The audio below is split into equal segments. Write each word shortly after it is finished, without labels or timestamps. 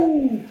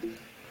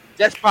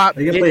That's pop.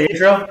 Are you gonna play the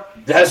intro?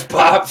 That's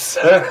pops.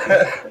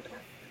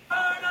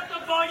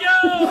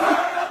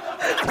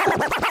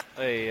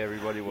 Hey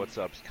everybody, what's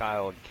up? It's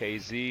Kyle and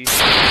KZ.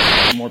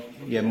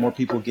 More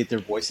people get their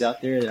voice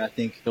out there, and I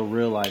think they'll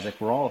realize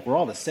like we're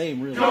all the same,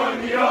 really.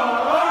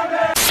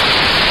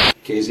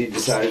 KZ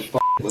decided,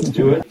 let's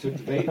do it. Took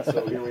the bait,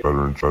 so here we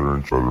Veteran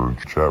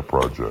Chat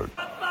Project.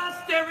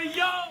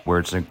 Where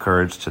it's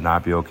encouraged to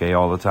not be okay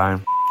all the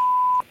time.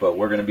 But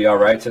we're gonna be all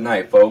right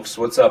tonight, folks.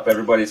 What's up,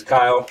 everybody? It's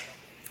Kyle,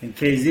 And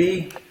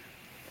KZ.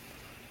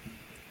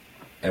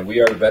 and we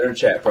are the Veteran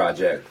Chat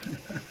Project.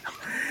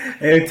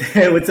 Hey,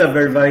 what's up,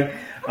 everybody?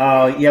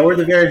 We're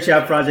the Veteran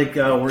Chat Project.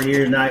 We're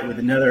here tonight with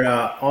another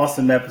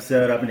awesome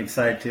episode. I've been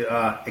excited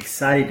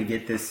to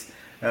get this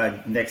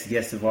next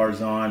guest of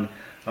ours on.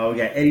 We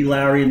got Eddie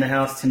Lowery in the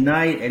house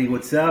tonight. Eddie,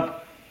 what's up?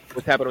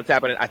 What's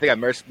happening? I think I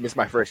missed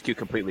my first cue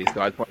completely,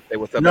 so I just want to say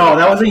what's up. No,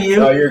 that wasn't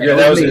you. Oh, you're good.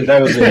 That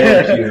was a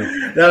hand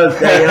cue.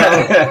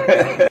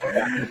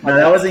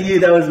 That wasn't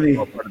you. That was me.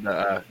 I'm part of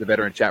the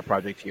Veteran Chat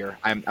Project here.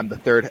 I'm the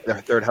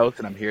third host,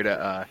 and I'm here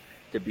to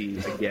be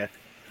a guest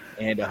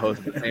and a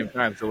host at the same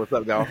time. So what's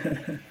up, y'all?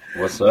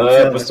 What's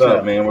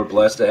up, man? We're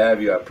blessed to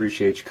have you. I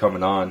appreciate you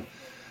coming on.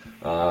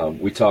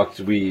 We talked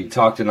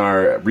in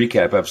our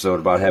recap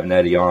episode about having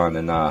Eddie on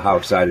and how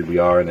excited we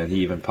are, and then he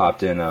even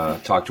popped in,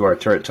 talked to our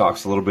Turret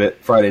Talks a little bit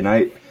Friday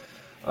night.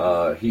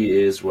 He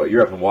is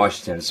you're up in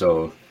Washington,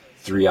 so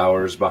 3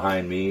 hours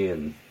behind me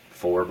and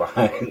 4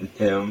 behind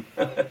him.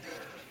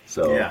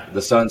 So yeah.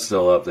 The sun's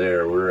still up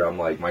there. I'm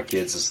like, my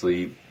kid's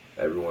asleep.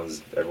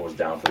 Everyone's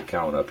down for the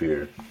count up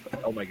here.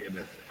 Oh my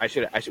goodness!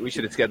 We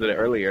should have scheduled it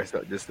earlier,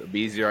 so just to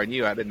be easier on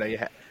you. I didn't know you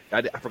had.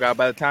 I forgot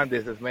about the time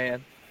difference,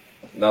 man.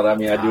 No, I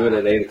do it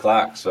at 8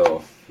 o'clock,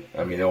 so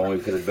it only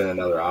could have been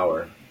another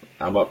hour.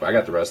 I'm up. I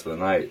got the rest of the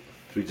night.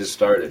 We just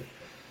started.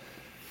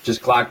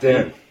 Just clocked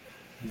in.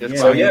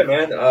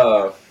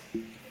 Man.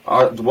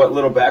 What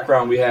little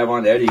background we have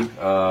on Eddie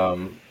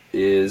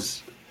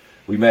is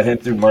we met him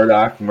through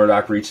Murdoch.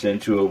 Murdoch reached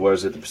into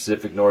the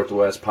Pacific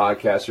Northwest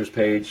Podcasters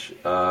page.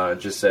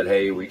 Just said,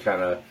 hey, we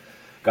kind of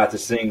got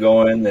this thing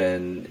going,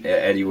 and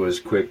Eddie was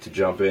quick to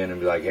jump in and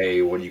be like,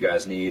 hey, what do you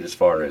guys need as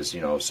far as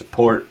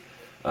support?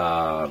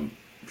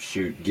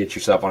 Get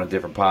yourself on a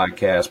different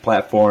podcast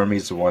platform.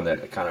 He's the one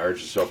that kind of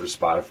urges us over to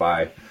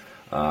Spotify.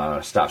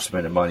 Stop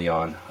spending money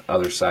on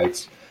other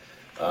sites.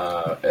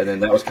 And then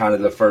that was kind of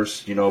the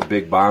first,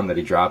 big bomb that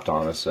he dropped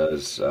on us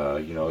as,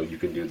 you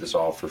can do this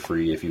all for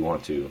free if you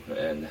want to.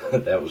 And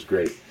that was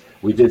great.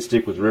 We did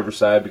stick with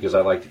Riverside because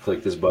I like to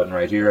click this button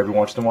right here every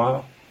once in a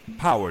while.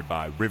 Powered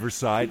by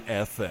Riverside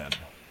FM.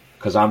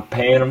 Because I'm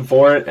paying them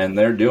for it and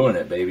they're doing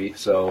it, baby.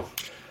 So,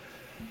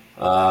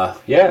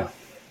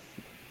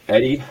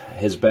 Eddie,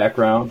 his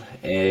background,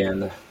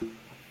 and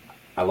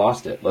I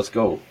lost it. Let's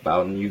go,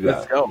 Bowden. You got it.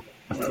 Let's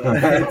go.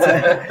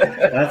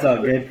 That's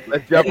all good.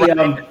 Let's jump right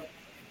in.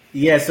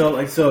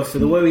 So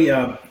the way we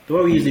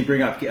usually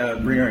bring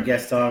our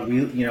guests on,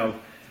 we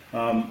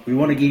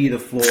want to give you the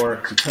floor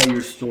to tell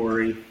your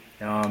story.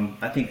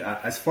 I think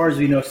as far as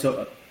we know,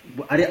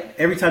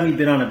 every time you've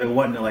been on, I've been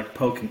wanting to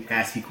poke and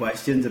ask you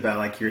questions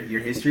about your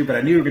history, but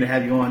I knew we were going to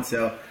have you on,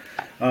 so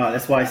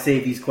that's why I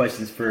saved these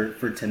questions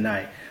for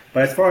tonight.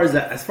 But as far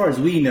as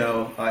we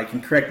know, you can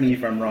correct me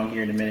if I'm wrong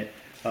here in a minute.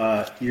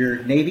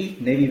 You're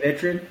Navy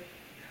veteran.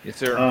 Yes,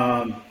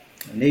 sir.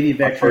 Navy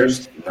veteran.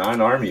 First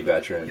non-Army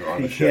veteran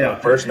on the show. Yeah.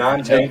 First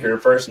non-tanker.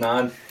 First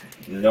non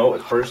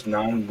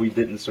we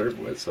didn't serve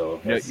with.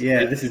 So this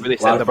is really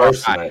set the bar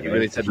high. You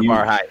really set the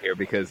bar high here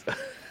because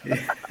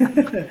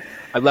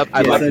I love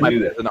my brothers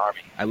in the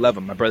Army. I love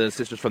them. My brothers and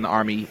sisters from the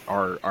Army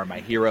are my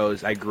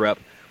heroes. I grew up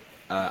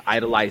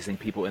idolizing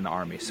people in the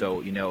Army.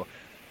 So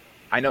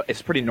I know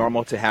it's pretty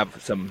normal to have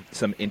some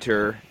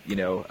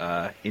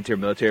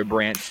inter-military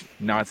branch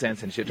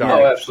nonsense and shit talk.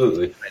 Oh,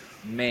 absolutely. But,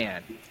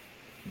 man,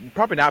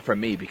 probably not for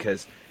me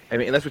because,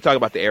 unless we talk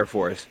about the Air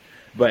Force.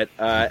 But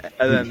other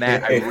than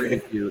that, I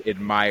really do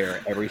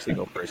admire every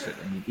single person.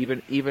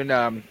 Even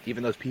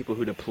those people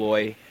who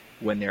deploy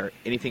when they're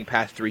anything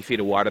past 3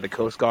 feet of water. The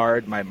Coast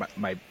Guard, they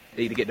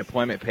need to get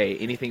deployment pay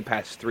anything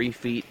past 3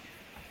 feet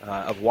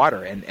of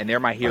water, and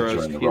they're my heroes.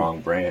 I joined the wrong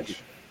branch.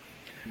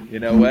 You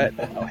know what?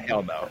 Oh,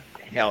 hell no.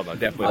 Hell no,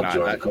 definitely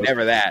not.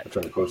 Never that. I'm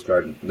trying the Coast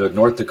Guard. The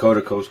North Dakota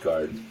Coast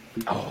Guard.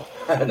 Oh.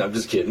 No, I'm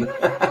just kidding.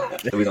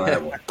 We don't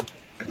have one.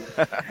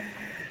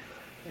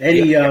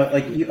 Eddie,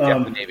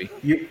 the Navy.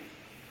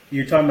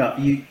 You're talking about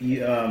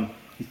talking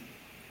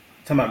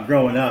about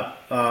growing up.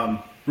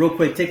 Real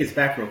quick, take us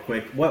back real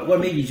quick.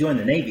 What made you join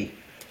the Navy?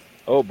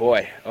 Oh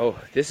boy. Oh,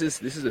 this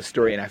is a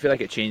story, and I feel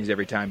like it changes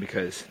every time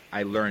because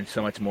I learned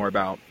so much more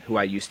about who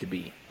I used to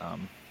be.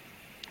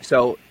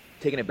 So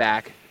taking it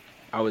back,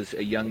 I was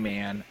a young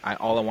man.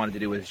 All I wanted to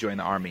do was join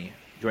the Army.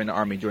 Join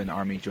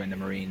the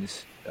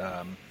Marines.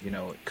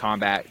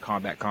 Combat.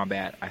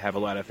 I have a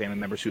lot of family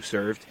members who've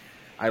served.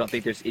 I don't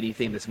think there's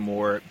anything that's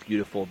more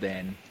beautiful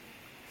than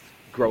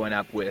growing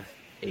up with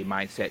a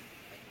mindset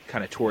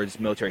kind of towards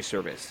military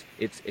service.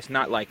 It's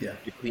not like you're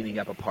cleaning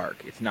up a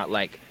park. It's not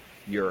like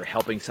you're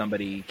helping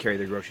somebody carry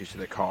their groceries to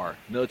their car.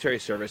 Military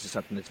service is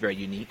something that's very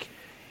unique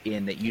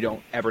in that you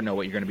don't ever know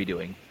what you're going to be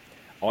doing.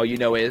 All you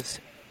know is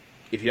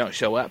if you don't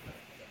show up,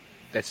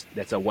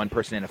 that's a one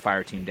person in a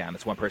fire team down.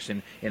 That's one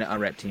person in an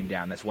unrep team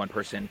down. That's one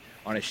person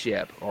on a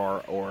ship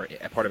or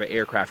a part of an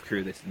aircraft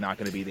crew that's not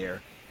going to be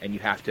there. And you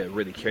have to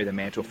really carry the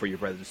mantle for your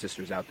brothers and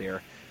sisters out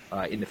there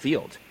in the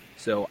field.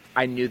 So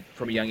I knew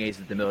from a young age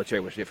that the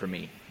military was it for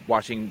me.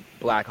 Watching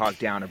Black Hawk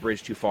Down, A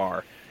Bridge Too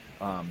Far,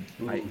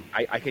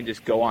 I can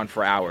just go on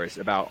for hours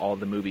about all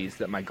the movies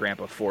that my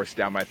grandpa forced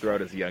down my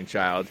throat as a young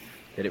child,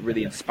 that it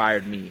really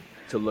inspired me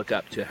to look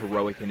up to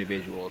heroic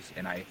individuals.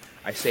 And I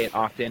say it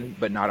often,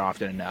 but not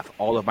often enough.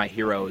 All of my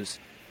heroes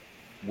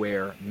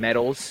wear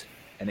medals,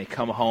 and they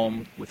come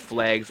home with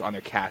flags on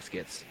their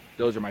caskets.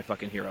 Those are my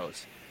fucking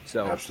heroes.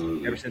 So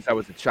Absolutely. Ever since I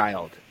was a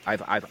child,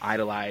 I've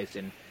idolized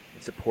and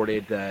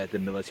supported the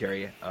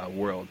military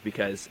world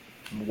because,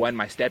 one,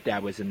 my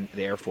stepdad was in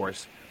the Air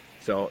Force,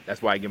 so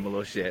that's why I give him a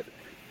little shit.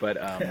 But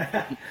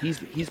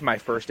he's my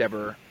first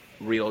ever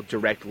real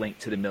direct link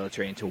to the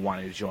military and to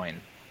wanting to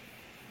join.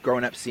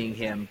 Growing up, seeing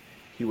him,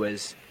 he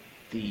was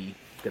the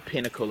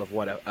pinnacle of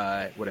what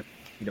a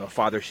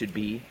father should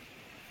be.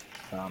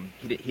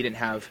 He didn't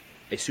have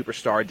a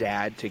superstar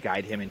dad to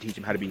guide him and teach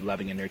him how to be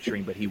loving and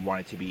nurturing, but he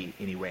wanted to be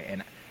anyway.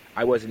 And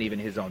I wasn't even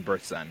his own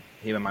birth son.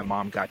 Him and my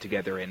mom got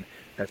together, and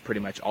that's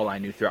pretty much all I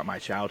knew throughout my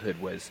childhood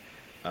was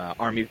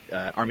Army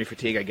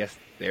fatigue. I guess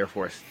the Air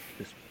Force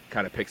just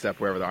kind of picks up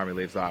wherever the Army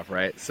leaves off,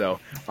 right? So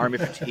Army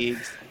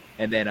fatigues,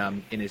 and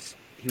then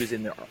he was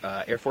in the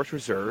Air Force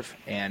Reserve,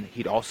 and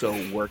he'd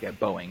also work at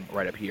Boeing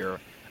right up here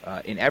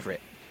in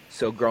Everett.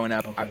 So growing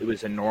up, it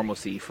was a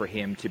normalcy for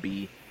him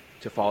to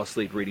fall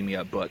asleep reading me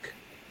a book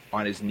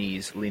on his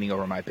knees, leaning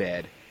over my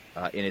bed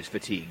in his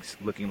fatigues,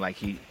 looking like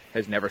he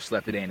has never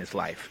slept a day in his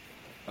life.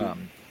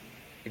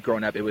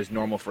 Growing up, it was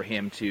normal for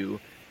him to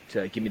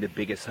give me the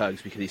biggest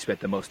hugs because he spent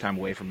the most time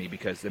away from me,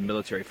 because the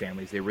military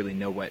families, they really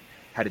know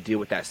how to deal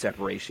with that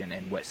separation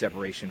and what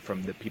separation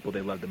from the people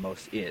they love the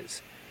most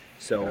is.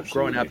 So Absolutely.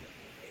 Growing up,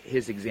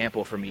 his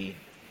example for me,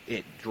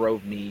 it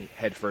drove me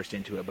headfirst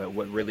into it. But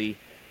what really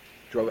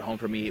drove it home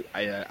for me,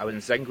 I was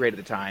in second grade at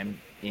the time,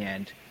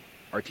 and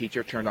our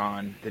teacher turned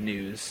on the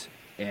news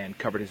and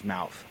covered his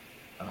mouth.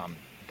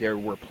 There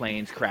were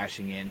planes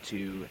crashing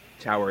into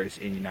towers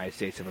in the United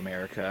States of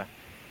America.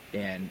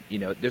 And,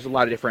 there's a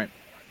lot of different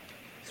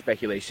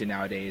speculation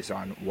nowadays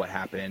on what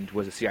happened.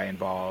 Was the CIA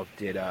involved?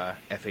 Did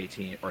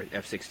F-18 or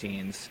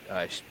F-16s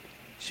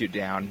shoot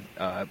down,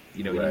 Right.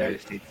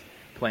 United States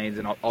planes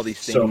and all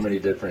these things? So many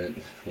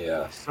different,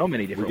 yeah. So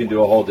many different We can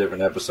do a whole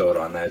different episode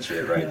on that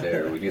shit right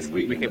there. We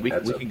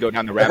can go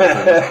down the rabbit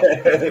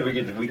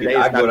hole.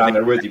 I go down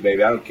there with you,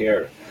 baby. I don't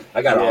care.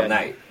 I got all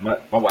night. My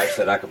wife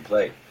said I could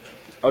play.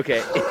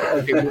 Okay.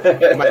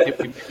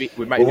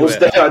 We'll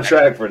stay on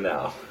track for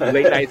now.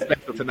 Late night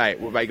special tonight.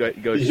 We might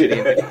go shit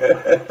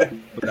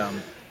in. But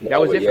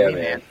that was it for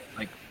me, man.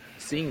 Like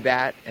seeing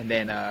that, and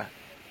then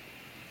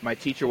my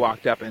teacher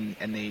walked up and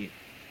they,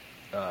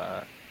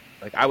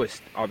 I was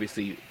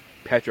obviously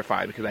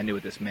petrified because I knew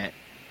what this meant.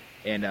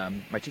 And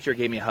my teacher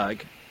gave me a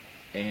hug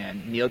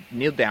and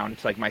kneeled down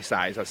to like my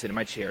size. I was sitting in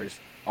my chairs,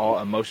 all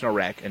emotional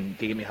wreck, and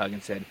gave me a hug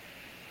and said,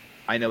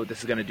 "I know what this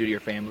is going to do to your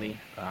family.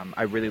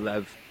 I really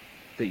love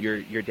that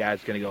your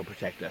dad's going to go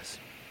protect us."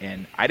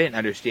 And I didn't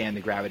understand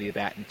the gravity of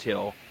that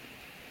until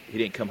he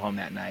didn't come home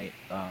that night.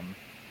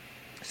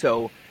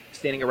 So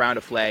standing around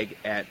a flag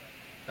at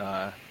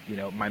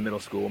my middle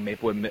school,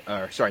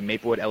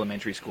 Maplewood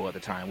Elementary School at the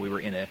time,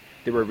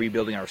 they were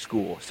rebuilding our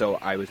school. So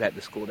I was at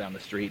the school down the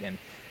street and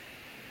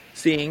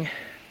seeing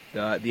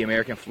the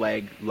American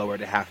flag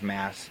lowered at half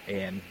mast,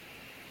 and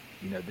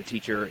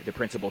the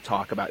principal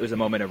talk about, it was a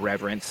moment of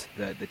reverence.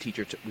 The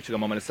teacher, we took a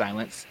moment of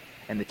silence,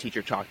 and the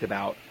teacher talked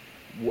about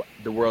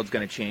the world's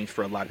going to change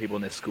for a lot of people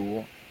in this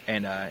school,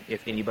 and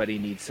if anybody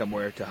needs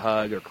somewhere to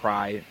hug or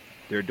cry,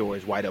 their door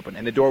is wide open.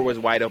 And the door was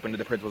wide open to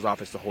the principal's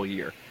office the whole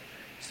year.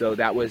 So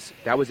that was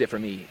it for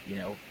me.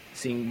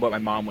 Seeing what my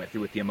mom went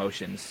through with the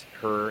emotions,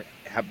 her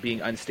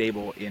being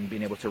unstable in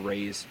being able to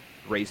raise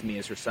me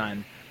as her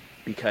son,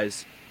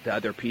 because the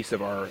other piece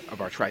of our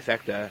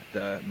trifecta,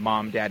 the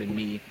mom, dad, and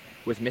me,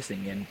 was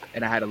missing.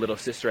 And I had a little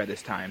sister at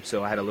this time,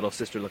 so I had a little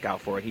sister to look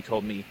out for. He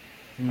told me,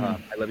 "I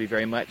love you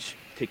very much.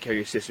 Take care of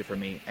your sister for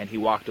me." And he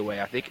walked away.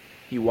 I think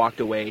he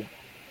walked away.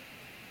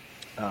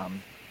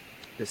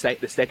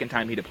 The second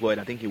time he deployed,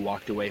 I think he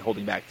walked away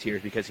holding back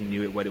tears because he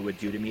knew what it would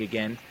do to me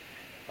again,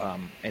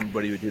 and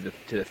what he would do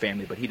to the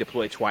family. But he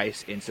deployed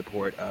twice in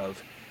support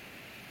of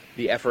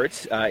the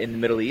efforts in the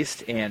Middle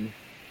East. And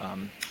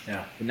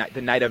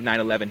the night of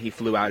 9/11, he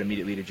flew out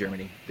immediately to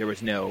Germany. There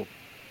was no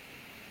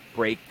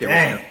break. There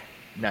was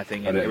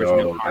nothing. I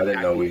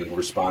didn't know we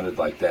responded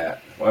like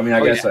that. Well, I mean,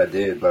 I guess I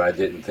did, but I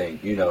didn't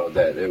think,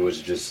 that it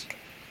was just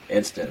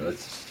instant.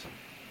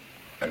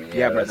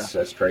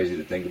 That's crazy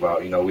to think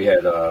about. We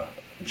had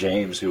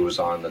James, who was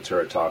on the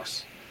Turret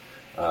Talks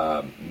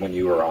when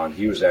you were on.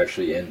 He was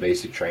actually in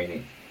basic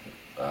training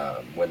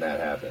when that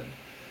happened.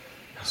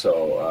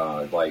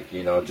 So,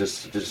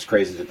 just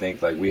crazy to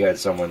think. Like, we had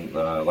someone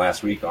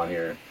last week on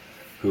here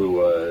who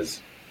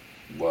was,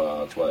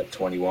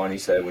 21, he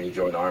said, when he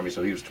joined the Army.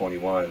 So he was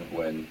 21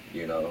 when,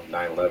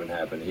 9/11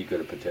 happened. He could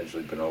have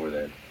potentially been over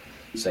there at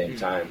the same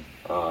time.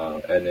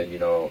 And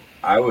then,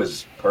 I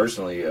was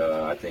personally,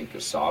 I think,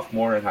 a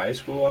sophomore in high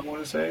school, I want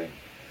to say.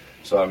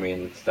 So, I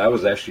mean, that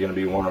was actually going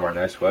to be one of our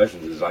next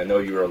questions. Is I know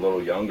you were a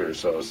little younger,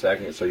 so you're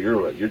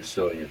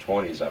still in your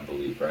 20s, I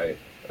believe, right?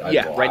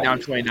 Yeah, right now I'm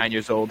 29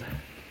 years old.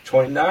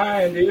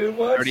 29, dude.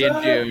 What's 30 in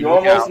up? June. You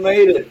almost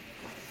made it.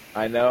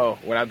 I know.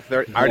 When I'm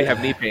 30, I already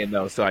have knee pain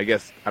though, so I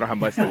guess I don't have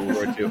much to look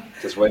forward to.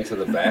 Just wait till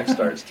the back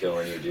starts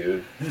killing you,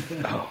 dude.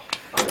 Oh.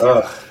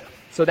 Ugh.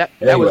 So that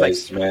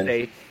Anyways,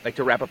 was like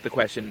to wrap up the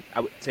question. I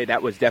would say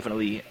that was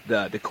definitely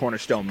the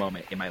cornerstone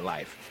moment in my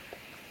life.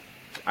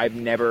 I've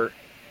never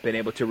been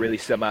able to really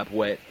sum up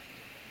what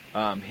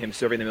him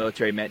serving the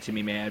military meant to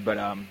me, man. But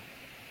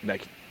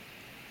like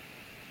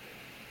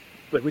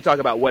we talk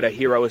about what a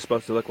hero is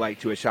supposed to look like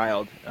to a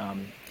child.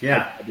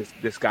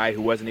 This guy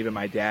who wasn't even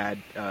my dad.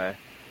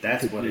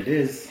 That's what it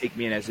is. Take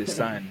me in as his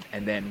son,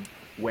 and then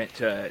went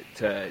to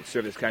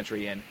serve this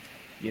country. And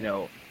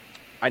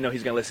I know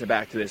he's going to listen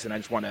back to this, and I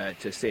just want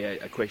to say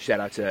a quick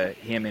shout out to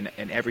him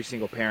and every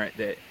single parent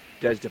that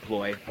does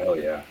deploy. Oh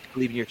yeah,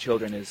 leaving your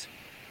children is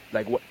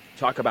like what.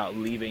 Talk about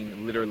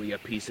leaving literally a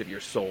piece of your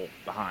soul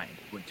behind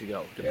to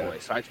go deploy. Yeah.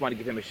 So I just want to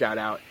give him a shout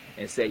out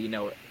and say,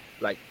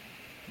 like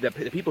the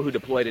people who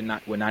deployed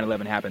when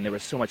 9/11 happened, there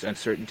was so much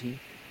uncertainty.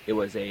 It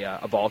was a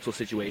volatile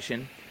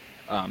situation.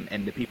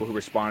 And the people who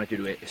responded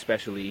to it,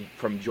 especially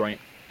from Joint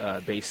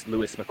Base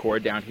Lewis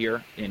McChord down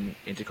here in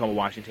Tacoma,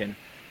 Washington,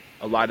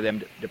 a lot of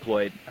them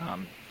deployed.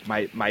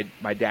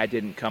 My dad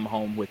didn't come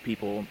home with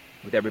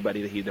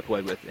everybody that he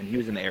deployed with, and he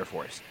was in the Air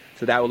Force.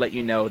 So that will let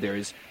you know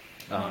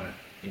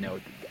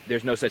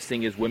there's no such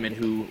thing as women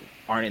who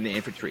aren't in the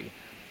infantry.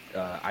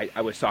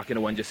 I was talking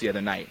to one just the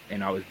other night,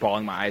 and I was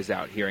bawling my eyes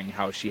out hearing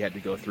how she had to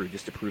go through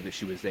just to prove that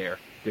she was there.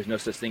 There's no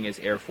such thing as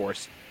Air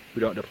Force who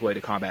don't deploy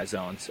to combat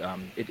zones.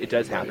 It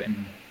does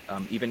happen.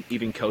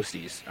 Even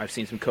coasties. I've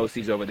seen some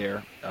coasties over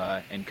there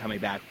and coming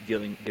back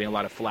getting a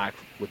lot of flack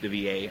with the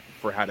VA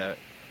for how to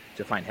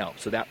find help.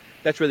 So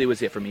that's really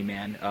was it for me,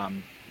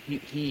 man.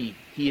 He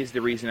is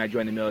the reason I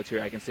joined the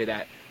military. I can say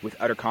that with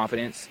utter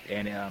confidence.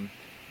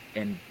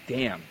 And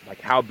damn,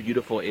 like how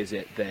beautiful is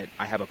it that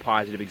I have a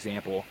positive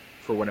example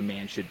for what a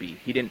man should be.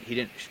 He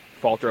didn't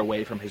falter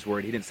away from his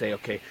word. He didn't say,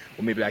 okay,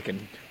 well maybe I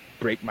can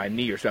break my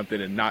knee or something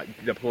and not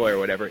deploy or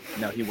whatever.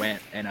 No, he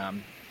went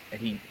and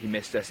he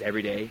missed us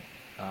every day.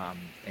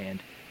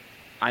 And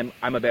I'm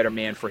a better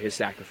man for his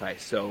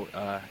sacrifice. So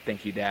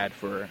thank you, Dad,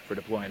 for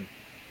deploying.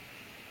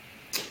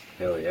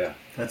 Hell yeah.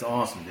 That's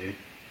awesome, dude.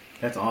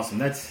 That's awesome.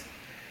 That's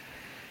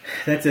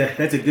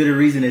a good a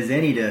reason as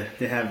any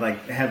to have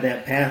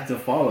that path to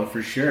follow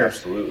for sure.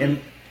 Absolutely.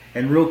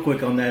 And real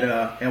quick on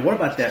that, and what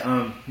about that?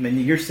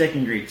 Your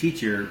second grade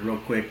teacher, real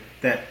quick.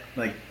 That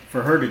like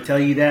for her to tell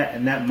you that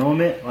in that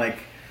moment, like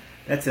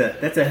that's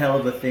a hell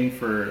of a thing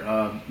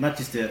for not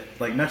just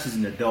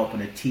an adult,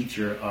 but a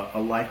teacher,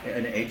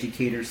 an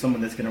educator,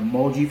 someone that's going to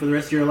mold you for the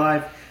rest of your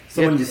life.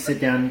 Someone just sit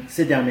down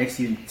next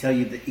to you and tell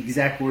you the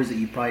exact words that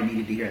you probably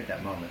needed to hear at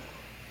that moment.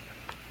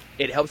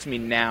 It helps me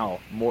now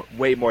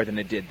way more than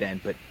it did then,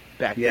 but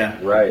back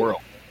then, right.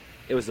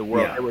 It was the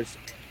world. Yeah.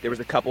 There was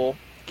a couple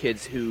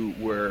kids who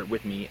were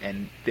with me,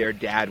 and their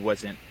dad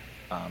wasn't,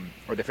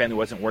 or their family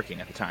wasn't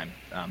working at the time.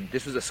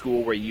 This was a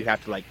school where you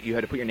had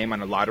to put your name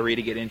on a lottery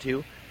to get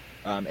into,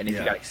 and if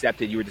you got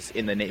accepted, you were just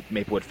in the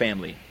Maplewood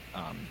family.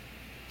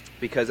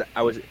 Because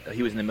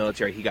he was in the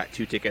military, he got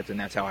 2 tickets, and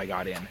that's how I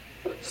got in.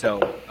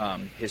 So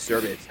his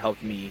service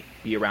helped me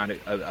be around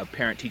a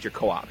parent-teacher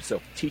co-op.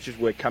 So teachers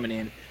were coming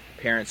in.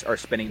 Parents are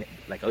spending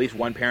like at least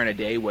one parent a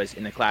day was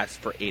in the class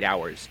for 8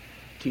 hours,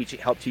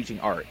 help teaching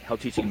art,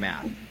 help teaching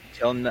math,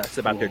 telling us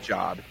about their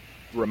job,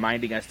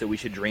 reminding us that we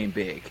should dream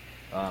big,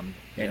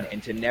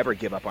 and to never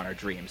give up on our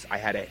dreams. I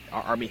had an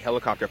Army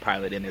helicopter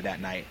pilot in there that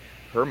night.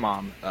 Her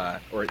mom,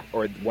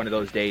 or one of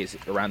those days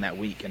around that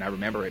week, and I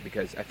remember it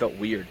because I felt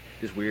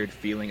this weird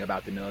feeling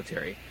about the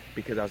military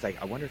because I was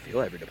like, I wonder if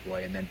he'll ever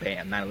deploy, and then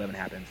bam, 9/11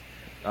 happens.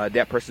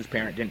 That person's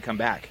parent didn't come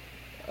back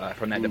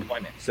from that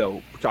deployment.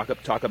 So talk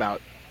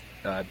about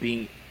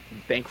being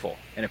thankful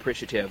and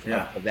appreciative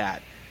of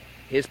that.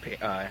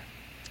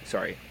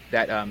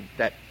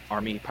 That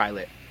Army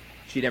pilot,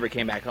 she never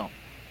came back home.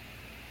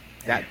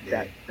 That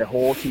the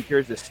whole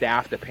teachers, the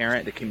staff, the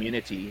parent, the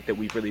community that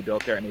we've really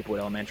built there at Maplewood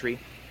Elementary,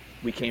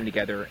 we came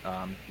together.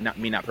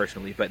 Not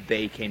personally, but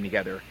they came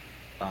together.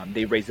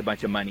 They raised a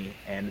bunch of money,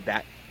 and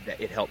that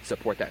it helped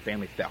support that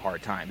family through that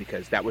hard time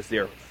because that was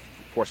their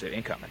source of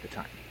income at the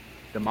time.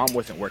 The mom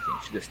wasn't working;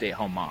 she was a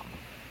stay-at-home mom.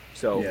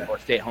 Or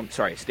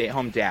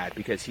stay-at-home dad,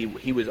 because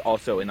he was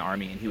also in the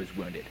Army and he was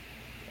wounded.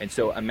 And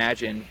so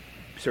imagine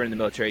serving in the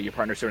military, your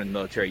partner serving in the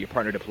military, your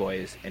partner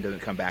deploys and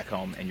doesn't come back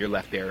home, and you're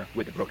left there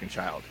with a broken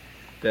child.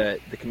 The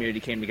community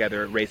came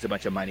together, raised a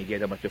bunch of money,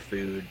 gave a bunch of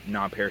food,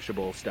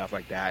 non-perishable stuff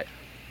like that.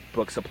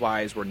 Book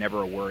supplies were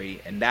never a worry,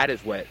 and that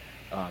is what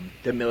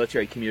the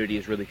military community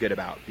is really good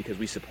about, because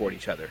we support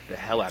each other, the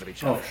hell out of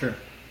each other. Oh, sure.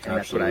 And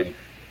Absolutely.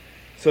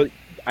 so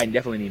I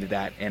definitely needed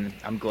that, and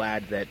I'm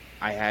glad that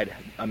I had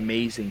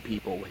amazing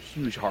people with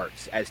huge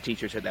hearts as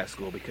teachers at that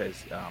school,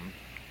 because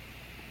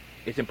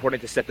it's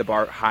important to set the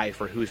bar high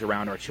for who's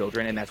around our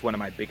children, and that's one of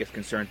my biggest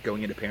concerns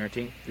going into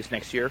parenting this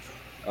next year.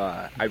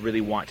 I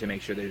really want to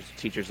make sure there's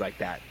teachers like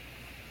that.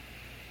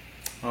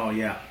 Oh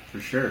yeah, for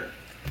sure.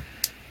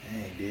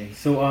 Dang, dude.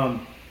 So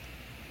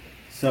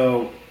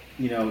so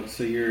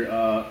you're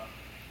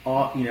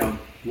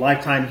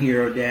lifetime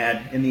hero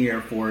dad in the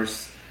Air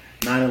Force.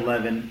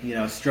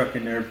 9/11, struck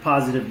a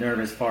positive nerve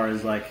as far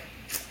as like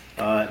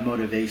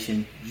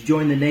motivation. You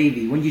joined the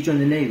Navy. When did you join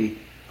the Navy?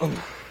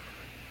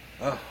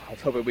 I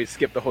was hoping we'd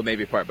skip the whole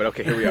Navy part, but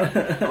okay, here we are.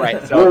 All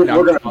right, so we're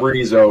gonna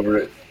breeze over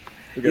it.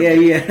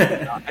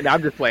 Yeah. And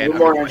I'm just playing.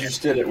 We're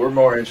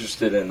more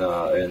interested in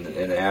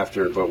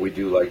after, but we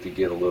do like to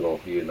get a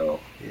little,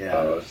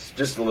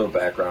 just a little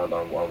background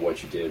on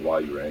what you did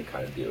while you were in,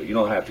 kind of deal. You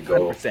don't have to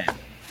go 100%.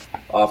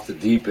 off the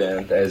deep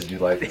end, as you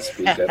like to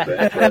speak. I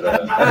bet.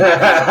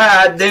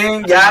 But,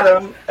 ding,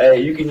 got him.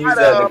 Hey, you can use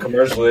that in a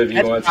commercial if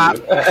you want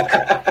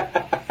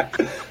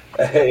to.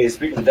 Hey,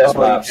 speaking of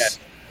desktops.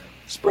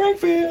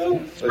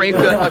 Springfield. We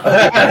got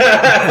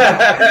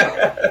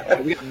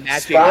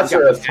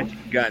matching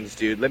guns,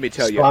 dude. Let me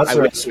tell you.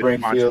 Sponsor of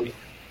Springfield.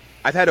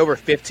 I've had over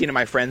 15 of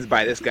my friends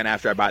buy this gun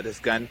after I bought this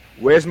gun.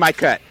 Where's my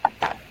cut?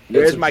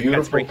 Where's my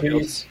cut,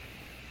 Springfield? Piece.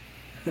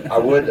 I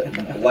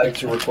would like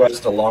to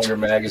request a longer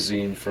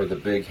magazine for the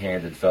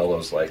big-handed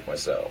fellows like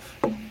myself.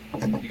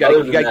 You got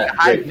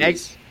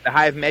the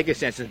Hive Meg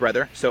extensions,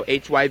 brother. So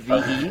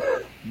HYVE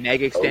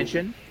Meg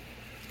extension.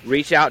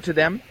 Reach out to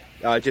them.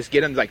 Just get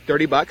them like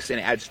 $30, and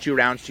it adds 2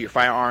 rounds to your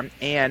firearm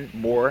and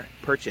more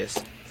purchase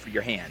for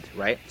your hand,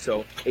 right?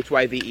 So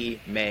HYVE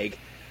Meg.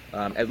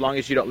 As long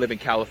as you don't live in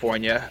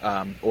California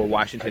or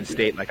Washington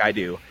State like I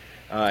do,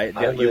 I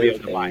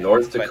live in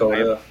North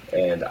Dakota,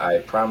 and I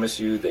promise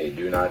you, they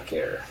do not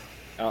care.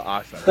 Oh,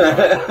 awesome!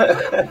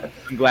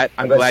 I'm glad.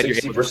 I'm glad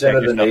 60%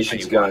 of the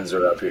nation's guns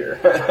are up here.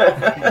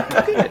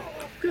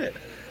 Good.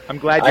 I'm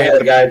glad. I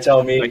had a guy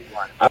tell me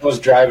I was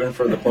driving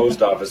from the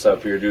post office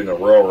up here doing a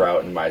rural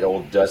route in my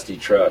old dusty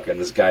truck, and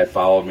this guy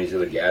followed me to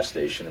the gas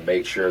station and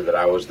made sure that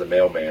I was the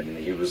mailman, and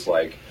he was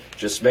like,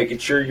 "Just making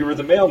sure you were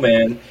the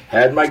mailman."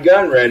 Had my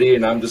gun ready,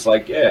 and I'm just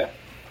like, "Yeah."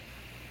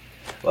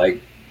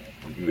 Like,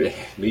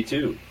 me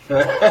too.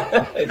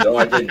 No,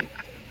 I didn't.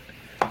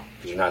 Because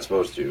you're not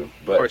supposed to.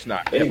 But of course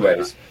not.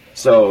 Anyways,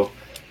 so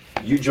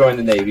you joined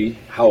the Navy.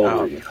 How old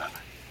were you?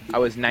 I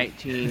was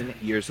 19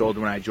 years old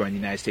when I joined the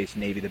United States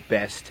Navy, the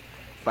best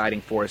fighting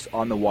force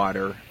on the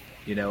water.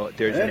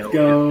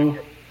 There's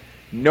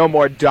no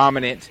more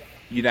dominant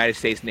United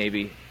States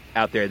Navy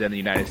out there than the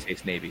United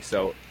States Navy.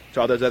 So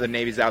to all those other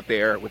navies out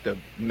there with the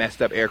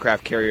messed up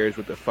aircraft carriers,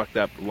 with the fucked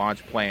up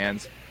launch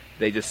plans,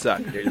 they just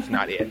suck. They're just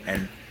not it.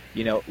 And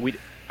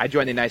I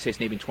joined the United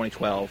States Navy in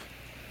 2012.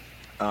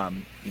 A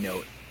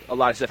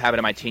lot of stuff happened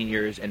in my teen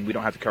years, and we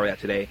don't have to cover that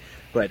today.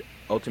 But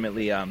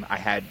ultimately,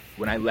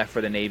 when I left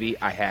for the Navy,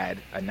 I had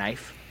a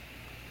knife,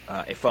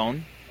 a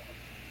phone,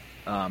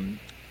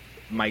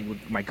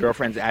 my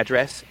girlfriend's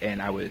address,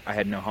 and I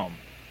had no home.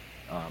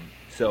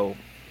 So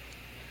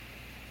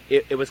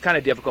it was kind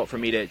of difficult for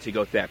me to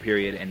go through that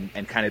period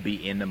and kind of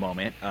be in the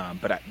moment.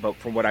 But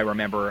from what I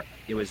remember,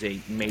 it was a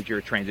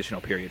major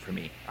transitional period for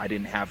me. I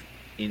didn't have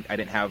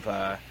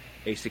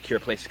a secure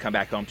place to come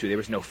back home to. There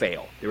was no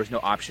fail. There was no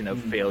option of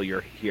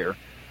failure here.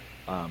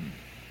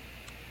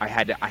 I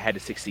had to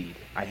succeed.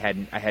 I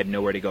had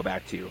nowhere to go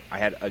back to. I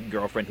had a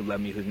girlfriend who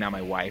loved me, who's now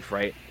my wife,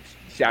 right?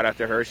 Shout out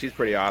to her. She's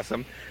pretty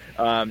awesome.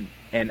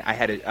 And I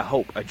had a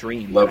hope, a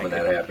dream. Love when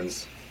that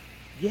happens.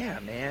 Yeah,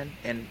 man.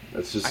 And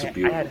that's just a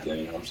beautiful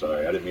thing. I'm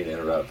sorry. I didn't mean to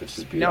interrupt. It's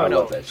just beautiful. No, I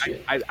love that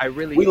shit. I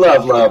really... We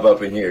love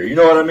up in here. You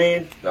know what I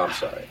mean? No, I'm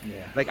sorry.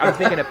 Yeah. Like, I'm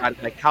thinking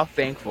about, like, how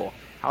thankful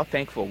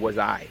was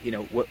I?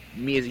 What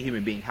me as a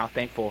human being, how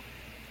thankful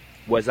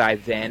was I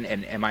then,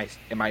 and am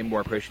I more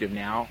appreciative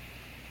now?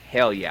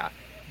 Hell yeah.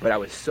 But I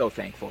was so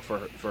thankful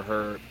for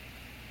her.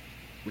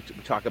 We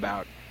talk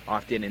about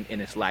often in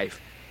this life,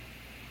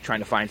 trying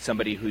to find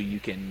somebody who you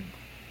can,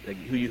 like,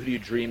 who you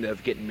dreamed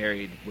of getting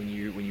married when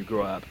you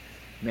grow up.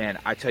 Man,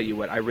 I tell you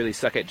what, I really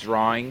suck at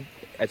drawing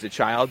as a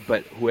child,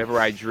 but whoever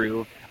I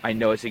drew, I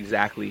know it's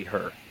exactly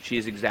her. She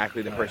is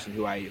exactly the person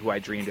who I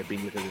dreamed of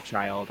being with as a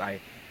child.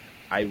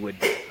 I would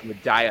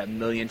die a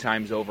million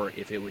times over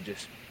if it would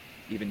just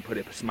even put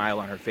a smile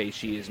on her face.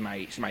 She's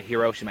my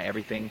hero. She's my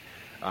everything.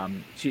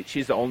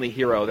 She's the only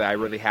hero that I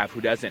really have who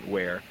doesn't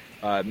wear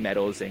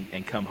medals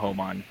and come home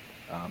on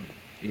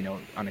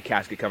a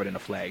casket covered in a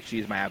flag.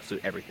 She's my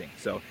absolute everything.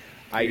 So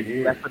I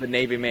left for the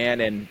Navy,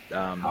 man, and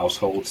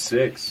household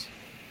 6.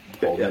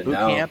 Boot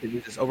camp. It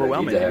was just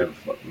overwhelming. They need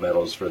to have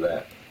medals for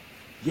that.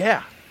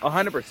 Yeah,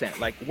 100%.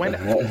 Like when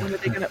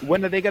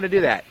are they gonna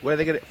do that? When are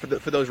they gonna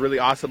for those really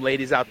awesome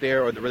ladies out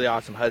there, or the really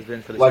awesome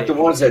husbands for the Like the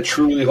ones that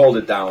truly hold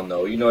it down,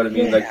 though. You know what I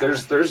mean? Yeah. Like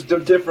there's the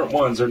different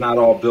ones. They're not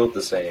all built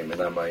the same.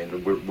 And I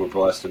mean, we're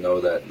blessed to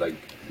know that like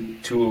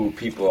 2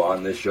 people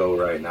on this show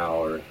right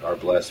now are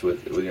blessed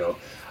with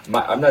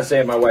I'm not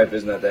saying my wife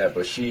isn't at that,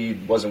 but she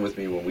wasn't with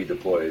me when we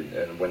deployed,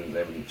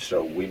 and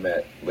so we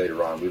met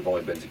later on. We've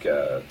only been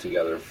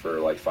together for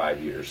like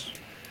 5 years.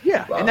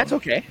 Yeah, and that's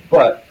okay.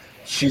 But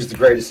she's the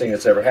greatest thing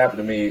that's ever happened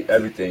to me.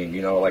 Everything,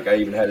 like I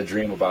even had a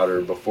dream about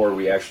her before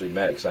we actually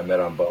met, because I met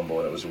on Bumble,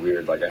 and it was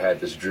weird. Like I had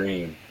this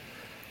dream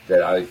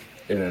that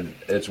and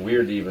it's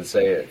weird to even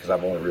say it because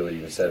I've only really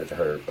even said it to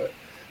her, but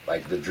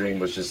like the dream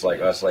was just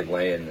like us like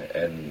laying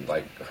and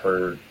like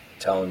her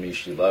telling me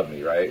she loved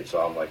me, right?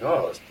 So I'm like,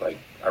 oh, it's like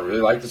I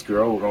really like this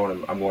girl.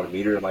 I'm going to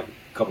meet her in like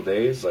a couple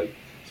days. Like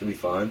it's gonna be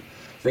fun.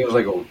 I think it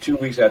was like 2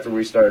 weeks after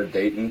we started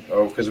dating,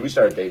 because we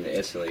started dating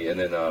instantly, and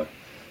then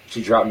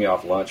she dropped me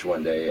off lunch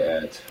one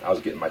day I was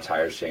getting my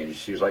tires changed.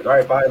 She was like, all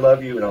right, bye, I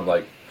love you. And I'm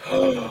like,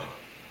 oh.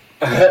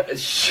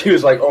 She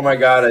was like, oh my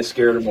God, I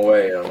scared him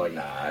away. And I'm like,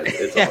 nah,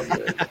 it's all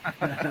good.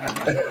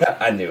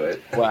 I knew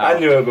it. Wow. I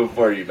knew it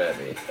before you met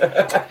me.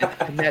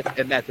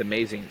 and that's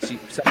amazing. See,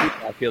 some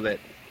people, I feel that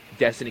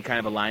destiny kind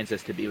of aligns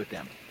us to be with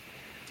them.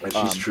 And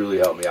she's truly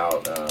helped me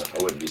out.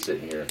 I wouldn't be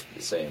sitting here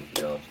the same,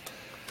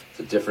 It's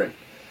a different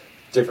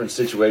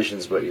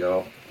situations, but,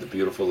 the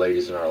beautiful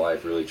ladies in our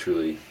life really,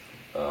 truly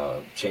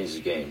change the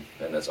game,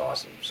 and that's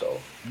awesome. So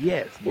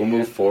yes, we'll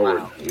move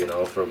forward,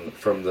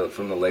 from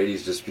the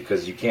ladies, just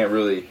because you can't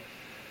really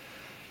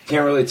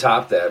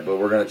top that, but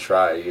we're gonna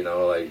try.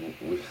 Like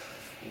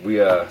we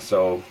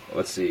so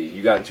let's see.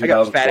 You got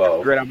 2012. I got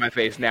fat grin on my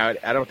face now.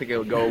 I don't think it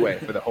will go away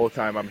for the whole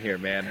time I'm here,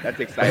 man.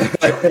 That's exciting.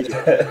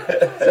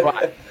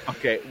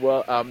 Okay,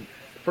 well,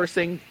 first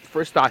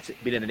thoughts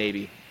being in the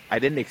Navy. I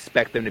didn't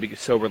expect them to be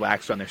so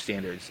relaxed on their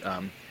standards,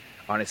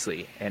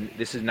 honestly. And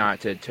this is not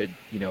to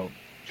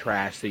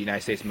trash the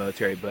United States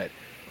military, but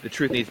the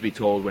truth needs to be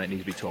told when it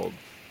needs to be told.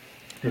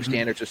 Their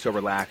standards are so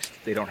relaxed.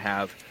 They don't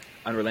have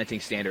unrelenting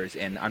standards,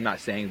 and I'm not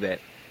saying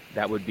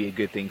that would be a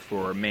good thing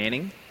for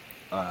manning.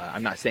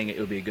 I'm not saying it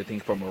would be a good thing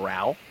for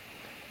morale,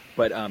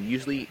 but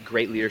usually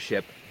great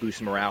leadership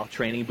boosts morale,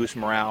 training boosts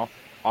morale,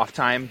 off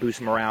time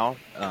boosts morale.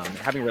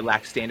 Having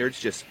relaxed standards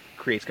just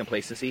creates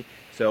complacency.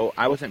 So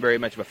I wasn't very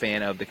much of a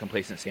fan of the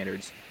complacent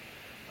standards.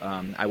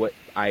 I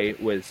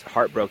was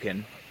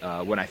heartbroken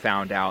when I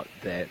found out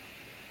that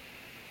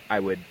I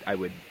would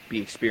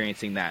be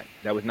experiencing that.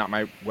 That was not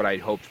what I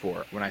hoped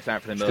for when I signed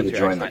up for the military. Should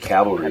have joined the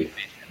cavalry.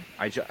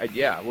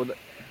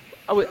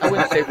 I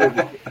wouldn't say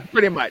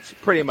pretty much.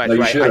 No,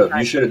 you right? should have.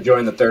 You should have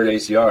joined the 3rd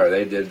ACR.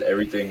 They did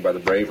everything by the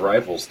Brave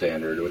Rifle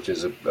standard, which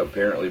is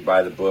apparently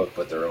by the book,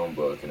 but their own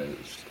book, and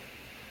it's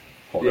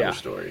a whole other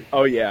story.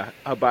 Oh yeah,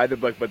 buy the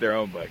book, but their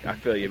own book. I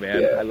feel you,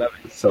 man. Yeah. I love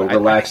it. So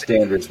relaxed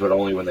standards, but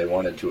only when they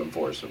wanted to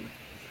enforce them.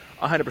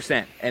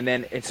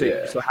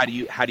 100%. So how do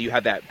you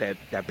have that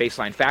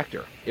baseline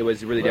factor? It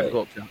was really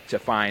difficult to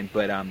find,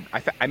 but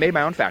I made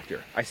my own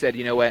factor. I said,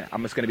 you know what,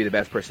 I'm just going to be the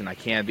best person I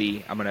can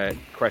be. I'm going to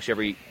crush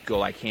every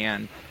goal I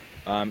can,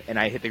 and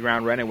I hit the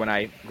ground running when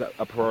I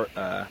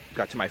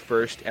got to my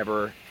first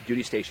ever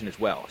duty station as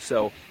well.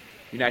 So,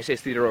 United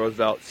States Theodore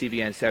Roosevelt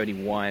CVN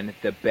 71,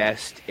 the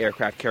best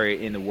aircraft carrier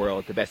in the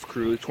world, the best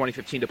crew,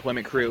 2015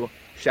 deployment crew.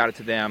 Shout out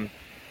to them.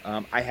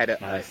 I had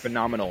a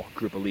phenomenal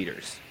group of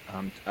leaders.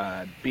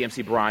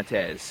 BMC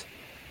Brontes,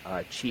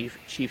 Chief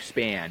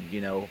Span,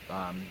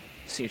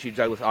 Senior Chief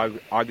Douglas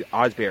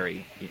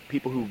Osbury,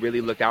 people who really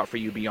looked out for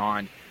you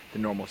beyond the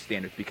normal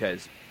standards,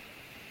 because,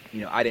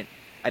 I didn't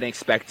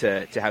expect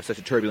to have such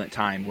a turbulent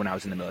time when I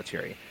was in the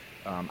military.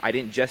 I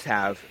didn't just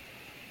have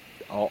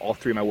all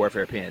 3 of my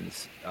warfare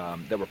pins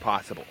that were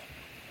possible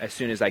as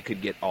soon as I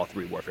could get all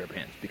 3 warfare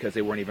pins, because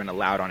they weren't even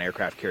allowed on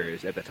aircraft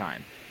carriers at the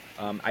time.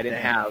 I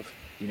didn't have,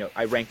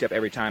 I ranked up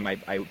every time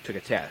I took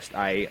a test.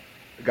 I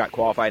got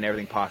qualified in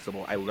everything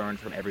possible. I learned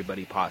from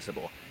everybody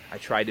possible. I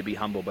tried to be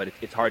humble, but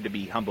it's hard to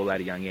be humble at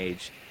a young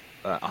age,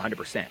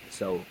 100%.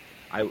 So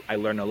I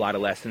learned a lot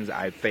of lessons.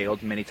 I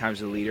failed many times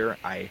as a leader.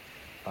 I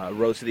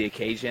rose to the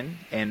occasion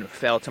and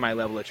fell to my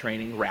level of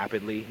training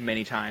rapidly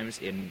many times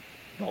in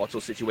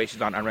volatile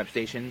situations on unrep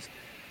stations.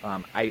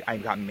 I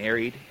got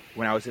married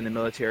when I was in the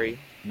military,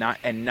 not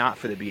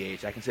for the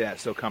BH. I can say that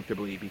so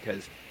comfortably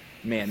because,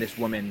 man, this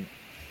woman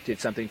did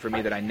something for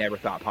me that I never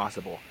thought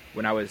possible.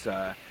 When I was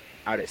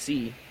out at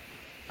sea,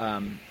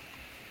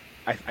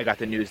 I got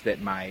the news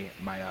that my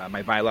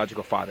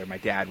biological father, my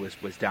dad,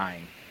 was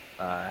dying,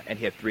 and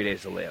he had 3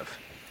 days to live.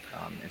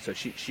 And so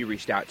she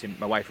reached out to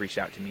my wife reached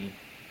out to me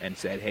and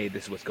said, "Hey,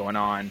 this is what's going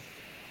on."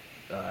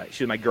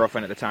 She was my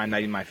girlfriend at the time, not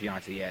even my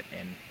fiance yet,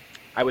 and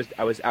I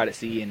was out at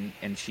sea,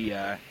 and she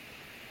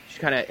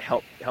kind of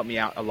helped me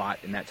out a lot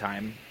in that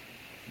time.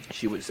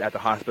 She was at the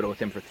hospital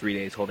with him for 3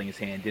 days, holding his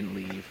hand, didn't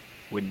leave,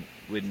 wouldn't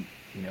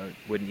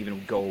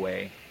even go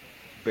away.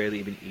 Barely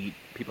even eat.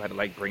 People had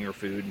to bring her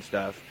food and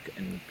stuff,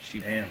 and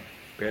she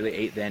barely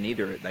ate then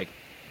either.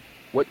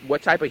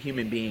 What type of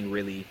human being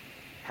really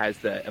has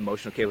the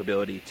emotional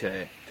capability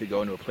to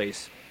go into a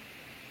place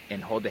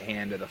and hold the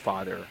hand of the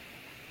father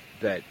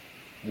that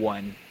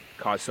one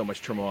caused so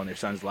much turmoil in their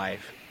son's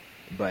life,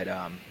 but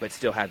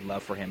still had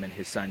love for him, and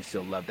his son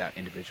still loved that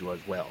individual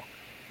as well.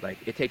 Like,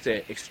 it takes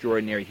an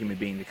extraordinary human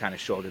being to kind of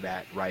shoulder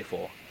that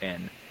rifle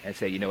and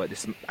say, you know what,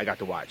 this I got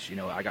to watch. You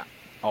know,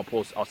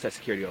 I'll set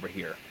security over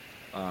here.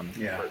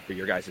 For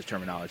your guys'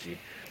 terminology.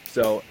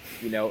 So,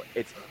 you know,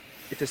 it's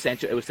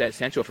essential. It was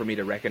essential for me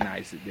to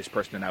recognize this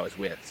person that I was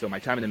with. So my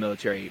time in the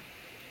military,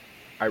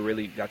 I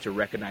really got to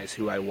recognize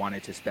who I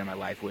wanted to spend my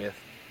life with,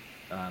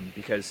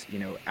 because, you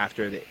know,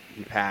 after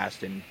he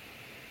passed and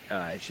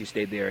she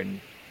stayed there, and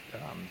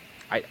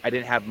I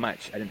didn't have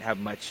much. I didn't have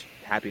much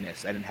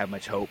happiness. I didn't have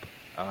much hope.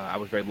 I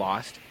was very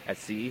lost at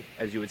sea,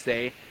 as you would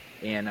say,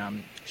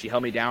 and she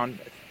held me down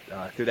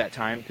through that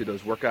time, through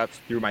those workups,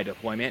 through my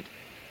deployment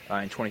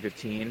in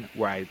 2015,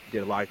 where I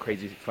did a lot of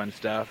crazy fun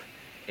stuff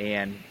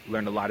and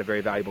learned a lot of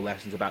very valuable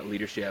lessons about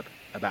leadership,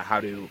 about how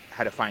to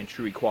find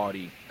true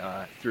equality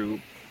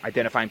through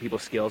identifying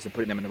people's skills and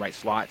putting them in the right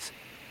slots,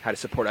 how to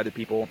support other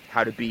people,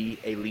 how to be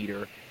a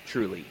leader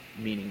truly,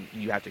 meaning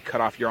you have to cut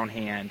off your own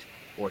hand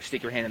or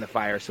stick your hand in the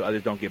fire so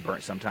others don't get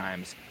burnt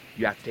sometimes.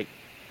 You have to take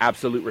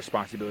absolute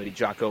responsibility.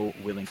 Jocko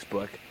Willink's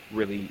book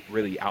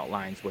really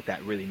outlines what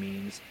that really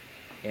means.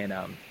 And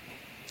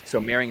so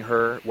marrying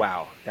her,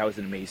 wow, that was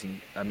an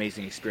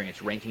amazing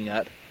experience. Ranking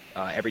up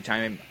every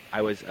time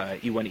I was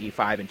E1 to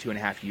E5 in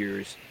 2.5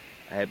 years.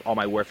 I had all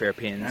my warfare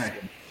pins,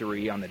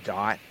 3 on the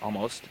dot,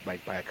 almost.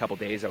 Like by a couple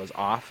days I was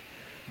off,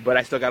 but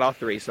I still got all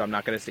 3, so I'm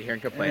not going to sit here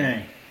and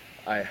complain.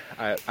 I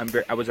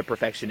was a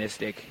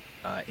perfectionistic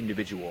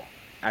individual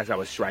as I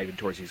was striving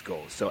towards these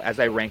goals. So as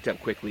I ranked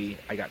up quickly,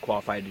 I got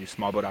qualified to do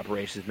small boat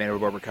operations, man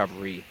overboard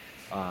recovery.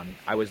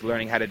 I was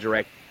learning how to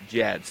direct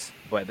jets,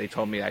 but they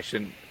told me I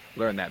shouldn't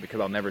learn that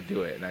because I'll never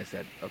do it. And I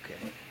said, okay.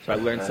 So I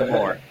learned some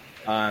more.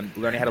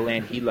 Learning how to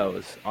land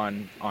helos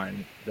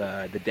on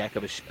the deck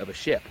of a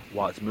ship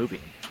while it's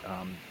moving.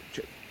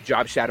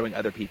 Job shadowing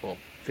other people,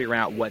 figuring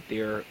out what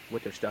their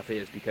stuff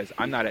is, because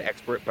I'm not an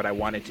expert, but I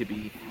wanted to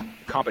be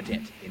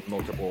competent in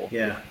multiple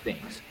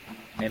things.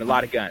 And a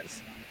lot of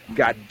guns.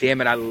 God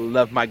damn it, I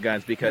love my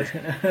guns, because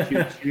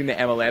shooting the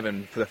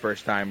M11 for the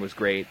first time was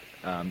great.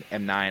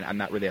 M9, I'm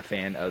not really a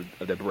fan of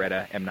the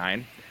Beretta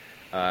M9.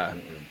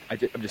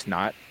 I'm just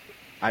not.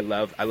 I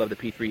love the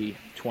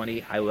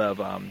P320. I love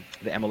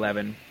the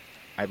M11.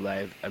 I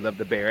love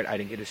the Barrett. I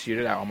didn't get to shoot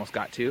it. I almost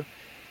got to,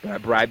 but I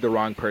bribed the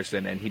wrong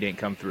person and he didn't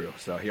come through.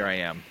 So here I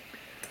am.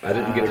 I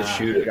didn't get to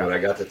shoot it, but I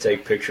got to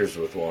take pictures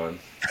with one.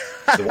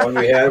 The one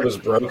we had was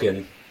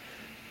broken.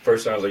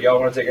 First time I was like, y'all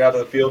want to take it out to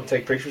the field and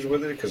take pictures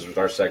with it? Because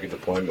our second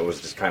deployment was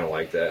just kind of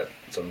like that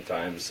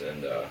sometimes.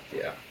 And I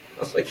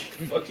was like,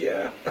 fuck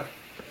yeah.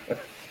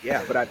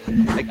 Yeah, but I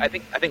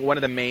think one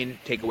of the main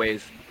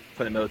takeaways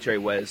from the military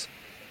was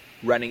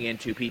running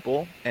into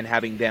people and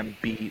having them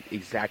be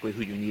exactly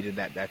who you needed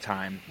at that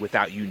time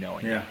without you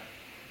knowing. Yeah.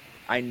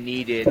 I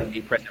needed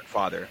a present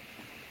father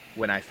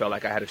when I felt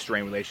like I had a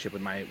strained relationship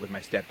with my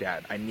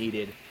stepdad. I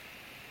needed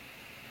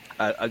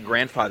a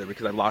grandfather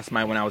because I lost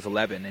mine when I was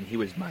 11, and he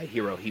was my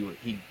hero.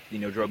 He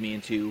drove me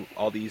into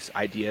all these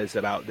ideas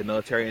about the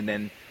military, and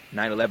then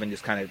 9/11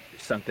 just kind of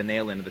sunk the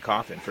nail into the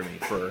coffin for me.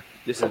 For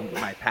this is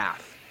my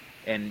path,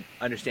 and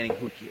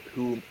understanding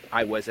who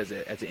I was as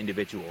an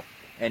individual,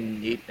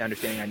 and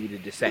understanding I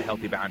needed to set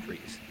healthy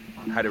boundaries,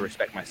 how to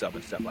respect myself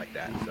and stuff like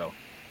that. So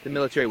the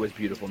military was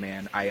beautiful,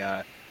 man.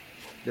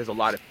 There's a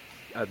lot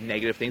of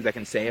negative things I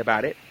can say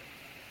about it,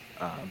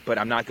 but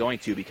I'm not going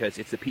to, because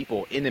it's the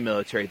people in the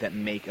military that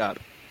make up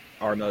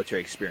our military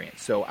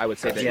experience. So I would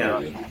say that there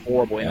are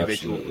horrible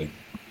individuals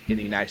in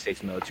the United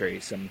States military.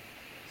 Some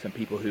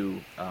people who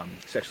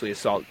sexually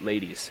assault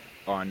ladies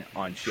on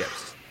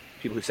ships,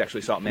 people who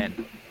sexually assault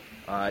men,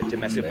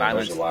 domestic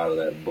violence. There's a lot of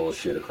that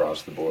bullshit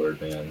across the board,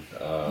 man.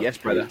 Yes,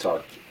 brother. We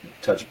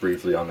touched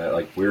briefly on that.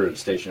 Like, we were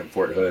stationed at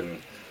Fort Hood,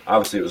 and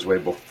obviously it was way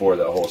before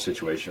that whole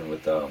situation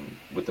with the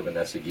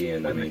Vanessa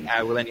Guillen. I mean,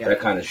 that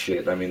kind of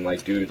shit. I mean,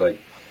 like, dude, like,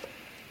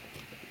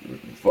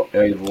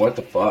 what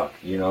the fuck,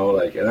 you know?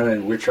 Like, and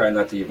then we're trying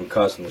not to even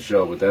cuss on the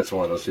show, but that's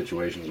one of those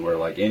situations where,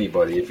 like,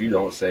 anybody, if you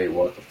don't say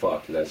what the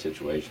fuck to that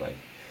situation, like,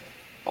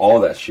 all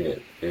that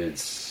shit,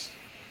 it's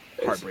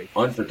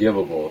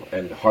unforgivable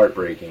and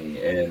heartbreaking.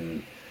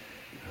 And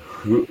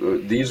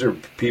these are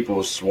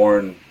people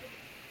sworn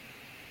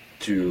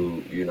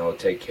to,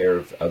 take care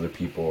of other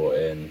people,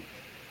 and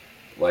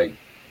like,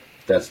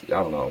 that's, I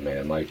don't know,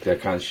 man, like,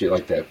 that kind of shit,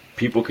 like that,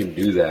 people can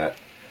do that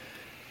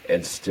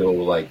and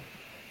still, like,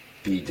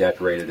 be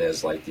decorated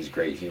as, like, these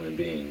great human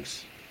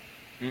beings.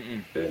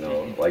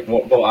 Like,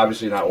 well,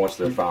 obviously not once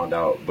they're found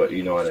out, but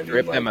you know what I mean?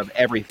 Strip them of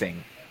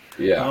everything.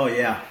 Yeah. Oh,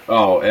 yeah.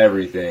 Oh,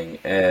 everything.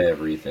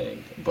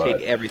 But,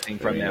 take everything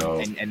from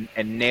them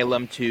and nail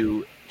them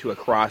to a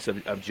cross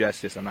of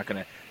justice. I'm not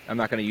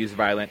gonna use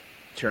violent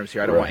terms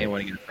here. I don't want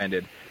anyone to get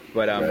offended.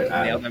 But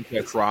nail them to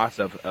a cross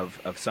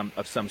of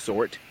some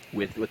sort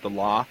with the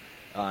law,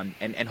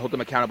 and hold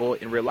them accountable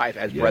in real life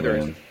as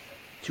brothers. Man.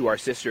 to our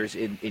sisters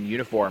in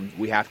uniform,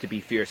 we have to be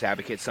fierce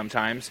advocates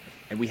sometimes,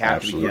 and we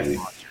have to be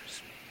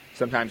monsters.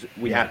 Sometimes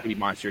we have to be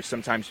monsters.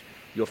 Sometimes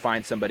you'll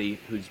find somebody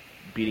who's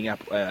beating up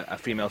a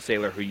female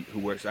sailor who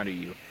works under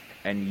you,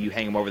 and you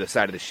hang them over the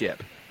side of the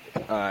ship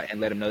and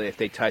let them know that if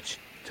they touch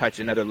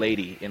another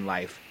lady in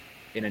life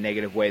in a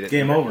negative way, that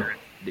game over.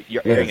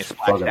 You're going to get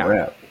splashed out.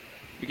 Rap.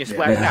 You get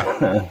splashed out.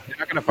 They're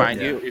not going to find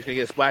you. You're going to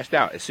get splashed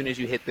out as soon as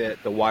you hit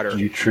the water.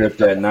 You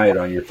tripped at night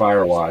on your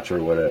fire watch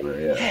or whatever.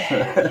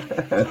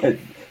 Yeah.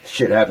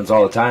 Shit happens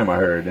all the time. I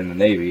heard in the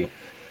Navy.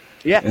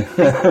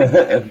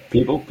 Yeah.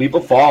 people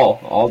fall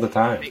all the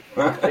time.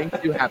 Things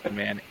do happen,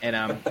 man. And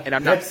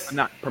I'm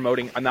not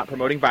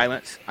promoting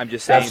violence. I'm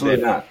just saying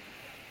absolutely that not.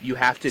 You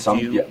have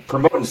to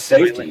promoting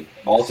safety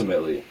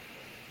ultimately.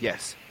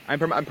 Yes. I'm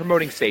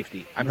promoting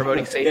safety. I'm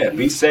promoting safety. Yeah,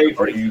 be safe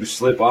or you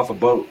slip off a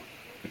boat.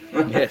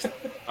 Yes,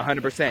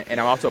 100%. And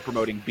I'm also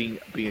promoting being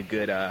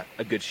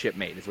a good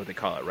shipmate is what they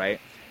call it, right?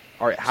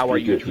 All right, how are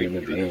you treating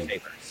your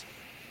sailors?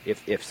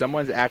 If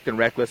someone's acting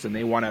reckless and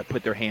they want to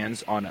put their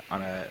hands on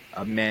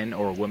a man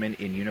or a woman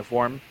in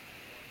uniform,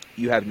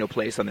 you have no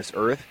place on this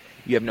earth.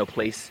 You have no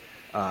place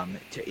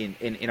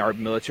in our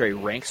military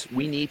ranks.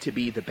 We need to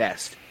be the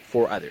best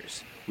for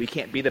others. We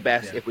can't be the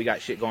best if we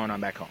got shit going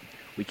on back home.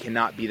 We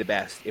cannot be the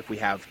best if we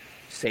have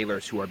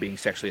sailors who are being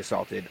sexually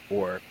assaulted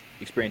or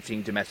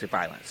experiencing domestic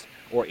violence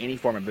or any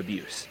form of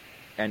abuse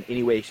in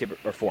any way, shape,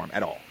 or form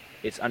at all.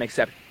 It's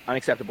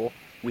unacceptable.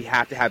 We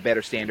have to have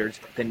better standards.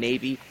 The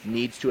Navy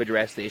needs to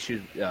address the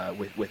issues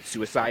with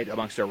suicide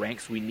amongst our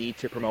ranks. We need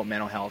to promote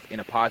mental health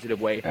in a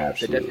positive way that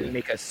doesn't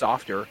make us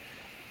softer,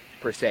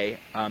 per se,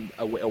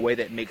 a way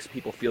that makes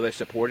people feel they're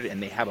supported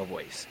and they have a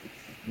voice.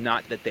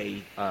 Not that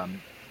they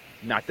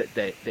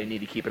need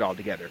to keep it all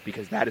together,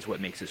 because that is what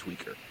makes us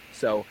weaker.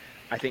 So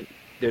I think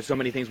there's so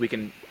many things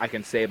I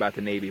can say about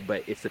the Navy,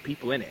 but it's the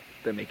people in it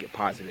that make it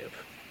positive.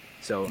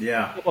 So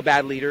a couple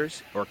bad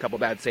leaders or a couple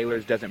bad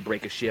sailors doesn't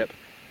break a ship.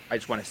 I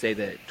just want to say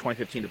that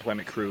 2015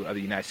 deployment crew of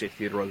the United States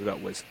Theodore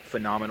Roosevelt was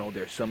phenomenal.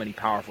 There's so many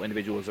powerful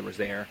individuals that was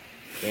there,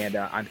 and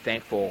I'm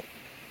thankful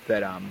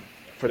that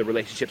for the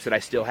relationships that I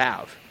still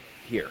have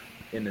here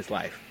in this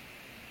life.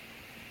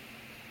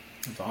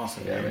 That's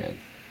awesome, man.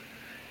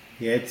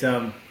 Yeah, it's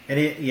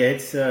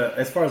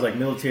as far as like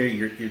military,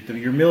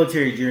 your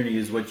military journey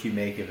is what you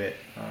make of it.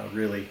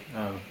 Really,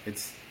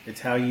 it's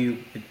how you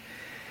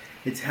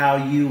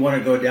want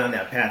to go down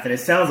that path. And it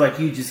sounds like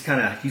you just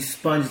you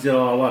sponged it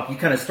all up. You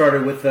kind of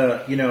started with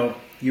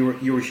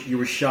you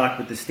were shocked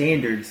with the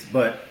standards,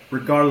 but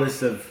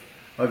regardless of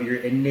your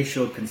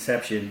initial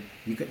conception,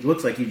 it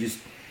looks like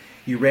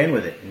you ran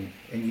with it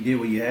and you did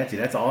what you had to.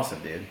 That's awesome,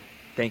 dude.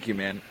 Thank you,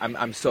 man.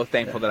 I'm so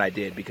thankful that I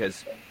did,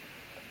 because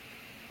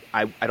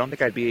I don't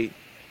think I'd be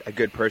a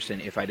good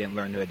person if I didn't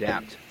learn to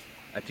adapt.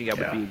 I think I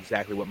would be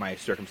exactly what my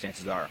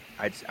circumstances are.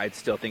 I'd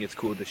still think it's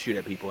cool to shoot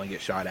at people and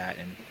get shot at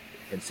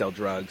and sell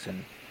drugs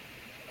and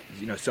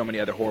so many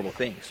other horrible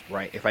things,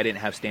 right? If I didn't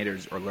have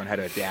standards or learn how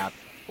to adapt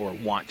or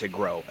want to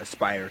grow,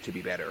 aspire to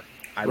be better.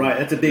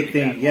 That's a big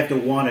thing. You have to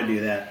want to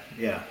do that.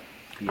 Yeah.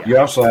 You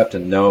also have to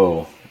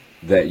know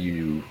that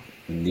you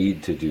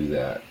need to do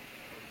that.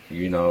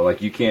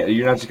 Like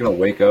you're not just going to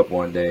wake up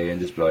one day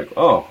and just be like,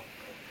 oh,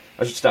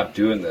 I should stop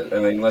doing this. I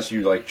mean, unless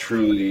you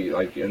truly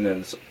and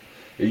then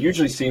it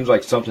usually seems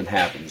like something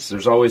happens.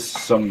 There's always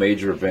some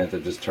major event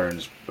that just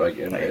turns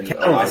in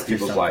a lot of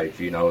people's life,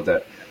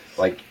 that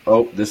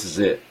oh, this is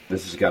it.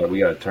 We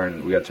got to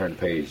turn the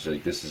page.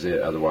 This is it.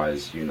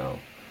 Otherwise,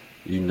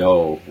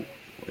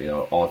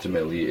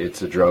 ultimately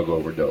it's a drug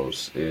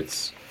overdose.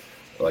 It's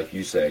like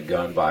you said,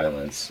 gun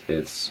violence.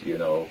 It's,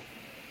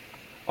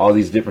 all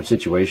these different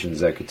situations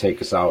that could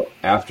take us out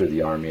after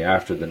the Army,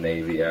 after the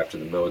Navy, after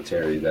the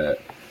military that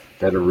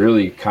are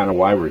really kind of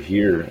why we're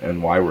here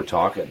and why we're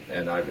talking.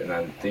 And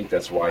I think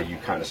that's why you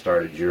kind of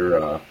started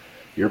your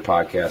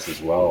podcast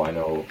as well. I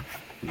know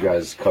you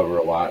guys cover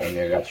a lot. I mean,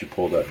 I got you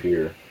pulled up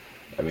here.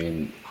 I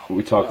mean,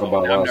 we talk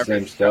about a lot of the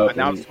same stuff,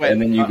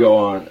 and then you go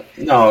on.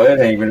 No, it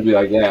ain't going to be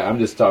like that. I'm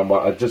just talking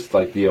about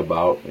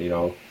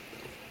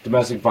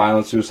domestic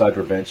violence, suicide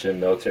prevention,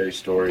 military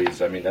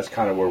stories. I mean, that's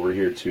kind of where we're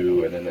here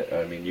too. And then,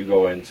 I mean, you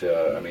go into,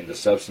 the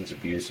substance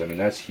abuse. I mean,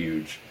 that's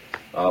huge.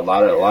 A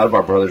lot of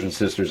our brothers and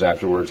sisters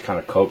afterwards kind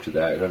of cope to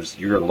that because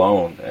you're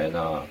alone and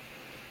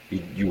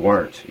you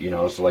weren't.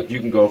 So you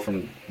can go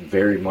from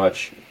very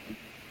much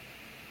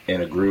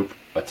in a group,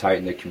 a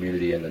tight-knit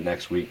community, and the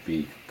next week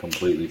be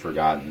completely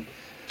forgotten.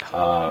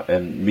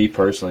 And me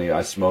personally,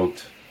 I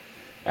smoked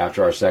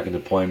after our second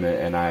deployment,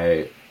 and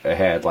I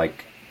had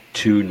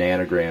 2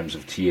 nanograms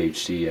of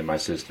THC in my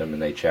system,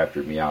 and they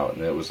chaptered me out.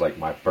 And it was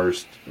my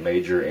first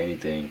major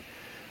anything.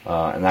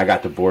 And I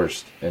got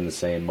divorced in the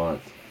same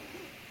month.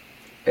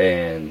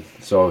 And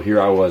so here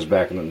I was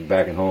back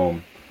in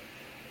home.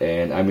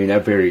 And I mean,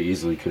 that very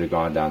easily could have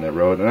gone down that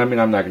road. And I mean,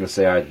 I'm not going to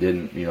say I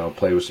didn't,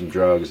 play with some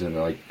drugs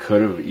and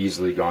could have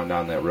easily gone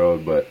down that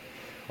road. But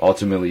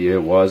ultimately,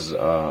 it was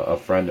a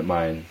friend of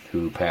mine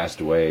who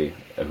passed away,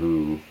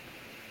 who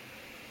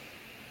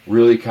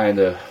really kind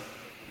of,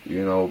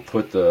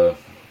 put the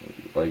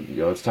like,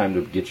 it's time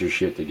to get your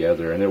shit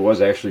together. And it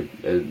was actually,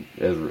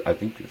 I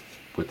think,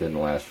 within the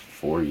last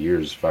 4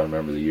 years, if I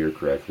remember the year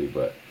correctly.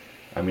 But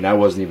I mean, I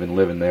wasn't even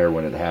living there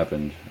when it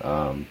happened.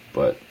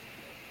 But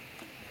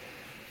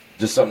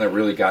just something that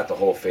really got the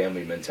whole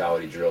family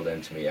mentality drilled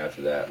into me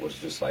after that was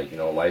just like,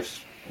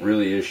 life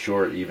really is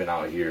short, even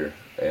out here.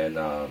 And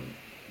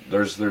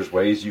there's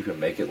ways you can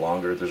make it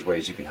longer. There's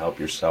ways you can help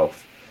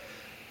yourself.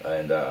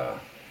 And I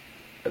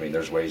mean,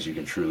 there's ways you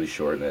can truly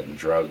shorten it, and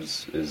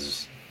drugs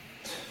is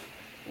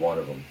one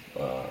of them.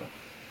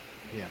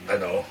 I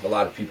know a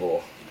lot of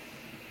people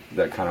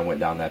that kind of went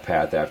down that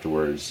path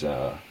afterwards.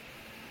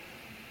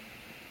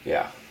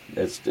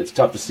 It's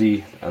tough to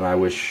see, and I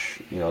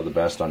wish the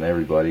best on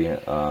everybody.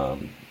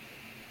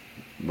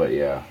 But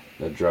yeah,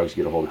 the drugs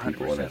get a hold of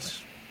people, 100%. And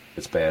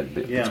it's bad.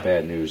 It's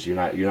bad news. You're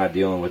not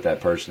dealing with that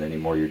person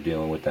anymore. You're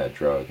dealing with that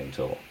drug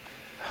until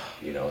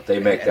they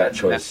make that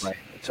choice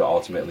to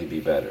ultimately be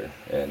better,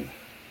 and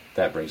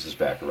that brings us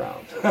back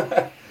around.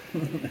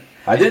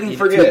 I didn't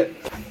forget.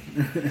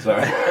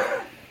 Sorry.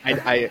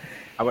 I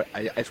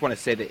just want to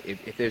say that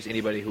if there's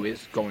anybody who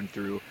is going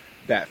through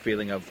that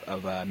feeling of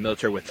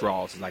military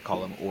withdrawals, as I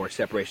call them, or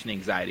separation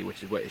anxiety,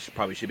 which is what it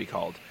probably should be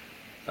called,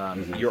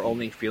 you're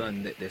only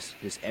feeling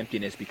this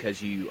emptiness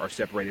because you are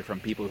separated from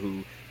people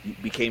who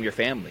became your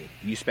family.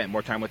 You spent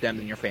more time with them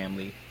than your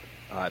family.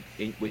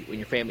 When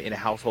your family in a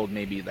household,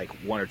 maybe like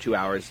 1 or 2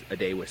 hours a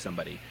day with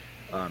somebody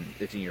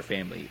that's in your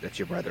family, that's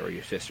your brother or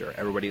your sister.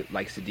 Everybody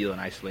likes to deal in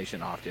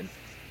isolation often.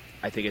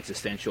 I think it's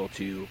essential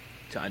to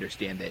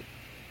understand that,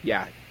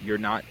 yeah, you're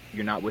not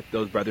with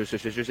those brothers or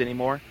sisters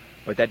anymore,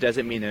 but that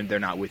doesn't mean they're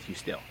not with you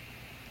still.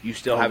 You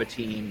still have a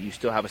team. You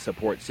still have a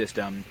support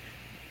system.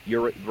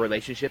 Your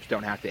relationships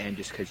don't have to end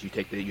just because you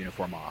take the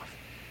uniform off.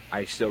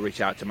 I still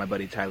reach out to my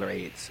buddy Tyler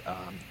Aids,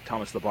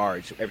 Thomas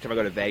Labarge. Every time I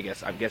go to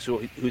Vegas, I guess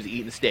who's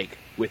eating steak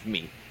with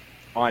me,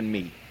 on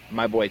me,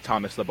 my boy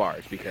Thomas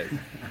Labarge, because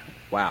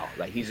wow,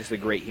 like, he's just a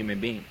great human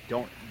being.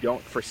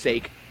 Don't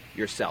forsake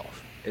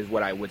yourself, is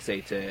what I would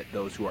say to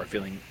those who are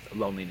feeling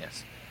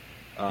loneliness.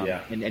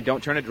 And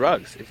don't turn to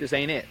drugs. It just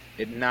ain't it.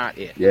 It's not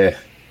it. Yeah.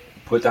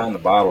 Put down the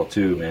bottle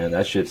too, man.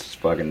 That shit's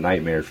fucking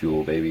nightmare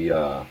fuel, baby.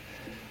 I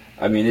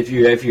mean, if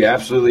you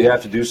absolutely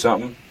have to do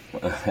something,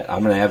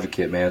 I'm an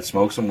advocate, man.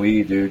 Smoke some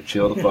weed, dude.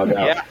 Chill the fuck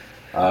out.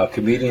 A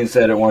comedian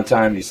said it one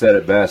time. He said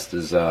it best: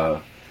 is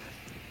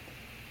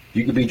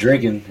you could be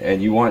drinking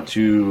and you want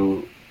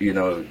to, I'm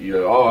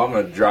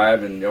gonna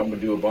drive and I'm gonna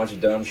do a bunch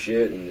of dumb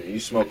shit, and you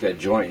smoke that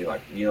joint. You're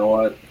like, you know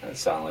what? That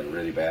sounds like a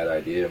really bad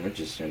idea. I'm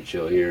just gonna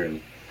chill here and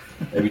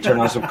maybe turn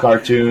on some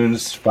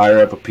cartoons, fire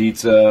up a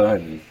pizza,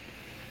 and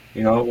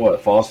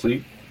fall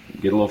asleep,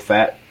 get a little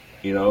fat.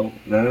 Then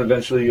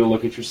eventually you'll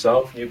look at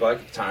yourself and you'll be like,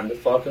 it's time to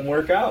fucking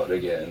work out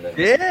again.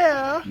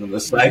 And the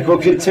cycle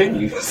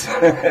continues.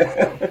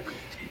 To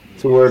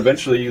where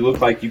eventually you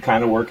look like you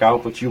kind of work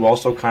out, but you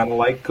also kind of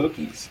like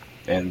cookies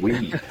and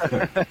weed.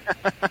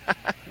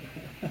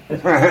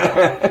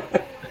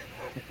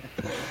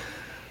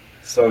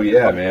 So,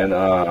 yeah, man.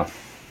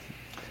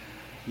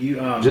 You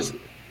just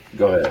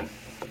go ahead.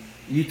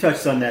 You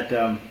touched on that.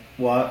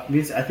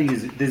 I think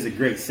this is a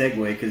great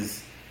segue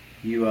because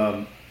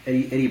you...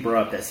 Eddie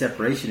brought up that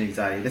separation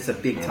anxiety. That's a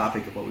big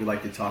topic of what we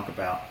like to talk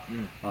about.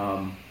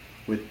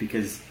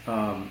 Because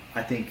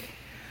I think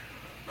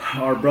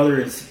our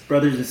brothers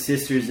and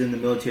sisters in the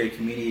military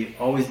community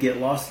always get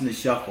lost in the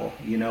shuffle.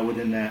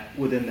 Within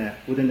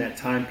that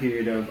time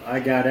period of I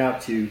got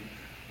out to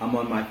I'm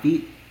on my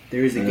feet.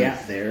 There is a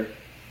gap there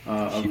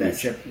of that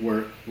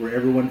where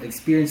everyone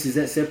experiences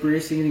that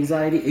separation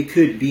anxiety. It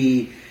could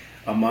be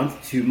a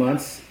month, 2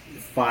 months,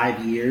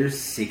 5 years,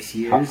 6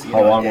 years.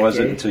 How long was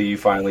it until you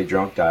finally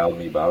drunk dialed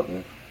me,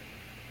 Boughton?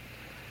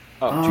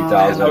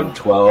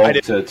 2012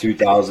 to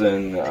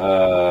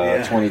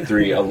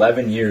 2023.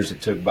 11 years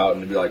it took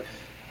Boughton to be like,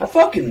 I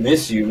fucking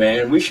miss you,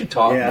 man. We should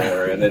talk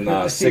more. And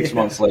then 6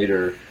 months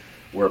later,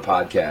 we're a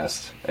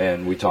podcast,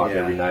 and we talk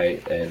every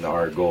night, and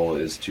our goal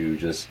is to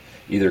just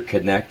either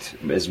connect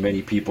as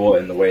many people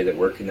in the way that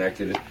we're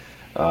connected,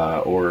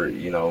 or,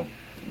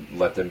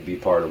 let them be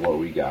part of what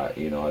we got.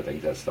 I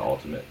think that's the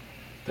ultimate.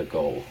 The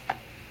goal.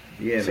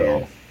 Yeah,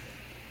 man.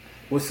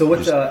 Well, so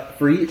what's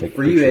for you,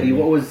 Eddie?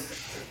 What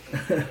was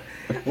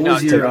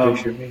your? I'll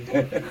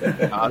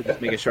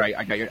just making sure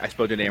I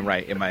spelled your name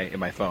right in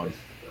my phone.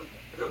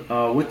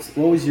 What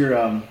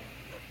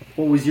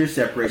was your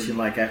separation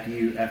like after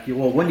you?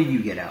 Well, when did you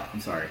get out? I'm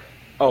sorry.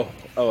 Oh,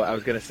 I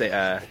was gonna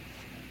say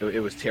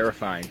it was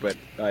terrifying, but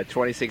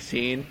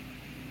 2016,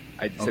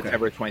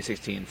 September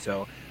 2016.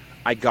 So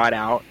I got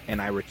out and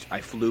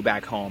I flew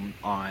back home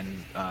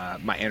on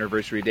my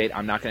anniversary date.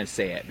 I'm not going to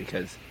say it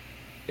because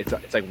it's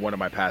like one of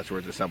my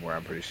passwords or somewhere,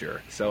 I'm pretty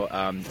sure. So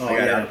I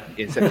got out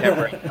in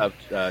September of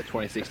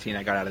 2016.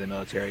 I got out of the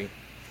military,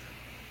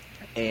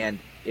 and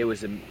it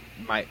was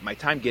my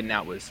time getting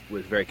out was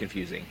very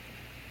confusing.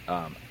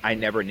 I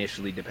never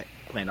initially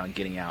planned on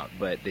getting out,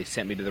 but they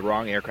sent me to the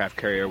wrong aircraft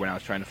carrier when I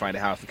was trying to find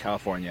a house in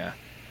California.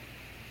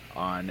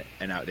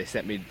 They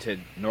sent me to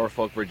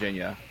Norfolk,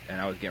 Virginia, and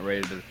I was getting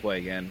ready to deploy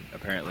again,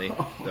 apparently.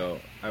 So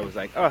I was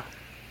like,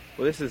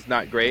 Well, this is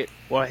not great.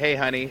 Well, hey,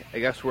 honey, I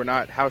guess we're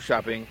not house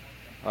shopping.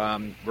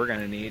 We're going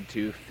to need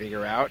to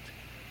figure out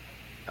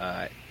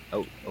a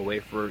way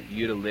for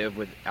you to live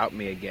without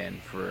me again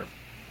for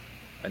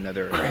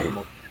another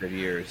multitude of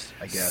years,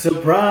 I guess.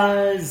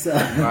 Surprise!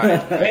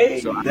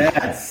 Right. So,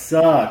 That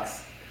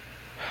sucks.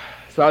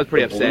 so I was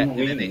pretty upset. And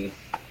then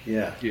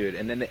Yeah. dude,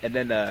 and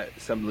then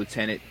some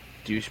lieutenant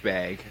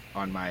douchebag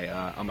on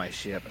my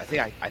ship. I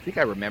think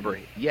I remember.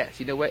 Yes,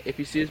 you know what? If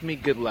he sues me,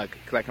 good luck,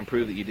 because I can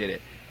prove that you did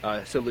it.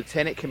 So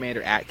Lieutenant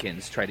Commander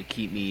Atkins tried to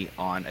keep me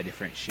on a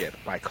different ship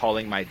by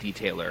calling my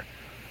detailer.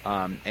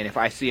 And if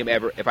I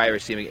ever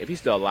see him, if he's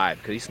still alive,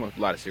 because he smoked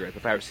a lot of cigarettes,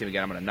 if I ever see him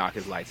again, I'm going to knock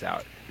his lights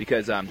out,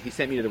 because he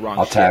sent me to the wrong ship.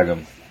 I'll tag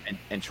him.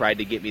 And tried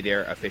to get me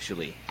there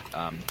officially.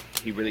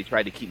 He really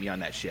tried to keep me on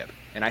that ship.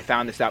 And I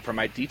found this out from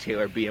my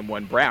detailer,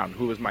 BM1 Brown,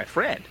 who was my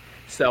friend.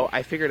 So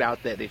I figured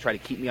out that they tried to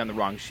keep me on the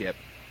wrong ship.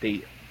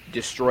 They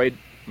destroyed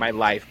my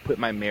life, put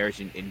my marriage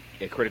in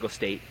a critical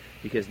state,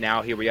 because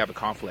now here we have a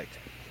conflict.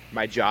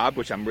 My job,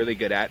 which I'm really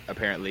good at,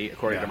 apparently,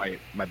 according to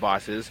my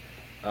bosses,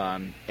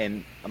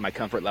 and my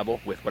comfort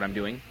level with what I'm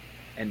doing.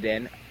 And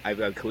then I've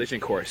got a collision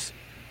course.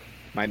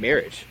 My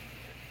marriage.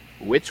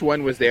 Which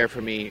one was there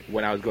for me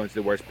when I was going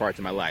through the worst parts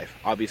of my life?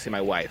 Obviously,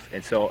 my wife.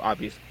 And so,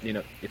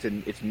 it's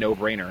a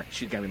no-brainer.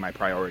 She's going to be my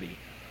priority.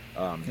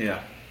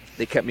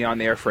 They kept me on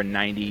there for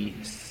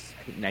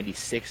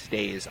 96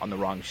 days on the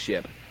wrong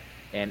ship.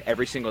 And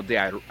every single day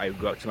I would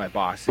go up to my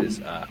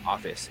boss's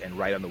office and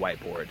write on the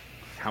whiteboard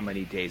how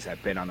many days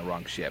I've been on the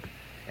wrong ship.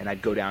 And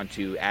I'd go down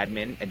to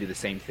admin and do the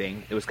same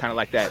thing. It was kind of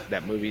like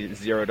that movie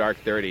Zero Dark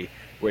 30,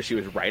 where she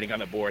was writing on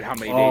the board how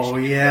many days she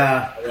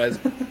was.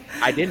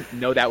 I didn't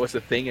know that was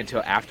a thing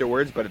until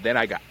afterwards, but then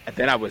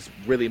I was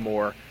really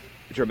more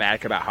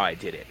dramatic about how I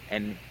did it.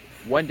 And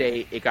one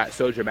day it got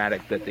so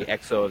dramatic that the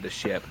XO of the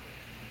ship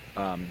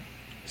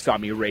saw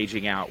me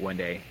raging out one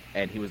day,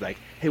 and he was like,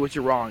 "Hey, what's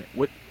your wrong?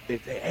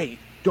 Hey,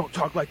 don't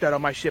talk like that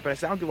on my ship." And I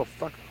said, "I don't give a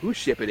fuck whose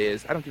ship it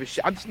is. I don't give a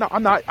shit.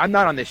 I'm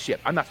not on this ship.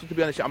 I'm not supposed to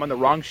be on this ship. I'm on the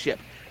wrong ship.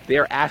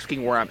 They're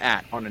asking where I'm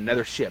at on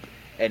another ship,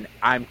 and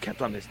I'm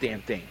kept on this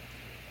damn thing."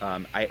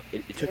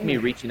 It took me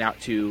reaching out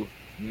to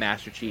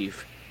Master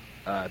Chief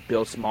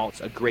Bill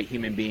Smaltz, a great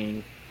human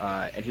being,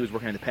 and he was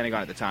working in the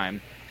Pentagon at the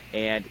time,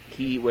 and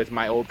he was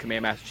my old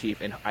Command Master Chief,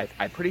 and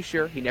I'm pretty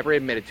sure, he never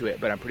admitted to it,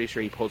 but I'm pretty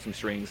sure he pulled some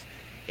strings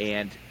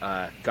and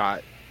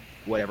got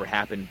whatever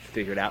happened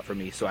figured out for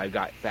me, so I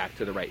got back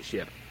to the right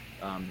ship.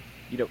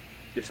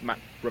 Just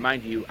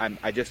remind you,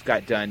 I just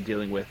got done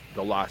dealing with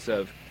the loss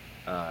of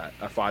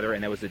a father,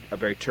 and that was a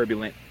very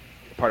turbulent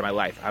part of my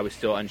life. I was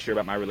still unsure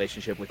about my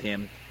relationship with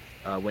him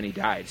when he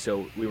died,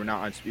 so we were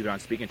not even on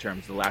speaking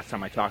terms. The last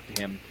time I talked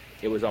to him,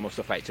 it was almost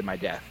a fight to my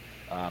death,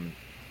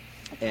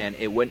 and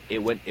it would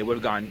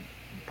have gone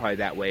probably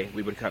that way.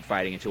 We would have kept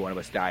fighting until one of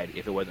us died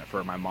if it wasn't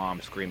for my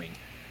mom screaming,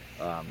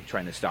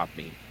 trying to stop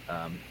me.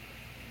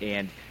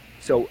 And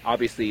so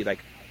obviously, like,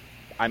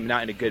 I'm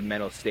not in a good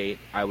mental state.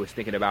 I was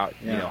thinking about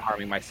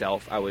harming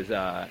myself. I was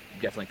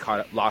definitely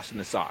lost in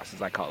the sauce,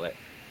 as I call it.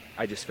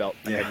 I just felt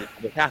like I didn't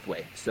have a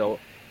pathway, so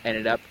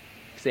ended up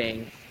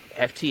saying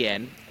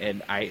FTN,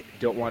 and I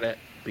don't want to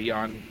be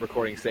on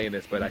recording saying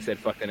this, but I said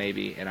fuck the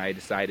Navy, and I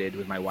decided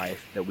with my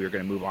wife that we were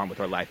going to move on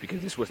with our life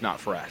because this was not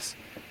for us.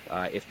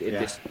 If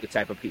this the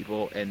type of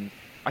people, and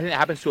I think that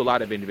happens to a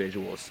lot of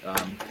individuals.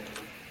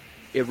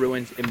 It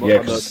ruins.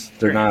 Because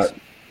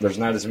there's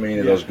not as many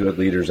of those good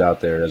leaders out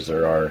there as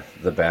there are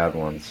the bad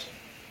ones.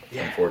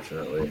 Yeah.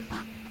 Unfortunately.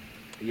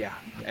 Yeah,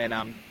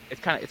 and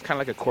it's kind of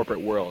like a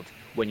corporate world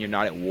when you're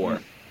not at war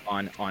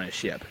on a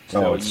ship.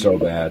 So it's so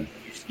bad.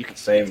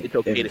 It's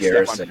okay in to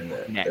garrison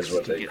step on necks is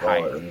what to they get call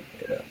higher.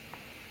 it.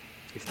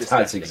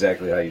 That's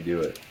exactly how you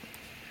do it.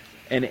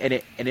 And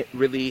it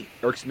really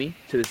irks me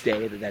to this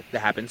day that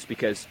happens,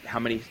 because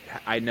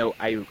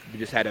I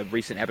just had a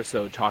recent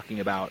episode talking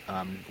about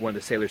one of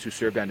the sailors who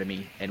served under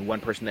me, and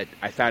one person that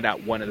I found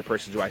out one of the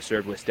persons who I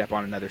served with step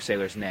on another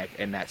sailor's neck,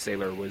 and that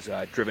sailor was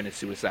driven to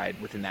suicide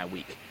within that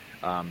week.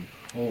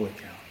 Holy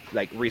cow.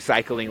 Like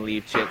recycling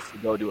leave chicks to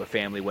go to a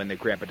family when their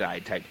grandpa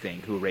died type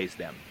thing, who raised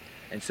them.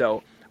 And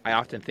so I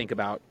often think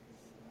about,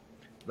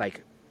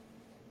 like,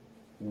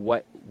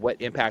 what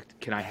impact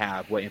can I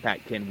have? What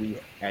impact can we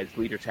as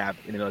leaders have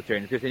in the military?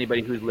 And if there's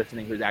anybody who's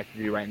listening who's active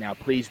duty right now,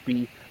 please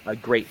be a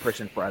great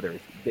person for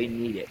others. They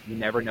need it. You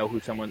never know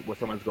what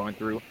someone's going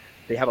through.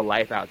 They have a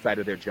life outside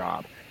of their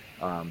job.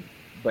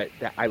 But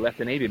I left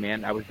the Navy,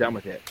 man. I was done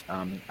with it.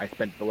 I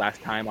spent the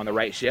last time on the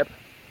right ship,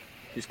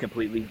 just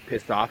completely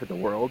pissed off at the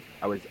world.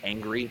 I was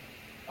angry.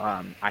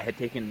 I had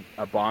taken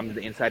a bomb to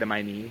the inside of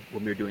my knee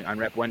when we were doing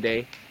unrep one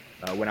day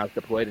when I was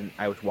deployed, and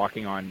I was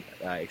walking on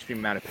extreme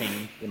amount of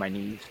pain in my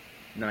knees.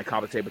 And then I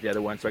compensated with the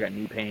other one, so I got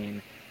knee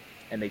pain.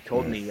 And they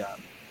told me,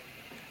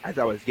 as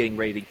I was getting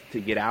ready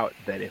to get out,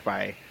 that if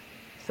I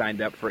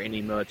signed up for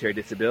any military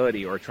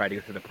disability or tried to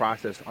go through the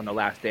process on the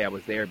last day I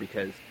was there,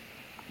 because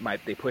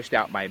they pushed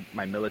out my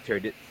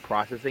military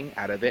processing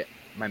out of it,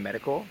 my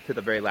medical, to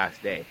the very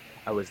last day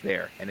I was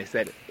there. And they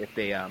said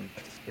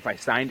if I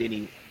signed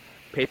any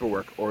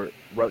paperwork or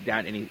wrote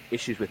down any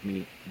issues with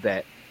me,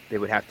 that they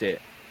would have to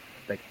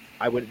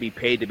I wouldn't be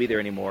paid to be there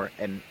anymore,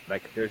 and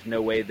like there's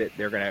no way that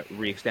they're gonna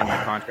re-extend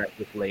my contract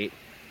this late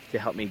to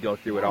help me go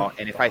through it all.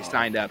 And if I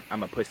signed up,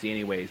 I'm a pussy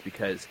anyways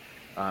because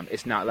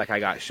it's not like I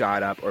got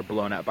shot up or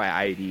blown up by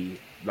IED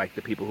like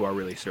the people who are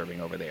really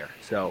serving over there.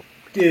 So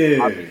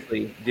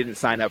obviously didn't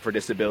sign up for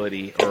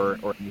disability or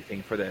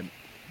anything for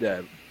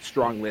the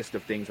strong list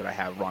of things that I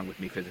have wrong with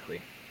me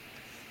physically.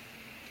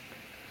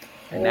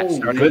 And that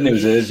the good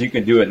news is you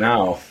can do it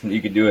now.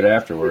 You can do it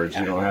afterwards.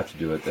 You don't have to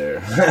do it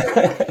there.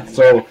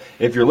 So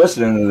if you're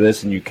listening to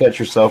this and you catch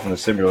yourself in a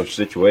similar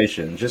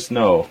situation, just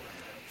know,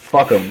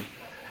 fuck them.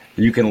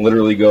 You can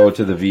literally go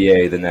to the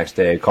VA the next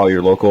day, call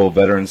your local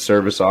veteran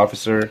service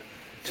officer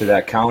to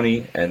that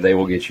county, and they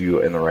will get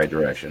you in the right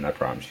direction. I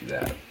promise you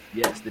that.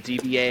 Yes, the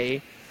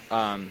DVA.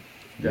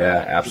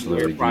 Yeah,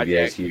 absolutely.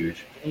 DVA is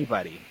huge.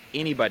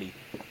 Anybody.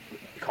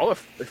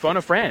 Phone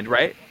a friend,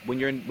 right? When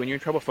you're in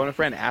trouble, phone a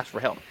friend. Ask for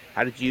help.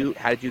 How did you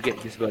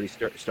get disability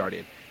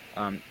started?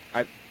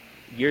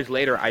 Years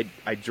later,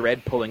 I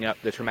dread pulling up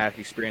the traumatic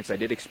experience I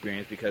did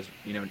experience because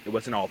it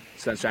wasn't all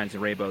sunshines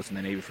and rainbows in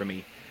the Navy for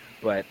me,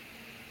 but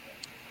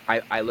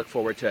I look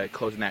forward to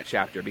closing that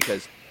chapter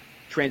because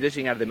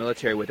transitioning out of the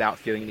military without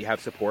feeling that you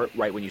have support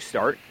right when you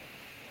start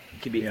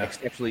can be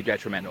exceptionally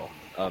detrimental.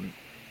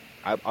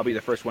 I'll be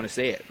the first one to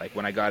say it. Like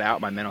when I got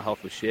out, my mental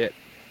health was shit.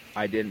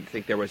 I didn't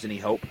think there was any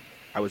hope.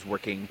 I was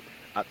working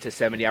up to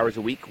 70 hours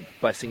a week,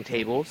 bussing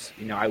tables.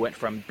 I went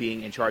from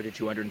being in charge of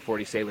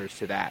 240 sailors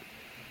to that.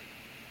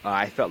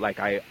 I felt like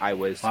I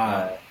was.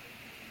 Wow.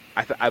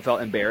 I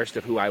felt embarrassed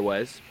of who I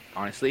was,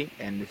 honestly,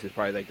 and this is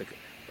probably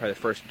the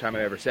first time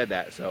I've ever said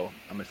that. So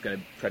I'm just gonna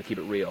try to keep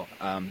it real.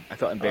 I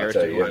felt embarrassed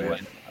of who I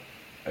was.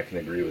 I can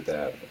agree with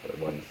that.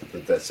 When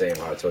that same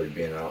how I told you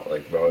being out,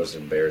 like, bro, it was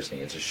embarrassing.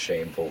 It's a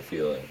shameful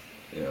feeling,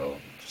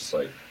 just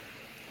like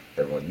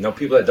everyone.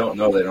 People that don't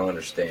know, they don't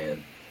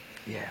understand.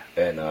 Yeah.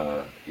 And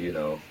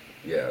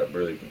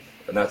really,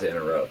 not to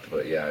interrupt,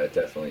 but yeah, it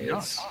definitely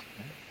is.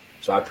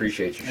 So I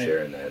appreciate you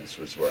sharing that. This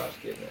was where I was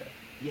getting at.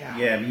 Yeah.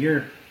 Yeah,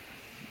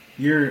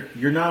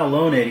 you're not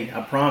alone, Eddie.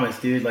 I promise,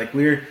 dude. Like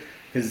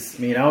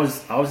because I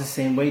was the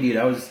same way, dude.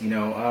 I was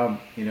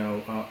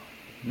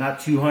not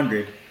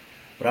 200.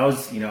 But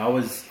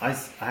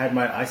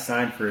I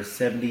signed for a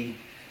 70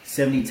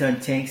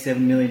 ton tank, $7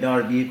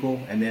 million vehicle,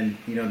 and then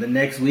the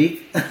next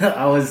week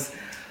I was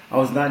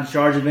not in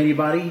charge of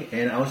anybody,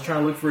 and I was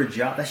trying to look for a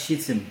job. That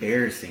shit's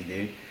embarrassing,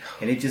 dude.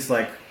 And it just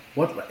like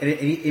what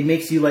it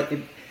makes you like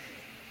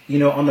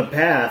on the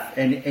path,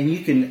 and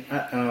you can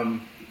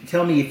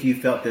tell me if you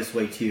felt this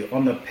way too.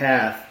 On the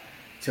path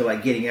to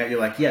like getting out, you're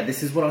like, yeah,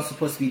 this is what I'm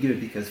supposed to be doing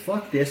because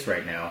fuck this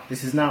right now.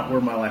 This is not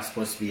where my life's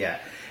supposed to be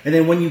at. And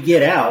then when you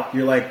get out,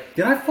 you're like,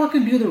 did I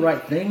fucking do the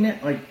right thing?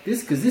 Like this,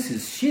 because this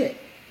is shit.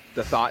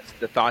 The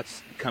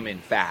thoughts come in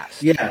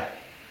fast. Yeah.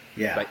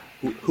 Like,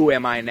 who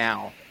am I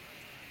now?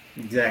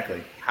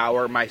 Exactly. How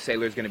are my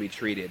sailors going to be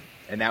treated?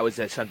 And that was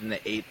something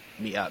that ate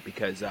me up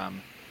because I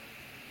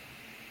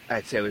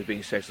had sailors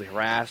being sexually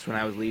harassed when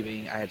I was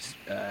leaving. I had,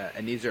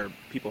 and these are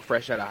people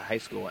fresh out of high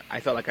school.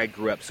 I felt like I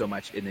grew up so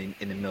much in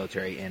the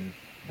military, and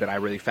that I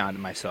really found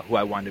in myself who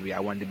I wanted to be.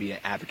 I wanted to be an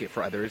advocate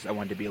for others. I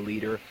wanted to be a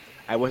leader.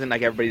 I wasn't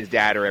like everybody's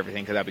dad or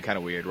everything because that'd be kind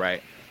of weird,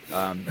 right?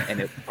 And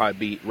it'd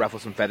probably ruffle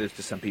some feathers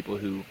to some people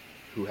who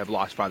have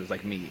lost fathers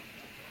like me.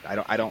 I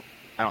don't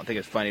think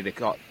it's funny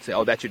to say,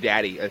 oh, that's your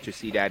daddy, that's your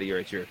sea daddy, or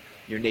it's your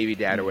Navy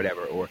dad or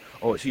whatever, or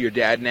oh, is he your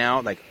dad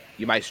now? Like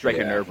you might strike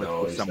a nerve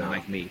with someone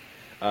like me.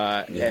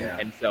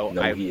 And so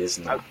he is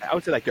not. I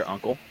would say like their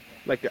uncle.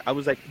 I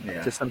was like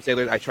to some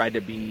sailors, I tried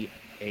to be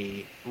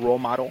a role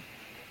model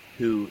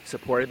who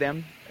supported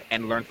them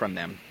and learned from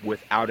them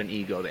without an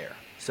ego there.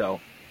 So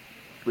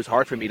it was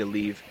hard for me to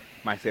leave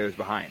my sailors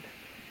behind.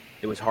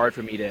 It was hard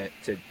for me to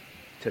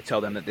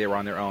tell them that they were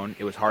on their own.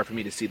 It was hard for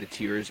me to see the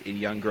tears in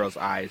young girls'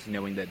 eyes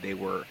knowing that they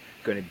were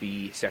going to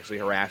be sexually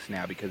harassed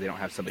now because they don't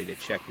have somebody to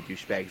check the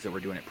douchebags that were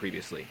doing it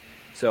previously.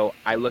 So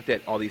I looked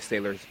at all these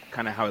sailors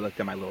kind of how I looked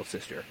at my little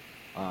sister.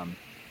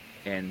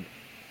 And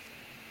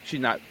she's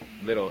not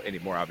little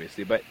anymore,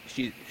 obviously, but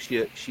she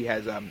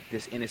has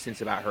this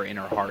innocence about her in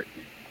her heart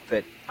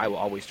that I will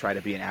always try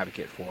to be an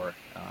advocate for.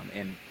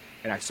 And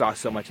I saw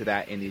so much of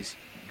that in these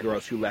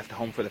girls who left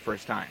home for the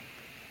first time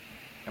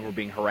and were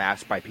being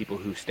harassed by people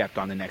who stepped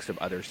on the necks of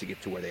others to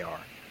get to where they are.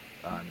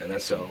 And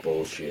that's some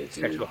bullshit,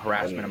 dude. Sexual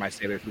harassment of my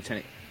sailors.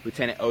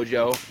 Lieutenant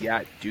Ojo,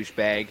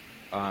 douchebag.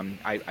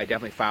 I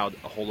definitely filed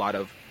a whole lot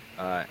of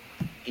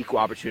equal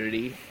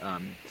opportunity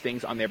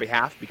things on their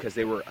behalf because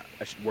they were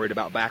worried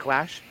about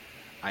backlash.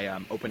 I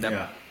opened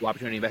up equal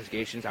opportunity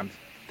investigations. I'm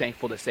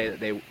thankful to say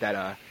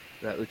that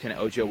Lieutenant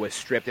Ojo was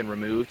stripped and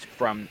removed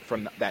from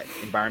that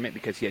environment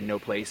because he had no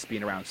place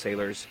being around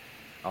sailors.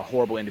 A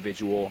horrible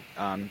individual.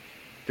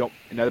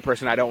 Another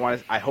person I don't want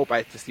to. I hope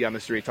to see on the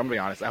streets. I'm gonna be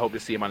honest. I hope to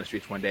see him on the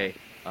streets one day.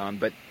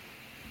 But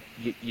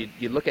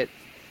you look at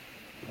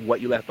what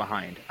you left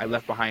behind. I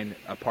left behind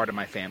a part of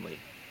my family.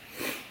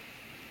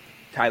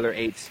 Tyler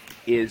Aites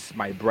is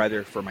my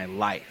brother for my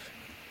life,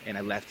 and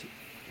I left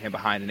him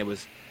behind, and it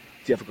was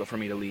difficult for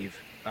me to leave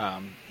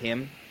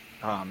him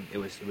It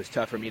was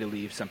tough for me to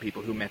leave some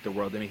people who meant the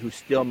world to me, who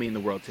still mean the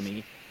world to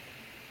me.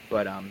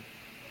 But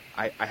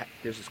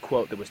there's this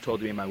quote that was told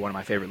to me by one of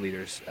my favorite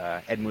leaders,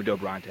 Edmundo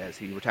Brantes.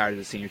 He retired as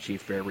a senior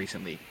chief very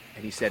recently,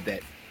 and he said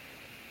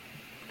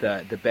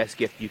that the best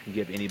gift you can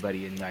give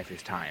anybody in life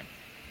is time.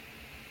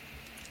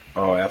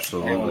 Oh,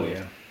 absolutely. Oh,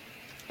 yeah.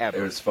 Ever.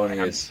 It was funny.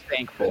 I'm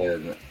thankful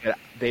that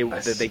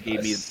they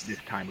gave me this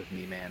time with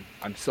me, man.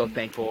 I'm so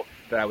thankful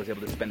that I was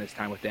able to spend this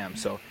time with them.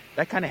 So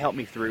that kind of helped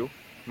me through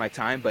my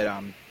time. But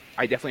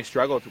I definitely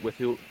struggled with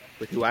who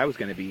I was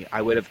going to be.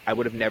 I would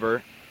have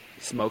never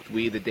smoked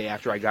weed the day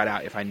after I got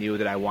out if I knew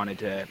that I wanted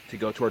to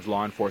go towards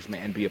law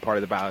enforcement and be a part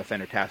of the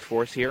Biooffender Task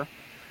Force here.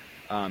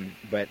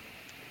 But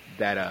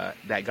that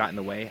got in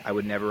the way. I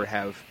would never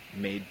have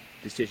made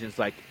decisions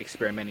like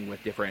experimenting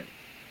with different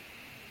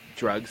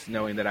drugs,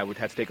 knowing that I would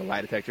have to take a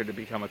lie detector to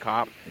become a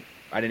cop.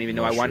 I didn't even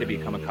know I wanted to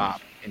become a cop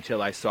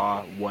until I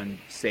saw one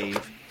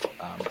save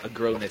a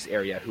girl in this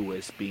area who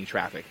was being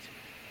trafficked.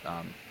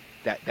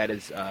 That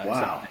is something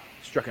that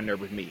struck a nerve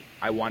with me.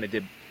 I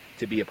wanted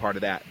to be a part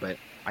of that, but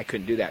I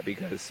couldn't do that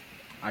because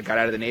I got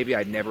out of the Navy.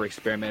 I'd never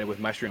experimented with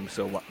mushrooms,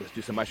 so let's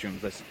do some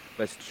mushrooms.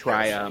 Let's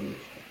try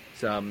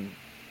some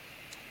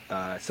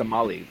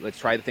Molly. Let's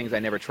try the things I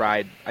never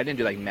tried. I didn't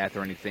do like meth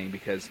or anything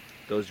because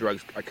those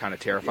drugs are kind of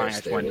terrifying.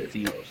 I just wanted to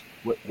see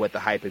what the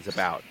hype is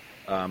about.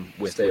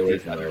 Stay away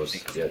from those.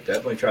 Yeah,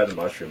 definitely try the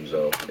mushrooms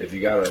though. If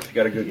you got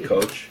a good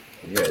coach,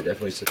 yeah,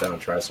 definitely sit down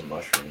and try some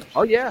mushrooms.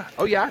 Oh yeah.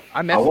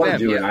 I met I want them.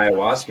 to do an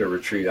ayahuasca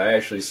retreat. I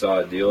actually saw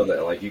a deal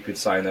that like you could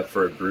sign up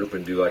for a group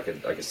and do like a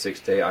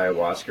 6-day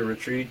ayahuasca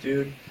retreat,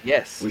 dude.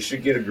 Yes. We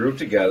should get a group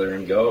together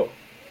and go.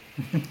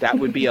 That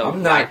would be a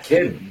I'm not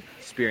kidding.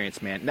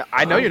 Experience, man. No,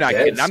 I know you're not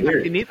kidding. I'm not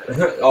kidding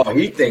either. Oh,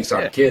 he thinks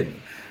I'm kidding.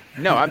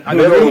 No, I'm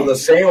middle of the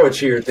sandwich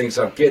here thinks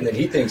I'm kidding, and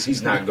he thinks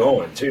he's not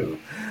going too.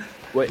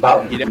 He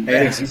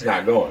thinks he's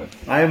not going.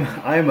 I'm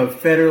a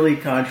federally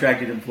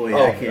contracted employee.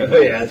 Oh, I can't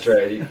yeah, that's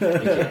right. He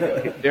can't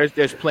go.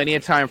 There's plenty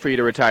of time for you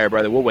to retire,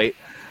 brother. We'll wait.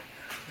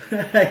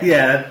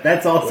 Yeah,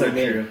 that's also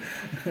true.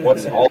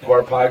 Once all of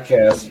our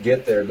podcasts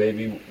get there,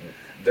 baby,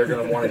 they're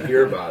going to want to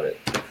hear about it.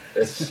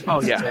 It's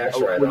tax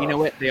write-off. You know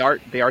what?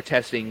 They are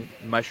testing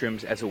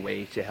mushrooms as a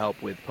way to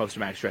help with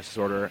post-traumatic stress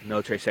disorder,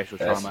 military sexual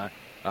trauma,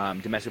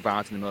 domestic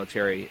violence in the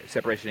military,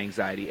 separation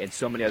anxiety, and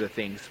so many other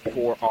things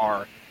for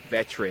our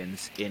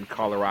veterans in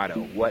Colorado.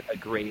 What a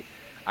great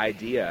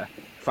idea,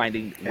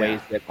 finding ways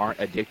that aren't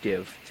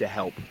addictive to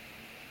help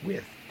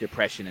with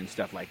depression and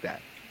stuff like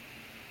that.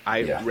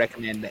 I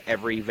recommend that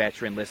every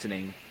veteran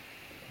listening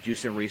do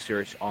some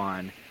research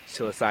on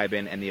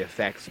psilocybin and the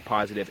effects,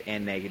 positive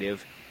and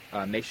negative.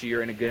 Make sure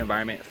you're in a good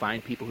environment.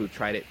 Find people who've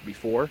tried it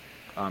before.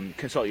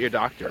 Consult your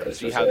doctor.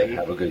 See how they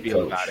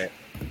feel about it.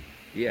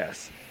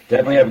 Yes.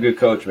 Definitely have a good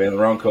coach, man. The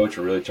wrong coach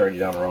will really turn you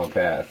down the wrong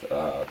path.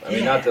 I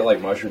mean, not that like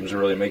mushrooms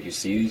really make you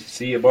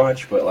see a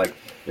bunch, but like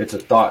it's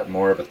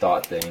more of a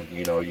thought thing.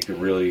 You know, you could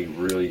really,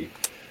 really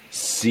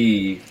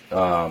see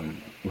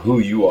who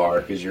you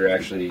are because you're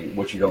actually.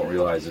 What you don't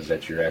realize is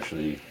that you're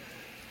actually,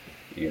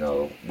 you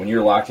know, when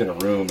you're locked in a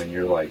room and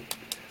you're like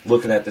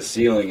looking at the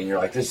ceiling and you're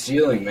like, this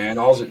ceiling, man,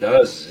 all it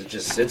does is it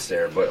just sits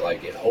there, but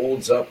like it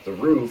holds up the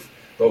roof.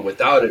 But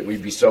without it,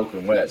 we'd be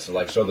soaking wet.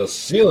 So the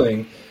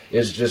ceiling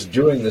is just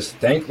doing this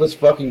thankless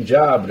fucking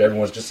job, but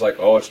everyone's just like,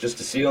 oh, it's just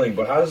a ceiling,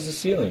 but how does the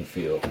ceiling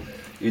feel?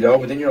 You know,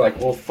 but then you're like,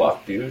 well,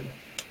 fuck, dude.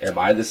 Am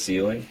I the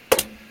ceiling?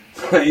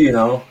 You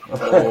know?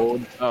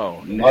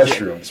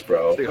 Mushrooms,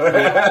 bro.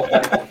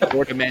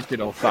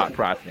 Four-dimensional thought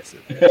processes.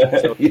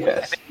 So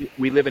yes.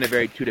 We live in a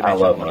very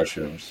two-dimensional I love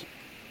mushrooms.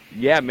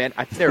 Yeah, man.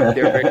 They're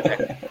very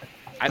effective.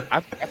 I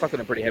fuck with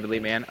them pretty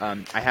heavily, man.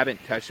 I haven't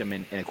touched them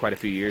in quite a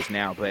few years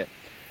now, but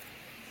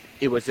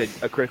it was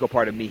a critical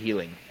part of me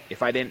healing. If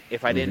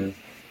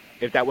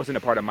that wasn't a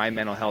part of my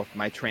mental health,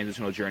 my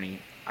transitional journey,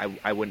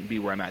 I wouldn't be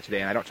where I'm at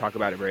today. And I don't talk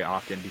about it very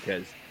often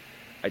because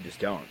I just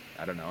don't.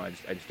 I don't know.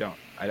 I just don't.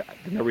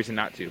 There's no reason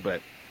not to,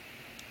 but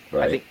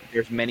I think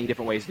there's many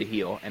different ways to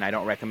heal, and I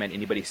don't recommend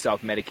anybody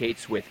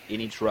self-medicates with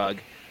any drug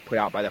put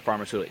out by the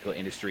pharmaceutical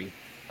industry.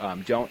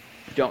 Don't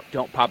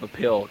pop a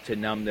pill to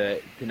numb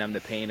the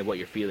pain of what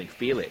you're feeling.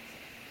 Feel it.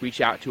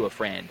 Reach out to a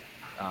friend.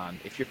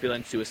 If you're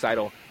feeling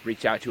suicidal,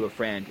 reach out to a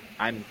friend.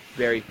 I'm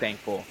very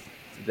thankful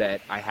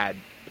that I had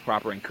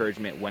proper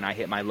encouragement when I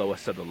hit my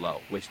lowest of the low,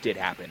 which did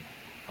happen.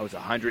 I was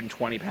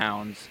 120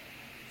 pounds,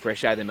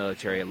 fresh out of the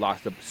military. I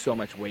lost so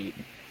much weight.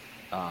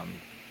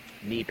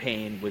 Knee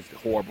pain was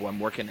horrible. I'm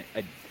working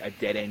a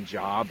dead-end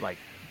job, like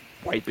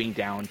wiping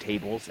down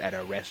tables at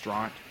a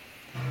restaurant.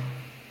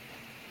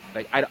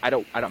 Like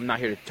I'm not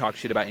here to talk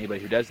shit about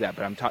anybody who does that,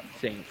 but I'm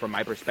saying from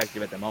my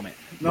perspective at the moment.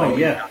 No,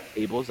 yeah.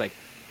 Tables, like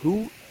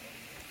who?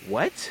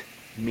 What?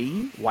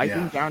 Me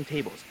wiping down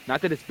tables?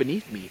 Not that it's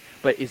beneath me,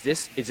 but is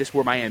this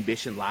where my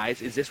ambition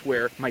lies? Is this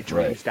where my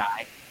dreams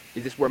die?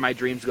 Is this where my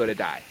dreams go to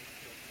die?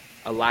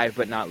 Alive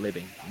but not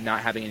living, not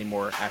having any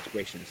more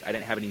aspirations. I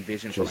didn't have any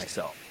vision for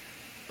myself.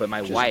 But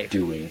my wife,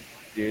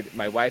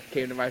 my wife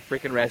came to my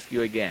freaking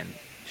rescue again.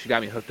 She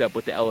got me hooked up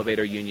with the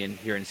elevator union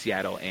here in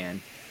Seattle,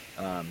 and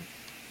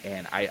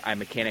I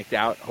mechanicked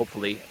out.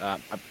 Hopefully,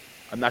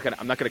 I'm not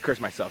gonna curse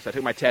myself. So I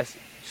took my test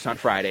just on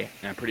Friday,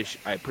 and I'm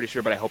pretty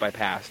sure, but I hope I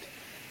passed.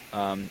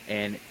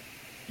 And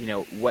you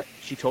know what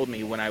she told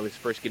me when I was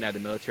first getting out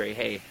of the military?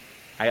 Hey,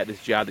 I got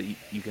this job that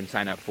you can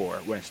sign up for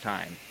when it's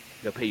time.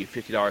 They'll pay you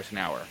 $50 an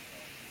hour.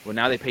 Well,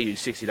 now they pay you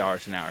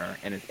 $60 an hour,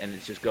 and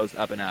it just goes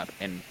up and up.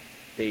 And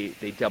they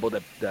double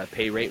the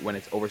pay rate when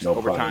it's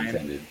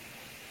overtime.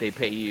 They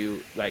pay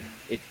you like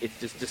it's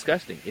just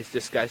disgusting. It's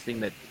disgusting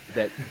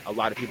that a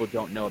lot of people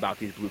don't know about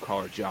these blue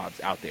collar jobs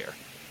out there.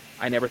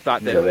 I never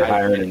thought that. Are they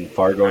hiring in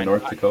Fargo,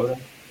 North Dakota?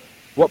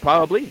 Well,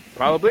 probably.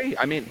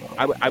 I mean,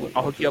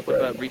 I'll hook you up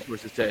with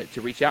resources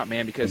to reach out,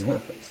 man, because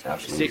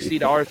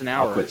 $60 an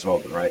hour. I'll quit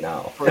smoking right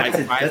now.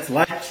 That's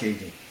life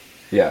changing.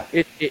 Yeah.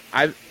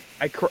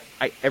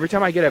 Every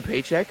time I get a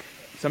paycheck,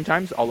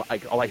 sometimes I'll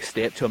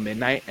stay up till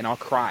midnight and I'll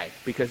cry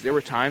because there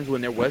were times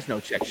when there was no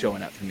check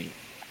showing up for me.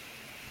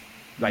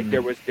 Like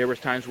there was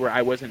times where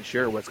I wasn't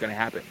sure what's going to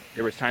happen.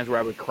 There was times where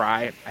I would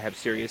cry. I have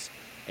serious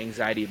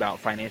anxiety about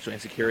financial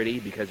insecurity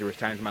because there was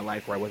times in my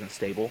life where I wasn't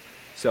stable.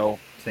 So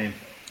same.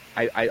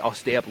 I'll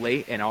stay up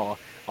late and I'll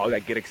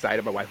like get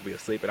excited. My wife will be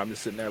asleep and I'm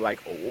just sitting there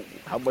like, oh,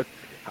 how much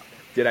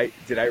did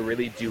I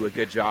really do a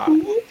good job?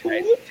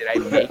 Did I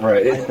make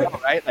right?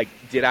 Right? Like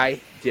did I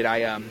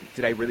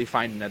really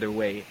find another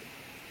way?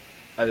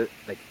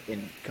 Like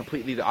in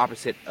completely the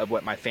opposite of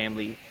what my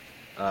family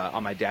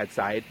on my dad's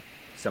side.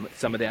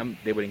 Some of them,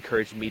 they would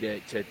encourage me to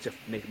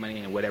make money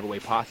in whatever way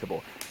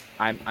possible.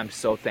 I'm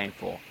so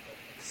thankful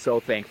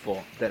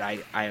that I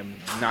am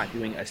not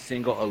doing a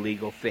single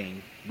illegal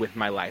thing with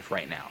my life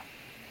right now.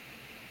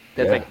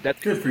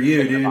 That's good for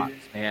you, dude. Box,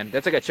 man,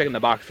 that's like a check in the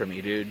box for me,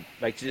 dude.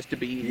 Like just to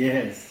be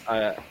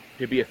to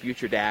be a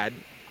future dad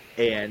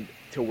and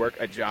to work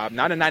a job,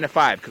 not a 9 to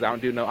 5 because I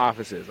don't do no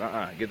offices.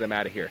 Get them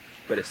out of here.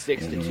 But a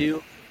 6 to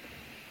 2.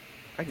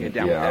 I can get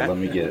down with that. let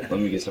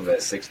me get some of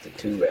that 6 to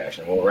 2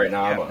 action. Well, right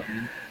now I'm a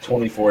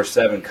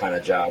 24/7 kind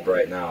of job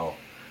right now.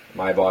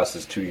 My boss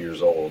is 2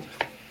 years old.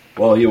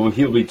 Well,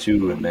 he'll be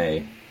 2 in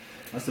May.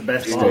 That's the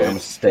best. I'm a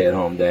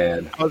stay-at-home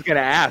dad. I was gonna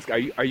ask, are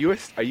you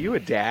a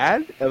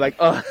dad? And like,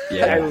 oh,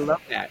 yeah. I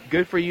love that.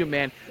 Good for you,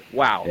 man.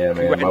 Wow. Yeah,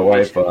 man. My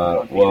wife. We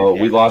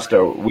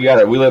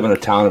live in a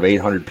town of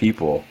 800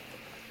 people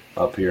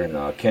up here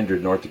in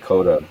Kindred, North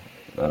Dakota.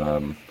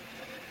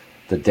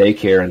 The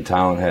daycare in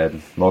town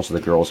had most of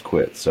the girls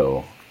quit,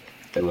 so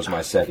it was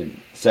my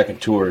second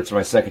tour. It's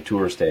my second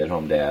tour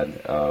stay-at-home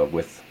dad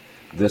with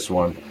this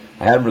one.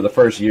 I had him for the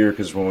first year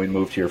because when we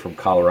moved here from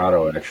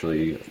Colorado,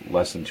 actually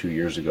less than 2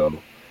 years ago,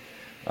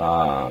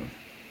 and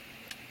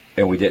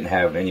we didn't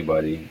have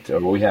anybody.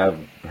 We have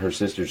her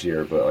sisters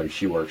here, but like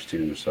she works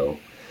too, so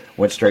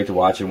went straight to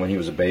watching when he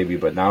was a baby.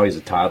 But now he's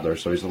a toddler,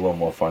 so he's a little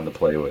more fun to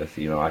play with.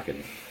 You know, I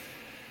can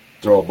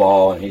throw a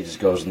ball and he just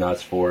goes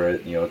nuts for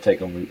it. You know, take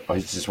him. He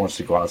just wants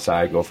to go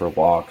outside, go for a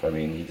walk. I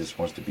mean, he just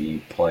wants to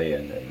be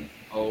playing. And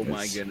oh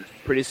my goodness!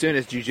 Pretty soon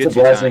it's jiu-jitsu It's a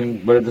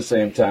blessing, but at the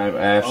same time,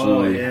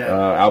 absolutely.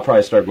 I'll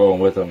probably start going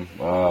with him.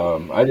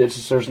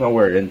 There's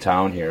nowhere in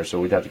town here,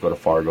 so we'd have to go to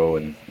Fargo.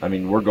 And I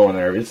mean, we're going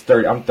there.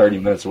 I'm 30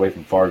 minutes away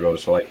from Fargo,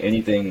 so like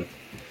anything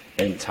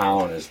in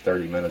town is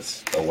 30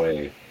 minutes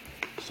away.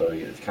 So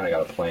you kind of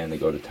got a plan to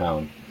go to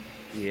town.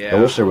 Yeah. I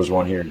wish there was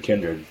one here in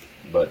Kindred.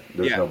 But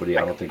there's nobody.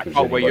 I don't think there's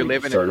anybody you're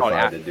living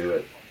certified to do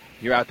it.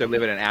 You're out there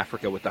living in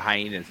Africa with the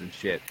hyenas and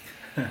shit.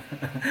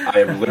 I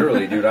am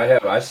literally, dude.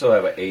 I still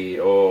have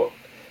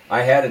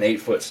I had an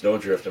 8-foot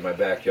snowdrift in my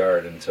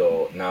backyard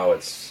until now.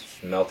 It's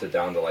melted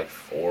down to like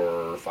 4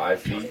 or 5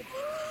 feet.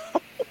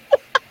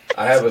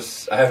 I have a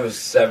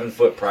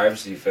 7-foot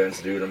privacy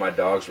fence, dude, and my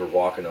dogs were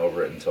walking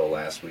over it until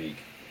last week.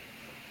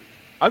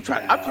 I'm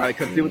trying to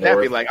come see what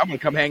that'd be like. I'm gonna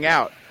come hang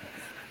out.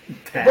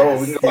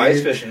 Bro, we can go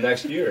ice fishing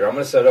next year. I'm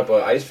going to set up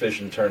an ice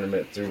fishing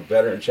tournament through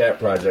Veteran Chat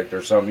Project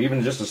or something,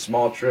 even just a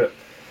small trip.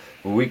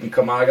 Where we can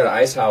come out. I got an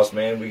ice house,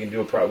 man. We can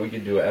do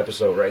an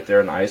episode right there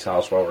in the ice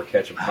house while we're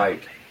catching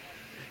pike.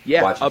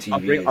 Yeah,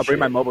 I'll bring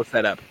my mobile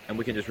setup and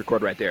we can just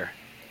record right there.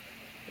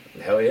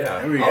 Hell yeah.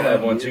 I'll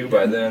have one too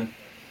by then.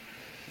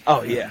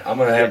 Oh yeah. I'll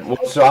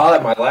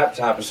have my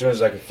laptop as soon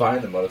as I can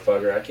find the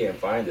motherfucker. I can't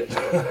find it.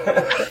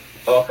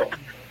 Oh.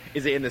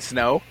 Is it in the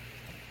snow?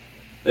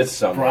 It's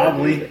somewhere.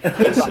 Probably.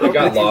 It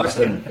got lost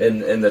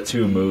in the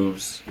 2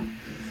 moves.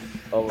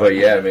 Oh, but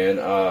yeah,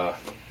 man.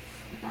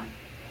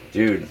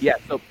 Dude. Yeah.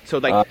 So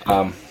like.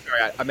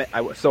 Sorry,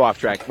 I was so off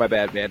track. My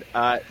bad, man. It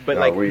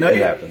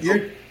happens.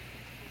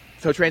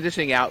 So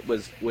transitioning out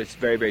was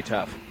very, very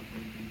tough.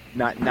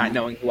 Not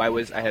knowing who I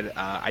was, I had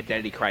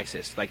identity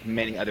crisis, like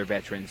many other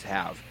veterans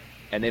have,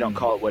 and they don't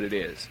call it what it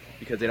is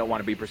because they don't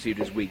want to be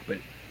perceived as weak. But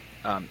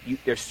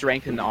there's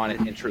strength in the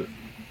honest and truth.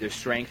 There's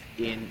strength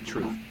in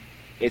truth.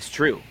 It's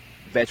true.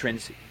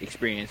 Veterans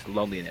experience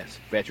loneliness.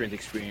 Veterans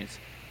experience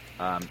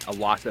a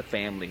loss of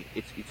family.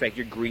 It's like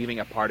you're grieving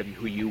a part of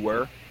who you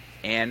were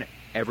and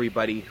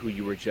everybody who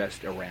you were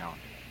just around.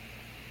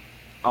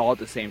 All at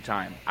the same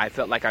time. I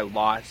felt like I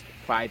lost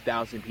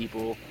 5,000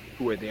 people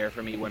who were there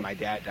for me when my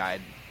dad died.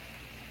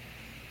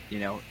 You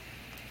know,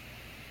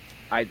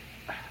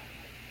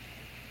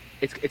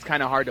 it's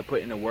kind of hard to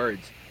put into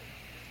words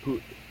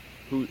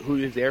who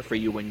is there for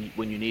you when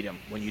you need them,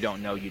 when you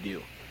don't know you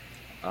do.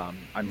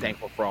 I'm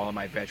thankful for all of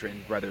my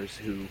veteran brothers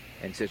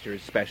and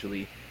sisters,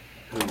 especially,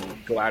 who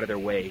go out of their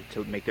way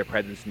to make their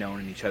presence known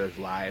in each other's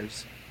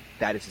lives.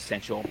 That is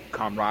essential.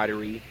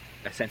 Camaraderie,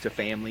 a sense of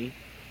family.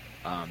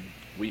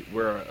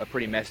 We're a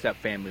pretty messed up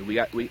family.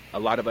 A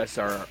lot of us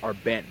are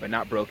bent but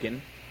not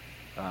broken.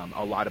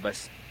 A lot of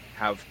us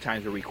have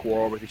times where we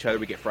quarrel with each other,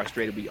 we get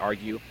frustrated, we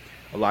argue.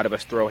 A lot of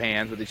us throw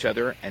hands with each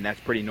other, and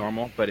that's pretty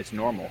normal, but it's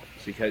normal.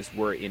 It's because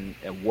we're in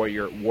a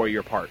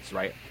warrior parts,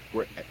 right?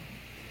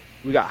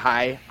 We got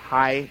high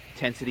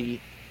intensity,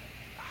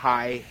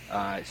 high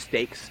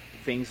stakes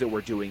things that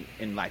we're doing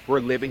in life.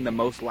 We're living the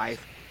most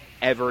life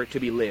ever to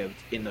be lived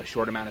in the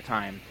short amount of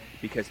time,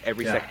 because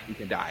every second you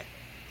can die.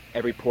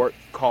 Every port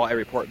call,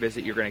 every port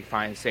visit, you're going to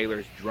find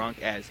sailors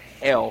drunk as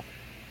hell,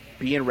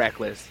 being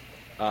reckless.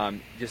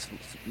 Just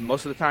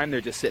most of the time, they're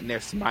just sitting there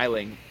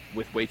smiling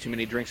with way too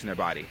many drinks in their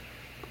body,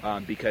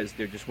 because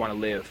they just want to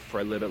live for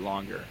a little bit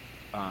longer.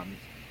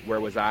 Where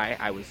was I?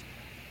 I was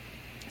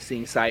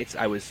seeing sights.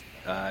 I was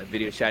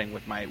video chatting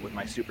with my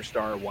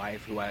superstar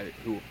wife, who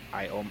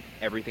I owe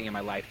everything in my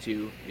life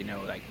to. You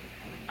know, like,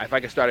 if I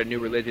could start a new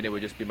religion, it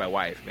would just be my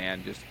wife,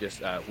 man.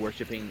 Just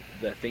worshiping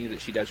the things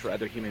that she does for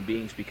other human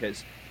beings,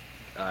 because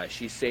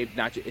she's saved.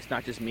 It's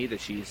not just me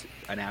that she's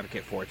an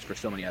advocate for; it's for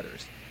so many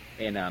others.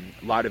 And a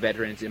lot of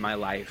veterans in my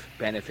life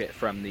benefit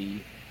from the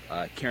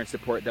care and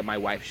support that my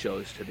wife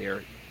shows to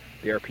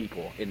their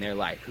people in their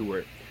life who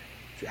are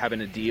having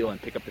to deal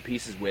and pick up the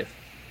pieces with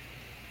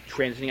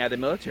transitioning out of the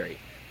military.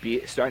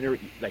 Starting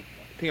to, like,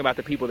 think about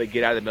the people that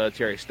get out of the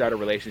military, start a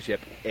relationship,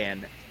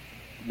 and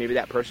maybe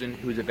that person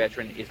who's a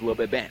veteran is a little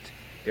bit bent.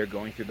 They're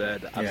going through the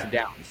ups and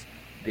downs.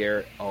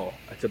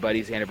 It's a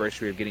buddy's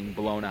anniversary of getting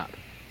blown up.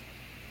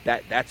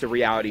 That's a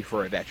reality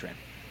for a veteran.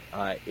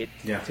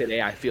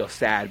 Today I feel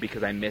sad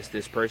because I missed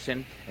this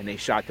person and they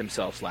shot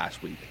themselves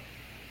last week.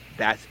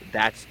 That's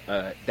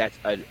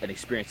an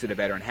experience that a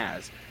veteran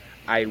has.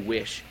 I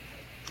wish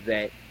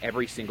that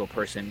every single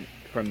person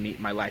from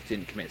my life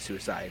didn't commit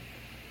suicide,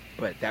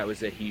 but that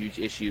was a huge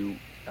issue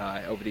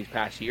over these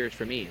past years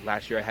for me.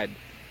 Last year I had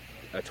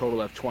a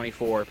total of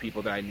 24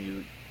 people that I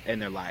knew in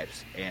their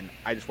lives, and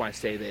I just want to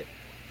say that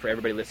for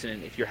everybody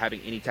listening, if you're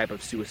having any type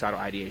of suicidal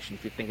ideation,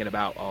 if you're thinking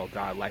about, oh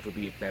God, life would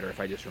be better if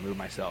I just remove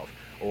myself,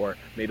 or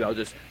maybe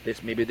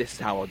maybe this is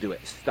how I'll do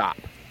it. Stop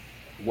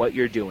what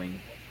you're doing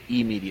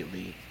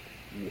immediately.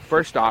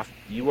 First off,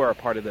 you are a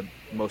part of the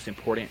most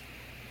important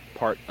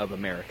part of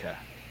America,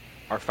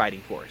 our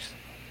fighting force.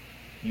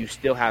 You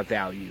still have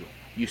value.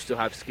 You still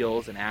have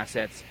skills and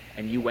assets,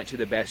 and you went to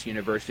the best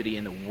university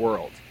in the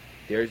world.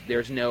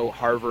 There's no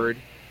Harvard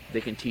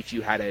that can teach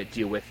you how to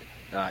deal with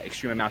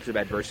extreme amounts of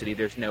adversity.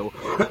 There's no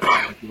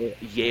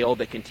Yale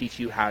that can teach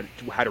you how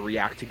to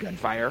react to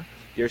gunfire.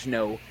 There's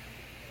no,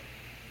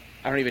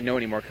 I don't even know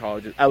any more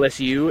colleges.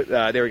 LSU,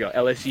 there we go,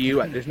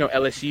 LSU. There's no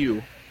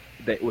LSU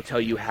that will tell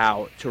you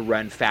how to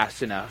run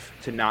fast enough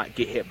to not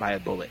get hit by a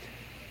bullet.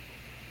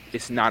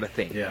 It's not a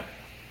thing. Yeah.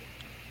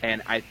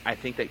 And I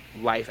think that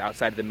life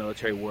outside of the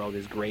military world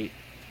is great.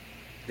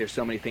 There's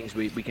so many things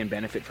we can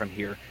benefit from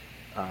here.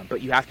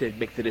 But you have to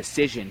make the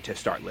decision to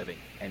start living.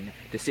 And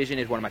decision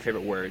is one of my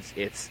favorite words.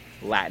 It's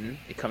Latin.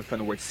 It comes from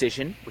the word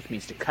scission, which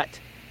means to cut.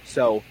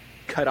 So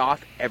cut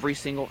off every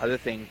single other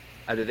thing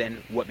other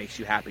than what makes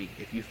you happy.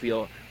 If you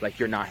feel like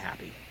you're not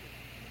happy,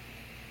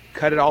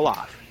 cut it all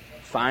off.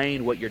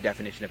 Find what your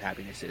definition of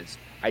happiness is.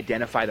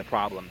 Identify the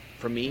problem.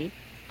 For me,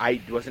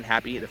 I wasn't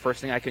happy. The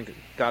first thing I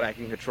thought I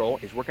can control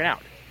is working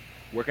out.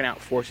 Working out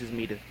forces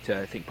me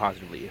to think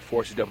positively. It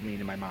forces dopamine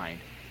in my mind.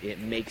 It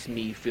makes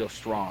me feel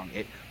strong.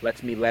 It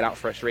lets me let out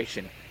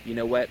frustration. You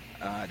know what?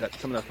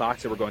 Some of the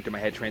thoughts that were going through my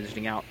head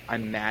transitioning out,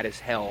 I'm mad as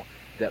hell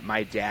that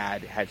my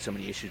dad had so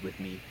many issues with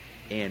me,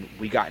 and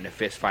we got in a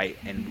fist fight,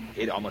 and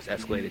it almost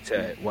escalated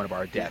to one of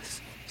our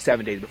deaths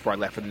 7 days before I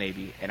left for the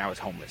Navy, and I was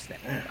homeless then.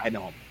 I had no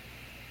home.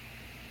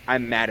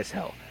 I'm mad as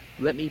hell.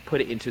 Let me put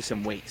it into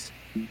some weights.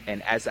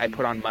 And as I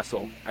put on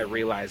muscle, I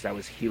realized I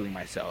was healing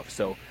myself.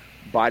 So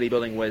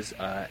bodybuilding was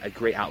a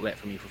great outlet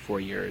for me for 4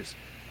 years.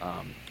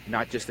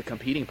 Not just the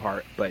competing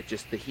part, but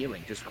just the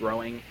healing, just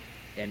growing,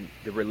 and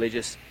the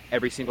religious.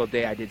 Every single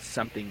day I did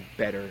something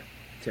better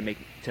to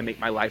make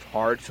my life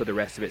hard so the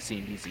rest of it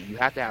seemed easy. You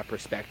have to have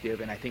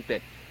perspective, and I think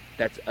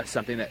that's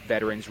something that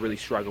veterans really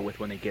struggle with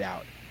when they get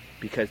out,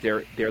 because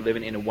they're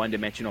living in a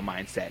one-dimensional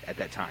mindset at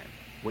that time.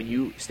 When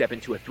you step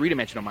into a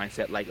three-dimensional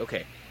mindset, like,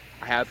 okay,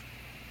 I have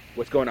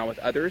what's going on with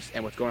others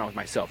and what's going on with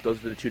myself. Those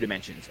are the two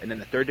dimensions. And then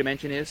the third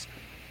dimension is,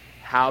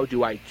 how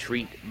do I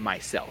treat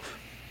myself?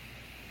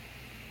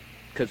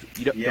 Because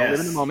you don't live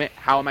in the moment.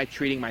 How am I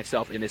treating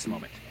myself in this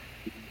moment?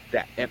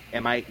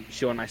 Am I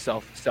showing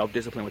myself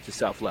self-discipline, which is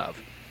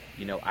self-love?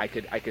 You know, I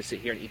could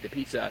sit here and eat the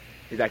pizza.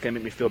 Is that going to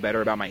make me feel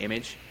better about my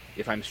image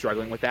if I'm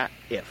struggling with that?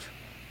 If.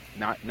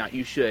 Not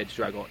you should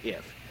struggle,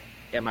 if.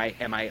 Am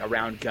I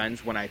around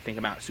guns when I think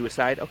about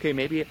suicide? Okay,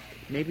 maybe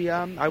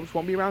I just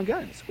won't be around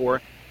guns.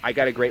 Or I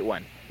got a great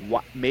one.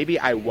 Maybe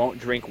I won't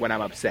drink when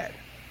I'm upset.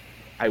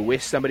 I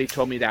wish somebody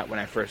told me that when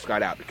I first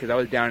got out, because I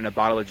was down in a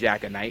bottle of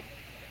Jack a night.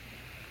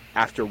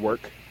 after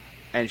work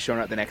and showing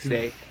up the next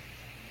day,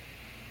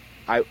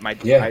 I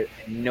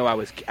know I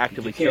was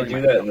actively You can't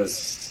killing do that myself. in the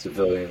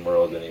civilian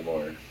world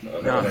anymore. No.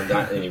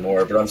 Not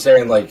anymore. But I'm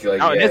saying like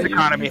Oh, in this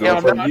economy, go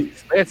hell from no, it's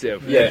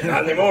expensive. yeah,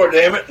 not anymore.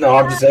 Damn it! No,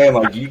 I'm just saying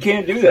like you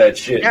can't do that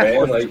shit,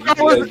 man. Like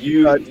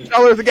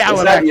 $2 a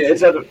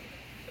gallon.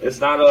 It's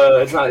not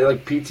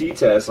like PT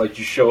test. Like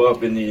you show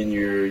up and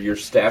your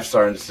staff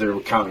sergeant instead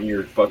of counting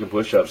your fucking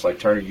push-ups. Like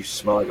Turner, you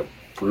smell like a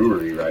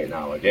brewery right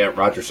now. Like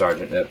Roger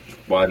Sergeant. That's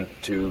 1,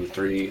 2,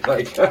 3.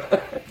 Like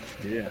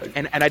yeah.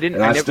 And I didn't.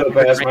 And I never still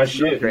pass my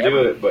shit and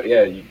do it. But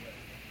yeah,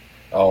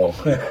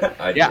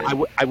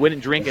 I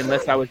wouldn't drink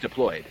unless I was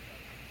deployed,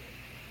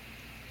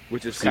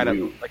 which is kind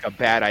of like a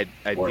bad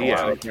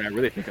idea when I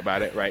really think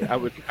about it. Right?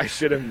 I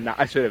should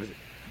have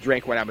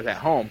drank when I was at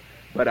home.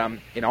 But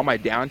in all my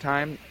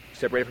downtime,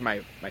 separated from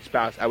my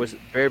spouse, I was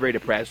very, very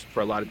depressed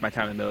for a lot of my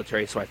time in the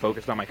military. So I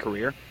focused on my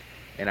career,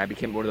 and I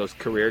became one of those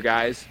career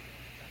guys.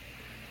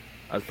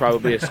 I was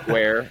probably a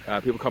square.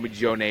 People call me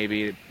Joe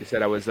Navy. They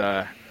said I was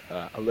a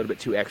little bit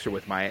too extra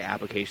with my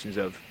applications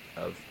of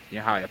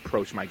how I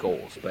approach my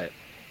goals,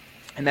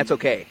 and that's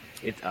okay.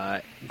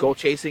 Goal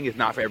chasing is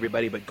not for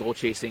everybody, but goal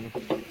chasing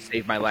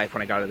saved my life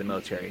when I got out of the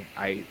military.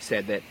 I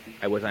said that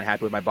I was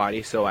unhappy with my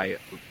body, so I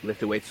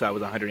lifted weights. So I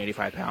was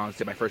 185 pounds.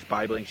 Did my first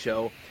bodybuilding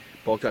show,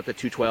 bulked up to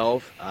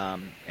 212,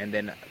 and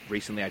then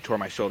recently I tore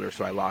my shoulder,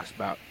 so I lost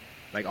about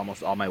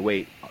almost all my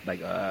weight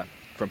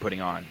from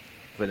putting on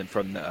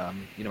from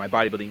my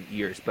bodybuilding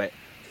years. But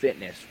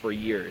fitness for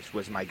years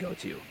was my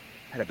go-to.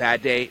 Had a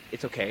bad day,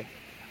 it's okay.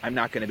 I'm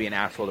not going to be an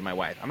asshole to my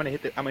wife. I'm going to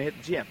hit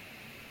the gym.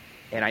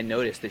 And I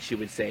noticed that she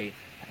would say,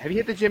 "Have you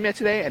hit the gym yet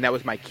today?" And that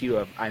was my cue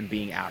of I'm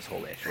being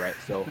asshole-ish, right?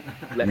 So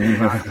let me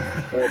not be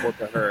horrible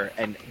to her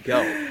and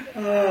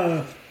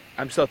go.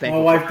 I'm so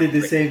thankful. My wife did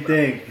the same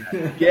thing.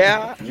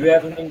 Yeah. You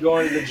haven't been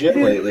going to the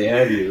gym lately,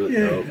 have you?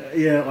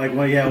 Yeah. When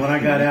I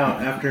got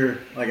out after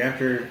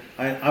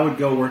I would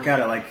go work out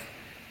at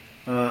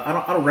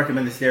I don't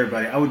recommend this to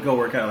everybody. I would go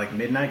work out at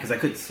midnight because I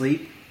couldn't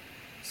sleep.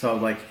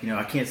 So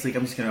I can't sleep.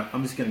 I'm just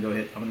gonna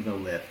go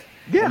lift.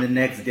 Yeah. And the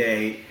next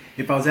day,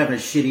 if I was having a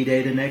shitty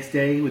day the next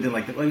day, within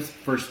at least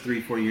first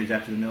 3-4 years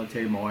after the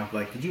military, my wife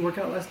was like, "Did you work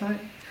out last night?"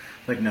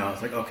 No. I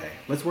was like, "Okay,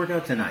 let's work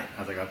out tonight."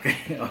 I was like, "Okay."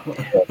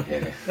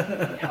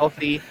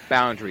 Healthy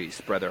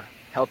boundaries, brother.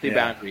 Healthy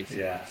boundaries.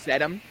 Yeah. Set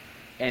them.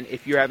 And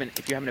if you're having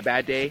a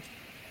bad day,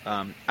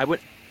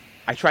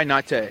 I try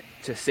not to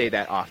say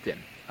that often.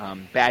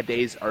 Bad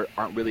days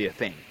aren't really a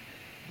thing.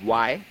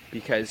 Why?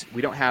 Because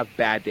we don't have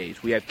bad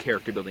days. We have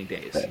character building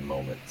days. Bad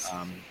moments.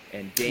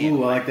 And damn,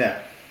 Ooh, I like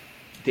that.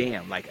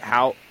 Damn,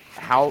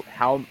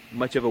 how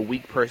much of a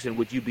weak person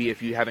would you be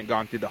if you haven't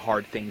gone through the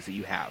hard things that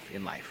you have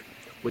in life?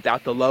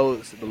 Without the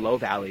lows, the low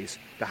valleys,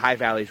 the high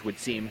valleys would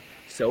seem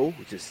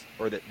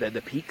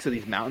the peaks of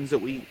these mountains that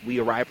we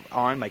arrive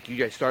on. Like you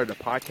guys started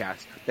a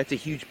podcast, that's a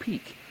huge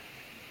peak.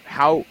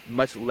 How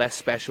much less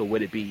special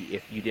would it be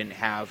if you didn't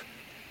have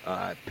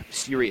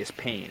serious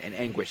pain and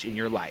anguish in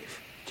your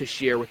life to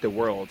share with the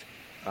world,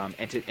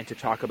 and to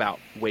talk about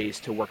ways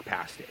to work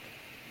past it?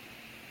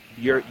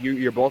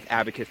 You're both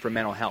advocates for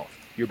mental health.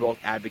 You're both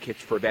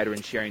advocates for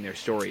veterans sharing their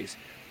stories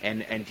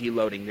and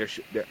deloading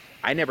their.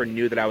 I never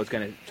knew that I was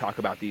going to talk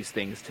about these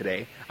things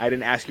today. I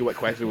didn't ask you what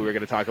question we were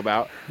going to talk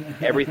about.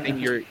 Everything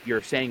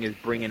you're saying is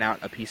bringing out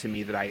a piece of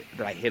me that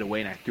I hid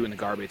away and I threw in the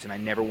garbage. And I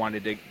never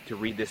wanted to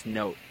read this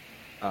note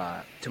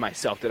to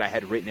myself that I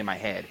had written in my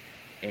head.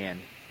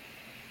 And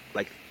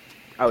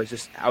I was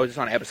just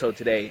on an episode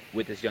today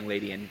with this young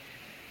lady, and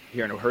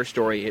hearing her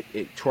story,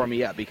 it tore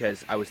me up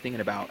because I was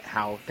thinking about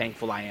how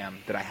thankful I am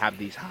that I have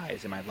these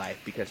highs in my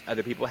life, because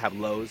other people have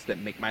lows that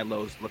make my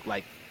lows look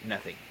like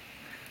nothing.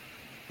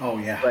 Oh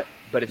yeah.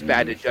 But it's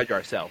bad to judge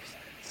ourselves,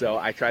 so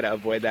I try to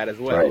avoid that as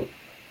well. Right.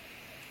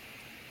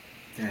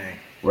 Dang.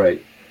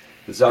 Right.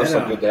 It's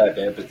also good to have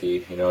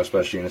empathy,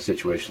 especially in a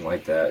situation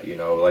like that. You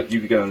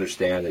can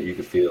understand that, you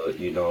can feel it.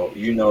 You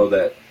know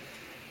that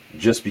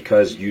just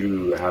because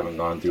you haven't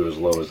gone through as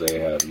low as they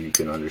have, you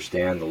can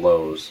understand the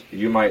lows.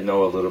 You might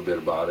know a little bit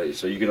about it,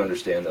 so you can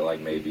understand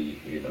that maybe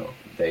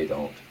they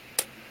don't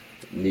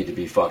need to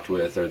be fucked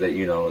with, or that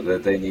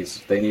that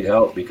they need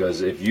help,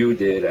 because if you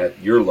did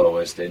at your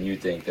lowest and you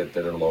think that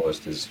their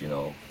lowest is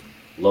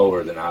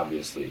lower, then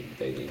obviously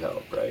they need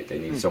help, right? They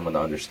need someone to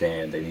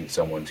understand. They need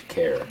someone to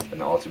care,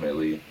 and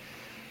ultimately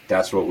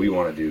that's what we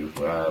want to do.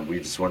 We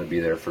just want to be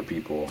there for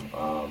people,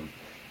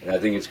 and I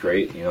think it's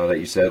great that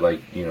you said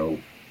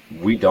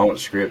we don't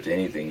script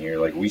anything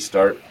here. We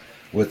start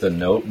with a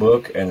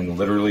notebook, and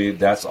literally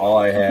that's all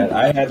I had.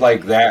 I had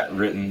that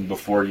written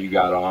before you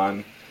got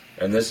on,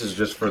 and this is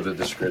just for the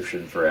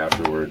description for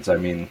afterwards. I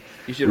mean,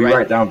 we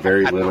write down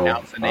very little.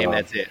 The name,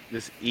 that's it.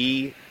 This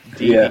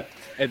E-D,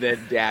 and then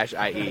dash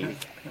I-E.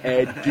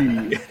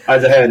 Eddie. I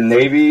had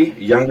Navy,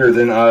 younger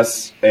than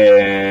us,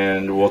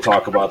 and we'll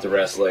talk about the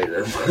rest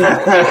later.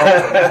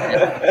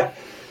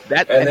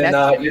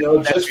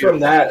 Just from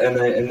that,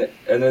 and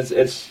it's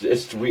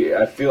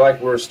I feel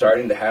like we're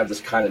starting to have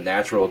this kind of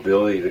natural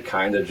ability to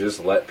kind of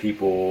just let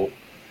people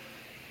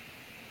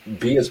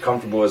be as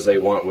comfortable as they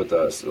want with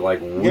us.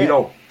 Like, we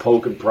don't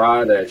poke and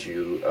prod at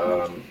you,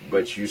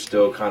 but you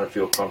still kind of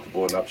feel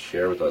comfortable enough to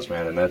share with us,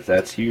 man, and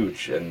that's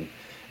huge. And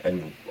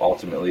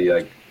ultimately,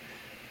 like,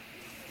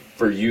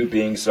 for you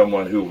being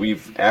someone who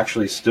we've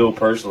actually still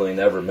personally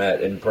never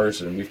met in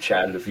person, we've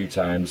chatted a few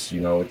times,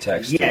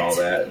 text and all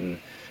that, and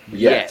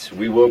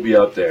we will be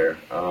up there.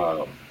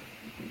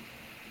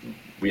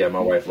 My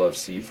wife loves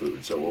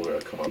seafood, so we're gonna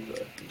come up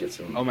to get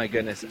some. Oh my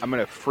goodness, I'm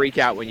gonna freak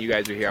out when you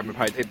guys are here. I'm gonna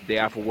probably take the day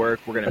off of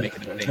work. We're gonna make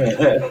it a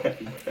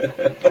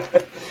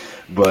thing.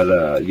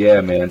 But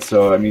yeah, man.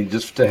 So I mean,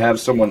 just to have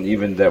someone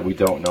even that we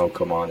don't know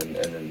come on,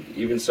 and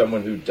even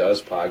someone who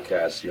does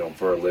podcasts,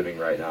 for a living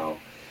right now,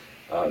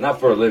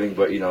 not for a living,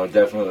 but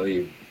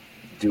definitely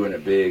doing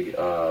it big.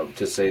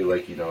 To say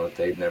like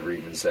they've never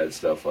even said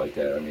stuff like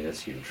that. I mean,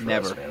 it's huge for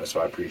us, man. So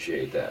I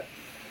appreciate that.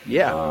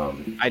 Yeah,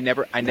 I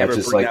never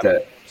just bring like up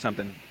that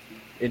something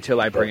until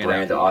I bring it up.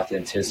 Brand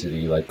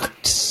authenticity, like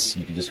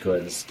you can just go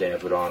ahead and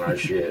stamp it on our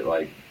shit.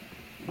 Like,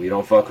 we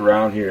don't fuck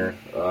around here.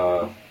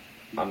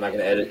 I'm not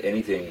gonna edit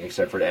anything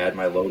except for to add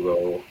my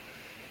logo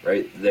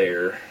right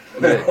there.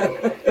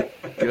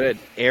 Good.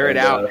 Air it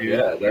out, dude.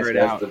 Yeah,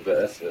 that's the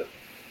best.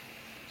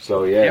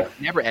 So yeah,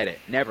 never edit.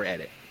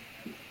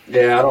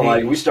 Yeah, I don't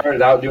like. We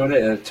started out doing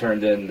it and it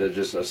turned into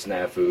just a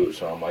snafu.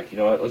 So I'm like, you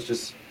know what? Let's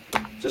just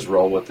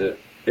roll with it.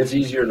 It's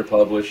easier to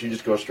publish. You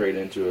just go straight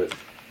into it.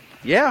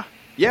 Yeah.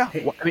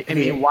 I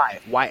mean, why?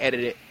 Why edit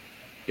it?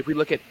 If we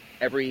look at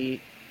every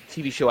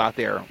TV show out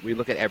there, we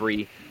look at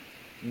every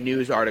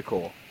news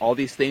article, all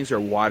these things are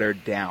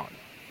watered down.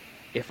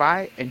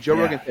 And Joe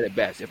Rogan said it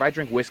best, if I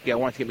drink whiskey, I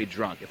want it to get me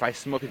drunk. If I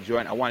smoke a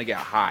joint, I want to get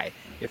high.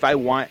 If I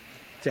want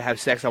to have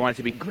sex, I want it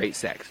to be great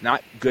sex.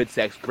 Not good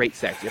sex, great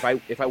sex. If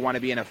I want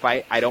to be in a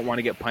fight, I don't want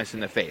to get punched in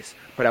the face,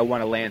 but I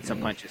want to land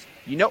some punches.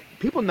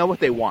 People know what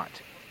they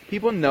want.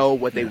 People know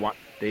what they want.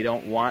 They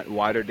don't want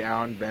watered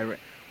down.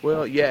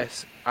 Well,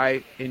 yes,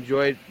 I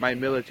enjoyed my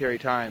military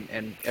time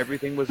and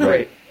everything was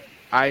great.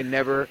 I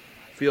never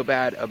feel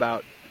bad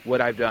about what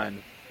I've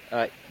done.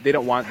 They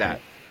don't want that.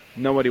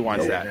 Nobody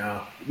wants that.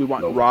 No. We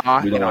want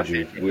raw. We don't want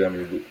you.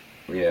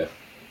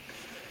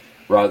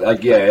 Raw.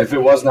 If it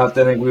wasn't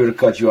authentic, we would have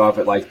cut you off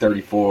at like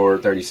 34,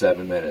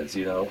 37 minutes.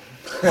 Good. No,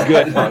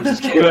 I'm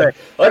just kidding. Good.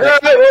 Like, all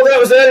right, well, that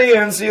was Eddie,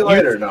 and see you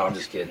later. No, I'm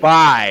just kidding.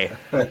 Bye.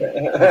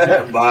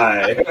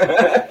 Bye.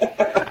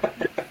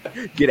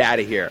 Get out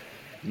of here,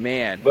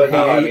 man. But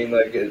no, I mean,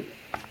 like,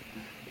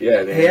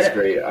 it's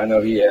great. I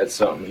know he had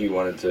something he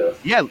wanted to.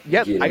 Yeah.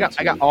 I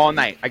got all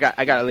night. I got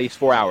at least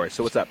 4 hours.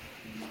 So what's up?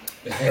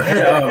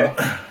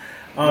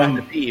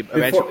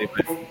 Eventually.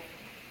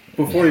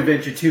 Before we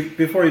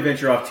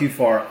venture off too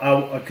far,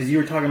 because you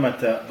were talking about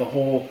the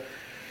whole,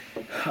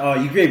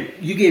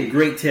 you gave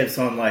great tips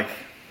on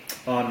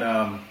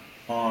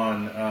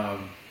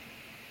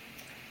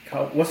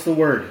what's the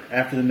word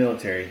after the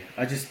military?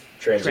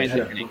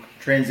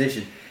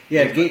 Transition.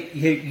 Yeah,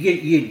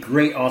 you had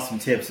great, awesome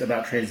tips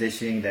about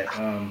transitioning, that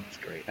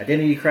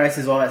identity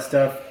crisis, all that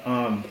stuff.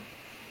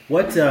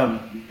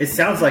 It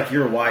sounds like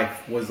your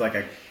wife was like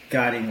a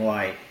guiding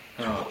light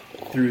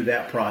through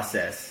that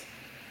process.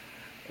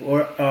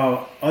 Or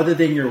other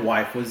than your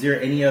wife, was there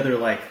any other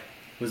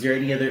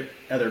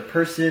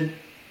person,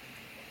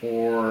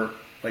 or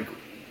like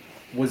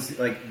was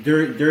like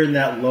during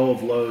that low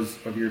of lows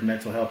of your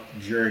mental health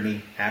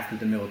journey after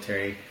the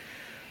military?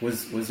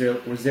 Was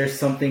there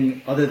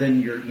something other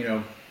than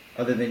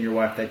your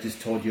wife that just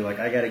told you, like,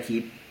 I got to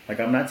keep, like,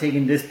 I'm not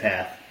taking this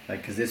path,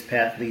 like, because this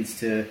path leads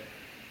to,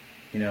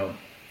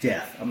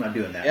 death. I'm not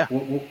doing that. Yeah.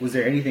 Was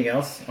there anything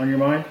else on your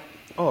mind?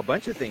 Oh, a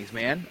bunch of things,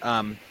 man.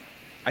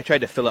 I tried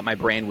to fill up my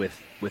brain with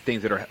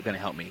things that are going to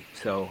help me.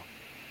 So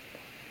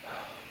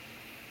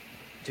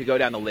to go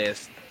down the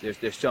list,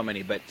 there's so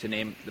many, but to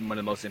name one of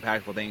the most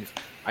impactful things,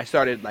 I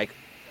started like,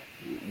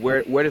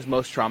 where does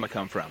most trauma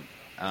come from?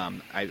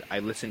 I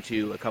listened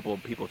to a couple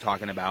of people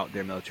talking about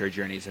their military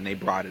journeys, and they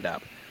brought it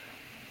up.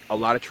 A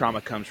lot of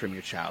trauma comes from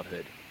your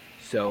childhood.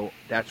 So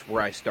that's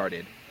where I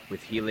started,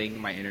 with healing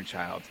my inner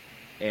child.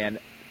 And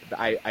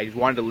I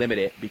wanted to limit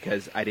it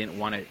because I didn't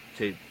want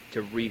to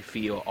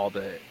re-feel all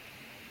the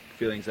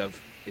feelings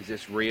of, is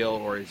this real,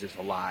 or is this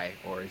a lie,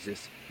 or is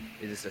this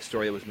a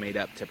story that was made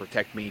up to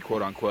protect me,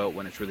 quote unquote,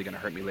 when it's really going to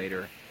hurt me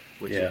later,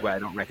 which is what I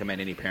don't recommend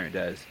any parent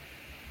does.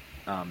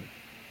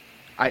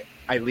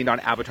 I leaned on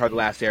Avatar: The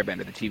Last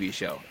Airbender, the TV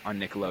show on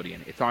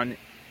Nickelodeon. It's on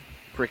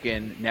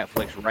freaking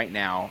Netflix right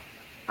now.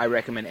 I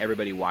recommend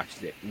everybody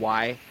watches it.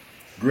 Why?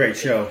 Great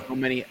show. So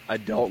many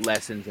adult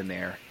lessons in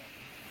there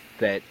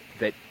that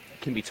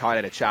can be taught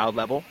at a child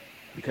level,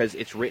 because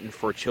it's written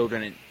for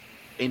children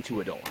into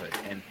adulthood.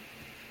 And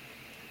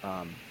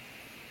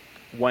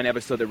one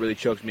episode that really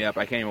chokes me up,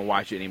 I can't even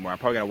watch it anymore. I'm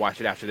probably going to watch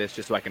it after this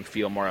just so I can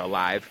feel more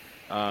alive,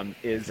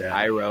 is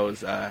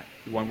Iroh's,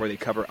 one where they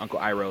cover Uncle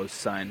Iroh's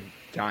son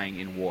dying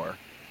in war.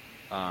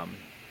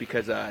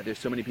 Because there's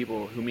so many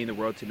people who mean the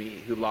world to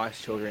me who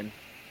lost children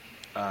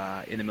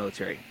in the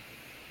military.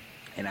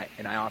 And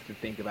I often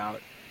think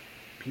about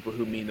people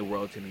who mean the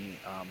world to me.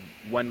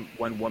 One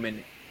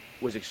woman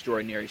was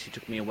extraordinary. She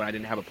took me in when I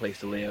didn't have a place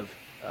to live.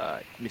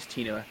 Miss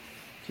Tina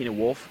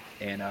Wolf,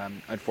 and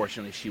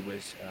unfortunately, she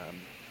was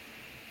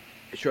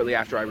shortly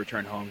after I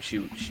returned home.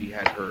 She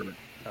had her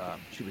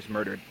she was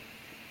murdered,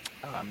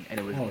 and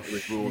it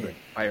was ruled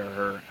by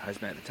her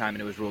husband at the time,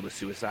 and it was ruled a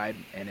suicide.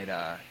 And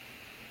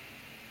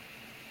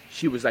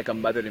she was like a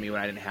mother to me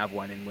when I didn't have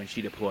one, and when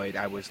she deployed,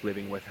 I was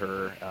living with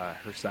her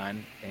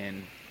son,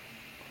 and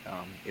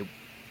it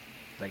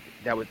like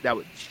that was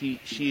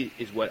she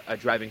is what a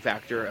driving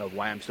factor of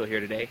why I'm still here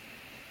today.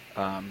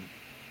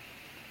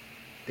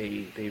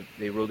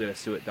 They ruled it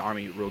the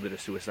Army ruled it a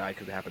suicide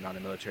because it happened on a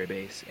military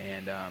base,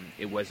 and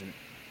it wasn't,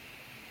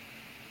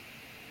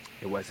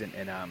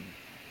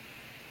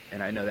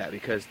 and I know that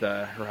because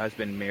her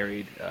husband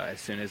married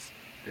as soon as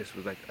this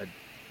was like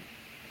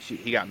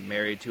he got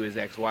married to his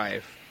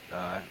ex-wife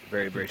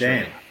very shortly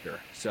after.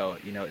 So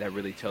that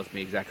really tells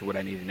me exactly what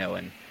I need to know.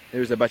 And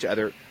there's a bunch of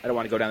other. I don't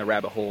want to go down the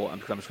rabbit hole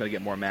because I'm just going to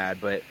get more mad.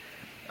 But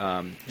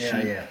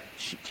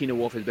Tina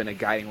Wolf has been a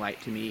guiding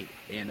light to me,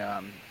 and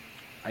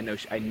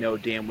I know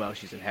damn well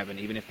she's in heaven.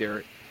 Even if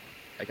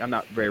I'm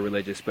not very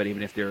religious, but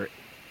even if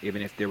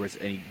there was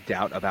any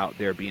doubt about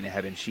there being a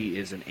heaven, she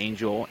is an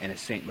angel and a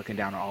saint looking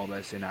down on all of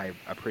us, and I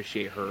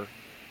appreciate her.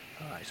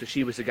 So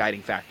she was a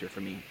guiding factor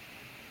for me.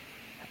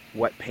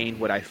 What pain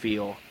would I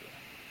feel?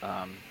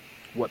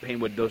 What pain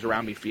would those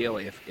around me feel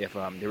if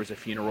there was a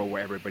funeral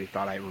where everybody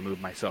thought I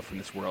removed myself from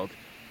this world,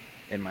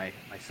 and my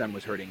son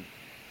was hurting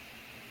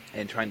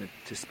and trying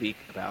to speak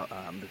about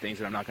the things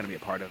that I'm not going to be a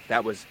part of?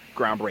 That was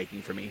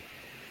groundbreaking for me.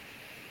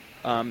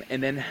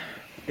 And then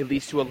it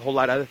leads to a whole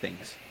lot of other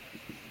things.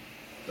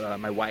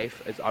 My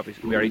wife is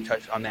obviously, we already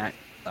touched on that.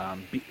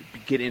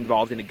 Getting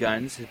involved in the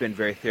guns has been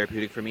very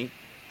therapeutic for me.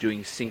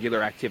 Doing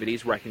singular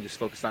activities where I can just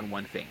focus on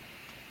one thing.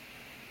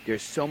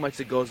 There's so much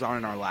that goes on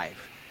in our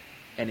life,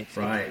 and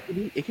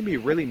it can be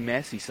really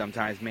messy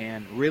sometimes,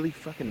 man. Really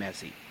fucking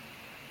messy.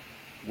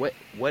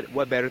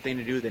 What better thing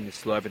to do than to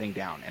slow everything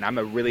down? And I'm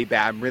really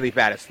bad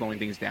at slowing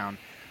things down.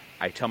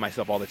 I tell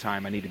myself all the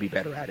time I need to be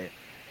better at it.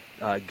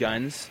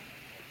 Guns,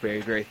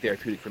 very, very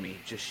therapeutic for me.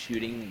 Just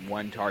shooting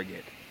one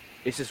target.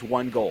 It's just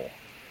one goal.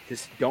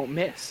 Just don't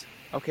miss.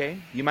 Okay?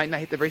 You might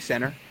not hit the very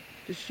center.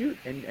 Just shoot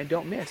and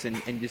don't miss.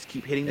 And just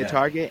keep hitting the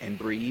target and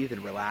breathe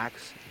and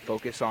relax.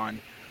 Focus on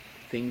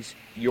things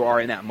you are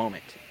in that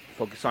moment.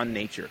 Focus on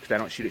nature, because I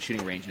don't shoot at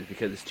shooting ranges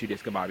because it's too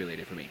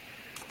discombobulated for me.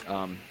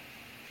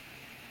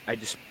 I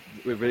just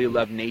really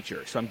love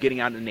nature. So I'm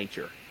getting out into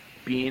nature.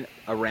 Being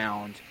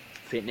around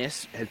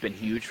fitness has been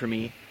huge for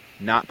me.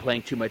 Not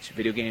playing too much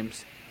video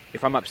games.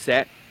 If I'm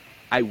upset,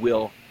 I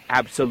will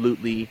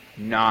absolutely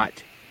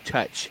not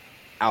touch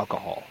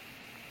alcohol.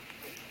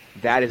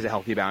 That is a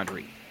healthy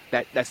boundary.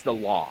 That's the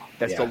law.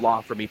 That's the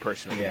law for me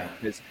personally. Yeah.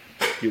 Because,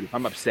 dude, if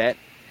I'm upset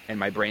and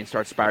my brain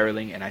starts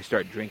spiraling and I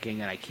start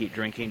drinking and I keep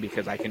drinking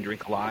because I can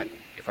drink a lot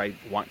if I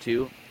want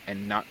to,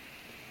 and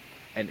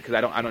because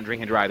I don't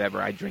drink and drive ever.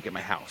 I drink at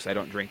my house. I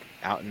don't drink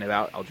out and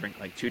about. I'll drink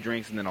like 2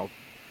 drinks and then I'll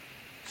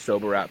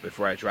sober up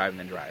before I drive and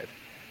then drive.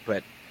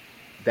 But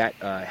that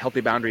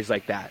healthy boundaries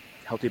like that.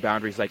 Healthy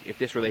boundaries like if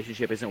this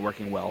relationship isn't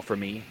working well for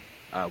me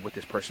with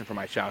this person from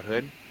my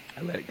childhood,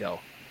 I let it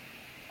go.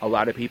 A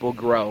lot of people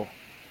grow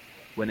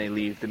when they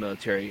leave the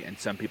military, and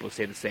some people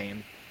stay the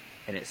same,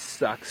 and it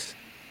sucks.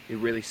 It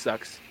really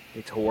sucks.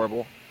 It's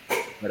horrible.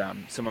 But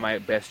some of my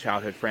best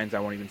childhood friends I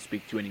won't even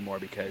speak to anymore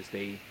because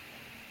they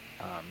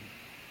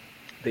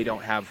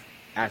don't have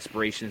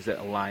aspirations that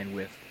align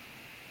with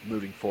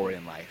moving forward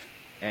in life,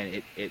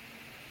 and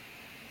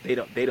they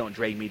don't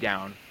drag me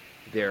down.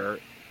 Their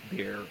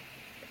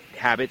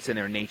habits and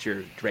their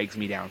nature drags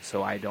me down,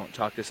 so I don't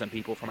talk to some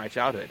people from my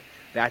childhood.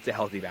 That's a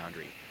healthy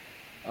boundary.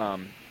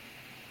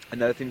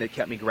 Another thing that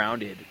kept me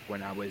grounded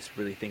when I was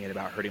really thinking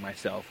about hurting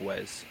myself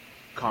was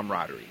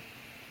camaraderie.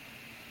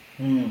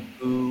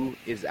 Who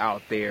is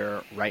out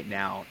there right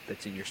now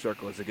that's in your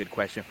circle is a good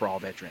question for all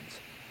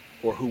veterans,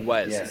 or who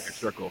was in your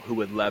circle who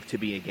would love to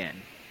be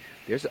again.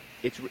 It's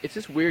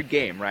this weird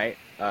game, right?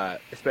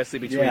 Especially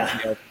between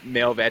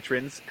male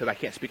veterans, because I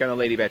can't speak on the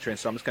lady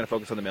veterans, so I'm just going to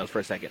focus on the males for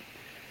a second.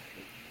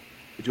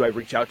 Do I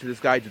reach out to this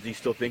guy? Does he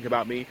still think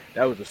about me?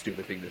 That was a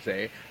stupid thing to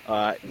say.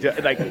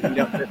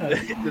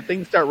 The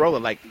things start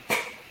rolling. Like,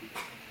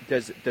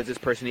 does this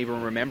person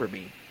even remember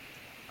me?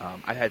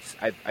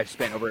 I've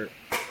spent over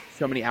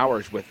so many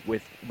hours with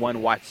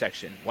one watch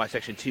section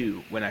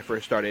 2 when I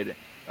first started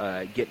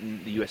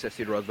getting the USS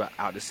Theodore Roosevelt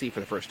out to sea for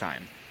the first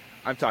time.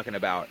 I'm talking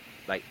about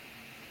like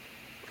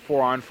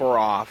 4 on 4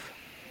 off,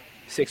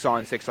 6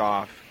 on 6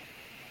 off,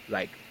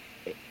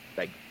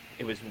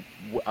 it was.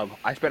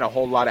 I spent a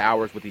whole lot of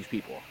hours with these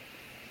people,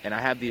 and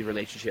I have these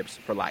relationships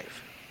for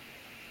life.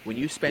 When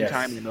you spend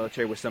time in the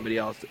military with somebody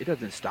else, it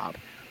doesn't stop.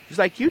 Just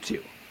like you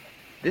two,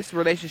 this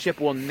relationship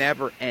will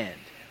never end,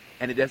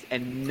 and it does.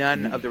 And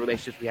none of the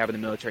relationships we have in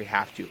the military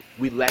have to.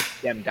 We let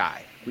them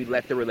die. We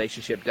let the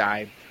relationship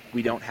die.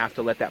 We don't have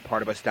to let that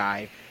part of us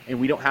die, and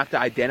we don't have to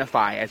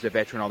identify as a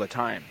veteran all the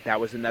time. That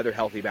was another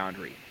healthy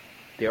boundary.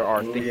 There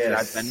are things that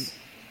I've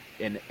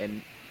done,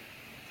 and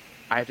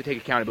I have to take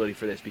accountability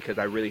for this because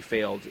I really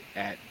failed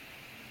at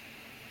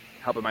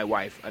helping my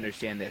wife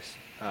understand this.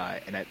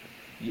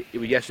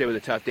 Yesterday was a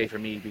tough day for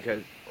me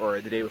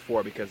or the day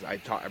before, because I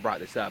brought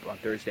this up on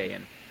Thursday,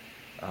 and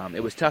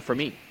it was tough for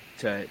me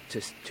to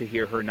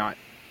hear her not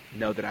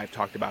know that I've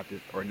talked about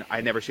this, or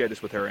I never shared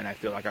this with her, and I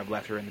feel like I've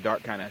left her in the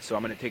dark kind of. So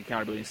I'm going to take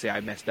accountability and say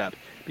I messed up,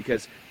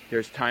 because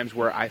there's times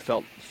where I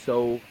felt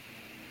so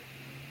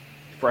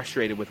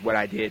frustrated with what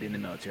I did in the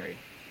military.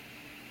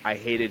 I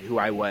hated who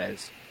I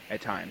was at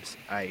times.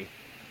 I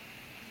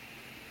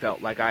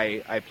felt like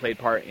I played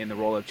part in the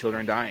role of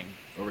children dying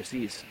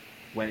overseas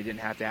when it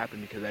didn't have to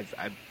happen, because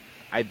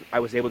I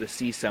was able to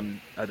see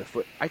some of the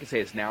foot. I can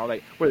say this now,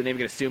 like, where the Navy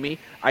going to sue me?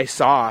 I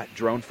saw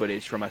drone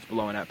footage from us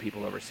blowing up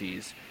people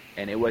overseas,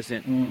 and it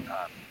wasn't.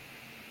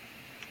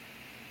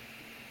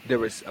 There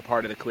was a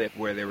part of the clip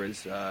where there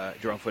was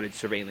drone footage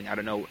surveilling. I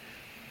don't know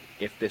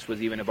if this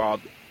was even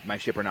involved my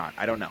ship or not.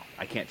 I don't know.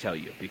 I can't tell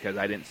you, because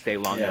I didn't stay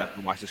long enough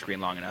and watch the screen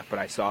long enough. But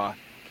I saw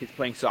kids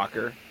playing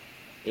soccer,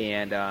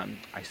 and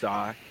I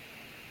saw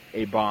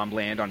a bomb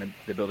land on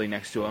the building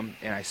next to them,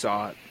 and I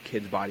saw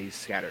kids' bodies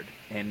scattered.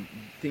 And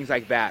things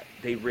like that,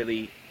 they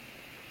really,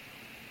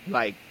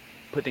 like,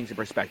 put things in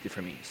perspective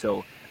for me.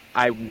 So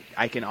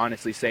I can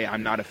honestly say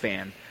I'm not a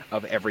fan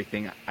of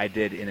everything I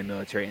did in the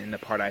military and the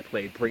part I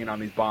played bringing on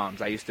these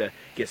bombs. I used to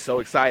get so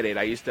excited.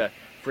 I used to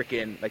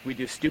freaking, like, we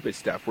do stupid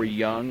stuff. We're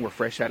young. We're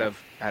fresh out of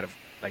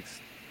like,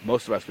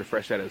 most of us were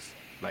fresh out of,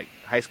 like,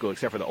 high school,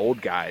 except for the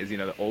old guys,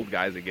 the old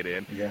guys that get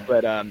in. Yeah.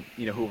 But,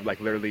 who were, like,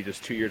 literally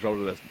just 2 years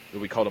older than us.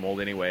 We called them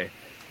old anyway.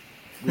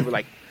 We were,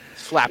 like,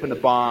 slapping the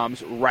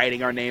bombs,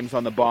 writing our names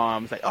on the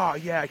bombs. Like, oh,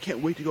 yeah, I can't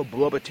wait to go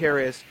blow up a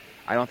terrorist.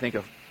 I don't think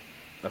a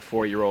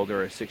 4-year-old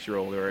or a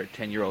 6-year-old or a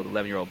 10-year-old,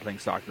 11-year-old playing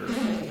soccer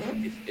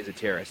is a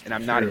terrorist. And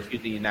I'm not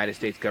accusing the United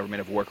States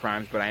government of war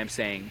crimes, but I am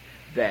saying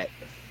that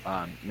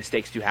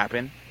mistakes do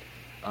happen.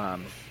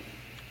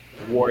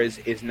 War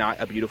is not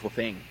a beautiful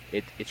thing.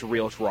 It's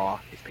real, it's raw,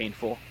 it's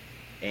painful.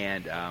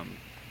 And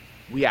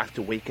we have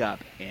to wake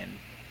up and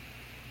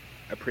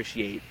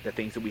appreciate the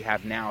things that we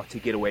have now to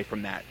get away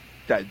from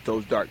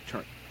those dark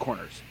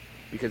corners.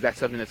 Because that's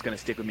something that's going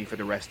to stick with me for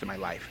the rest of my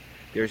life.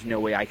 There's no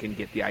way I can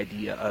get the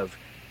idea of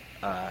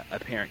a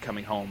parent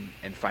coming home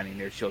and finding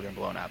their children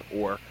blown up,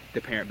 or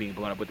the parent being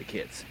blown up with the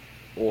kids,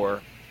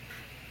 or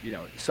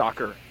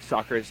soccer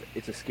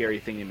it's a scary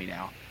thing to me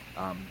now.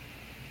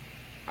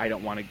 I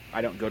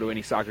don't go to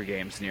any soccer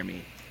games near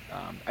me.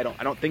 I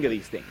don't think of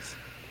these things,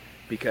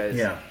 because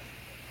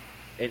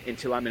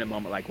until I'm in a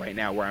moment like right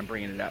now where I'm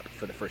bringing it up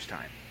for the first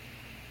time.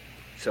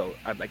 So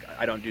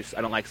I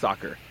don't like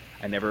soccer.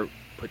 I never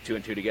put two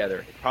and two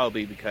together. It's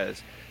probably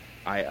because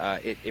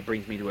it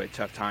brings me to a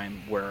tough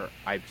time where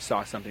I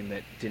saw something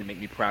that didn't make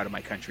me proud of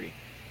my country.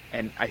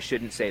 And I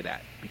shouldn't say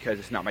that, because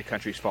it's not my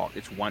country's fault.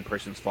 It's one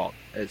person's fault.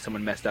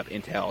 Someone messed up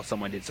intel,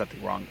 someone did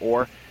something wrong,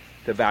 or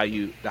the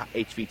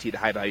HVT, the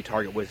high value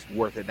target, was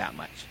worth it that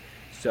much.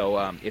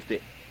 So if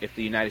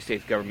the United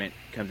States government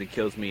comes and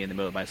kills me in the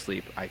middle of my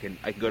sleep, I can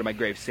go to my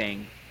grave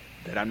saying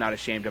that I'm not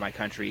ashamed of my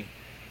country,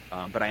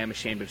 but I am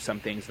ashamed of some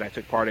things that I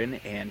took part in,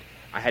 and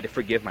I had to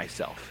forgive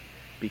myself,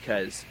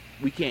 because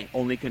we can't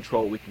only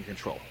control what we can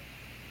control.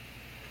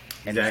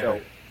 And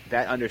so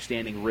that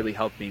understanding really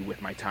helped me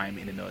with my time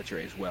in the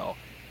military as well.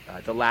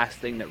 The last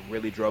thing that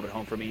really drove it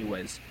home for me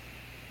was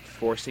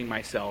forcing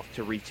myself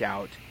to reach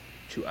out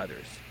to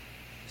others.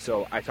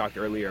 So I talked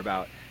earlier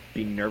about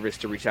being nervous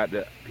to reach out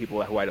to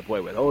people who I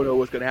deploy with. Oh no,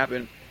 what's going to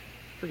happen?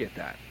 Forget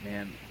that,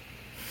 man.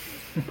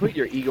 Put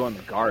your ego in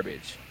the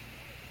garbage.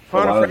 A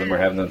lot of them are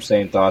having them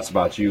same thoughts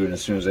about you, and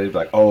as soon as they're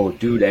like, oh,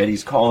 dude,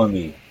 Eddie's calling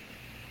me.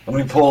 Let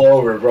me pull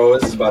over, bro.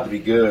 This is about to be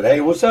good.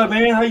 Hey, what's up,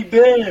 man? How you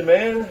been,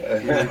 man?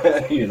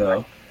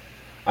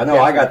 I know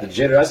I got the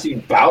jitter. I see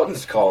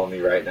Boughton's calling me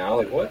right now.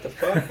 Like, what the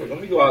fuck? Let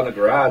me go out in the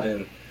garage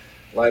and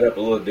light up a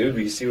little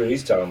doobie, see what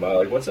he's talking about.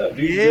 Like, what's up,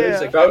 dude? Yeah.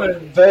 It's like, I'm in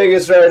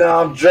Vegas right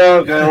now. I'm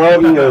drunk. I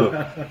love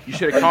you. You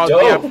should have called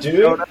me up,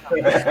 dude.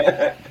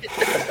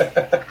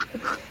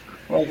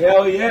 Like,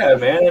 hell yeah,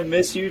 man. I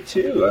miss you,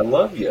 too. I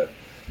love you.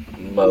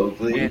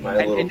 Mowgli, my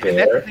little bear. And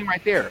that's the thing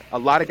right there. A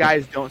lot of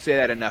guys don't say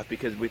that enough,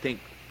 because we think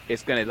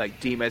it's going to, like,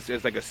 deem us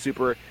as, like, a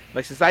super...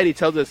 Like, society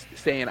tells us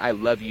saying I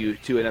love you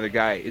to another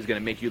guy is going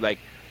to make you, like,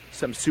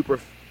 some super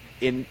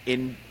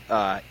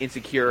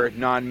insecure,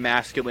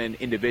 non-masculine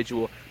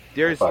individual.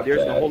 There's a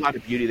whole lot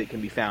of beauty that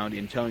can be found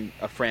in telling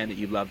a friend that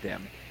you love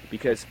them.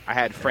 Because I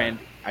had a friend,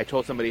 I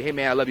told somebody, hey,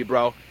 man, I love you,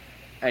 bro.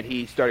 And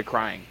he started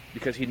crying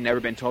because he'd never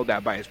been told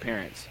that by his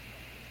parents.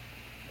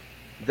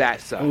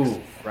 That sucks,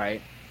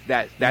 right?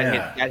 That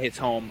hits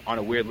home on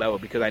a weird level,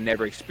 because I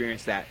never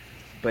experienced that,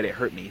 but it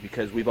hurt me,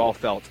 because we've all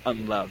felt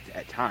unloved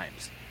at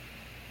times.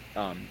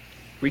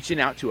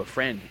 Reaching out to a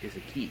friend is a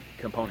key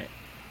component.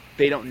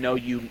 They don't know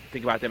you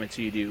think about them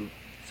until you do.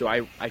 So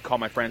I call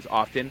my friends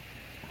often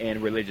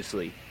and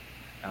religiously.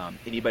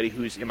 Anybody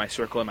who's in my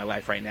circle in my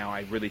life right now,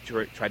 I really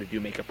try to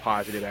make a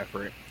positive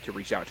effort to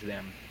reach out to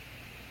them.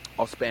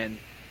 I'll spend,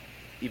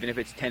 even if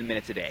it's 10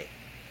 minutes a day,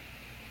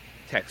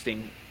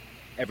 texting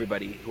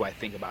everybody who I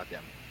think about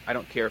them. I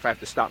don't care if I have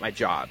to stop my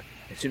job.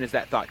 As soon as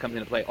that thought comes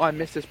into play, oh, I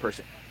miss this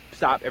person.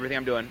 Stop everything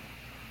I'm doing.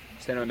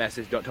 send him a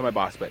message. Don't tell my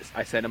boss, but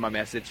I send him a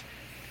message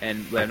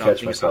and let I him know.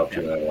 catch myself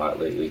doing that a lot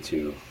lately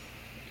too.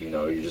 You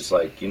know, you're just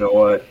like, you know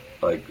what?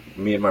 Like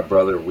me and my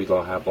brother, we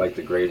don't have like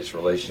the greatest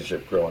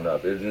relationship growing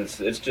up.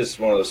 It's just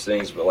one of those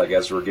things. But like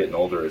as we're getting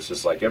older, it's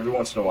just like every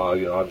once in a while,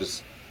 you know, I'll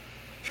just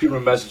shoot him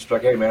a message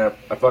like, hey man,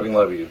 I fucking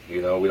love you.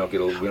 You know, we don't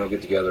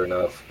get together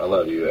enough. I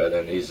love you. And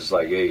then he's just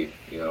like, hey,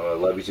 you know, I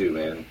love you too,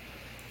 man.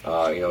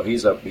 You know,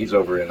 he's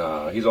over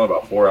in he's only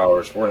about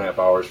 4.5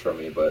 hours from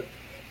me, but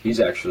he's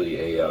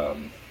actually a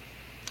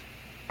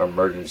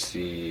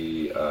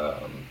emergency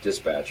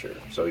dispatcher.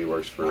 So he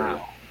works for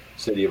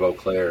City of Eau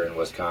Claire in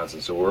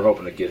Wisconsin. So we're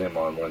hoping to get him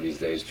on one of these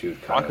days too.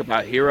 Talk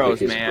about heroes,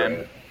 man.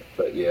 Brain.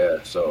 But yeah,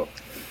 so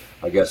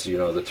I guess, you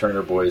know, the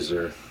Turner boys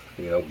are,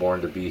 you know,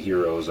 born to be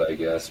heroes, I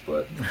guess.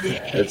 But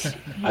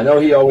I know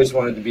he always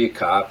wanted to be a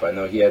cop. I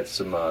know he had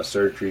some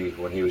surgery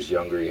when he was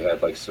younger. He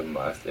had like some,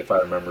 if I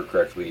remember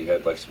correctly, he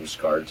had like some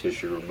scar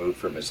tissue removed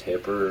from his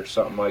hip or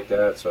something like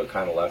that. So it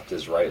kind of left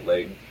his right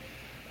leg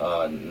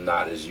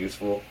not as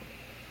useful.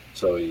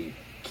 So he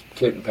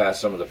couldn't pass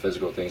some of the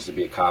physical things to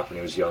be a cop when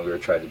he was younger.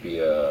 Tried to be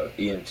a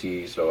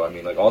EMT. So I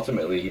mean, like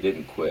ultimately he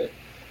didn't quit,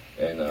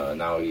 and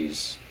now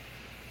he's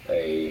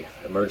a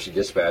emergency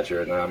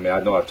dispatcher. And I mean, I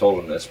know I've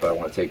told him this, but I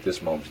want to take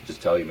this moment to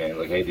just tell you, man,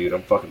 like, hey, dude,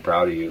 I'm fucking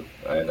proud of you,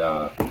 and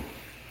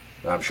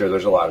I'm sure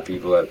there's a lot of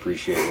people that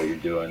appreciate what you're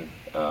doing.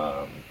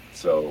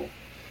 So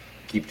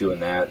keep doing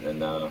that,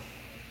 and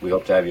we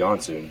hope to have you on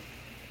soon.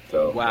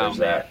 So there's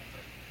that.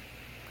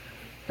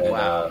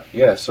 And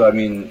yeah, so I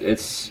mean,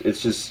 it's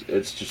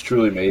just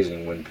truly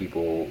amazing when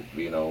people,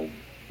 you know,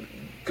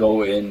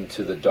 go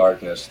into the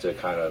darkness to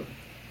kind of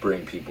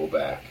bring people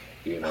back,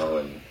 you know,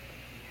 and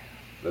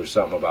there's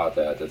something about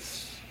that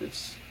it's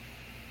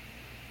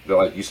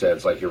like you said,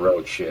 it's like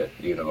heroic shit,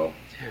 you know.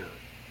 Dude,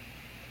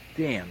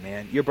 damn,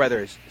 man, your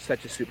brother is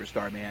such a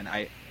superstar, man.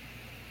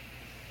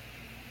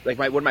 One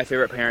of my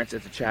favorite parents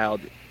as a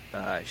child.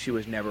 She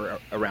was never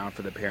around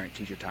for the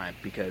parent-teacher time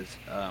because.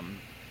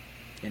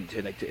 In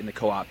the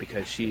co-op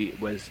because she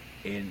was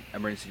in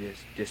emergency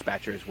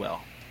dispatcher as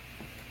well.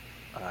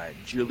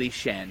 Julie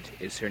Shend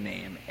is her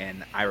name,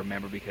 and I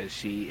remember because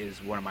she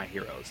is one of my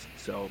heroes.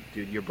 So,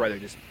 dude, your brother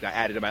just got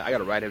added to my. I got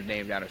to write her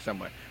name down or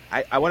somewhere.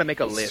 I want to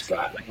make a list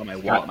Scott, like on my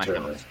wall at my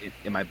house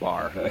in my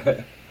bar.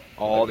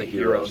 All the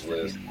heroes in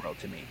the world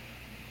to me.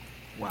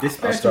 Wow.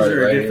 Dispatchers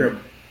are a different.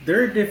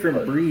 They're a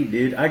different breed,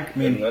 dude. I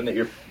mean, and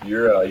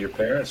your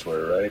parents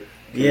were, right?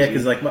 Yeah,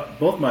 because like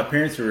both my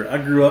parents were. I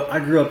grew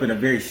up in a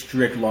very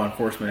strict law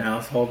enforcement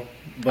household.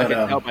 But I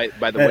can tell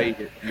by the way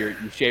you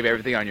shave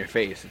everything on your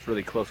face. It's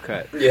really close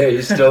cut. Yeah,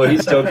 he still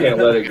can't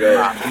let it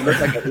go. He looks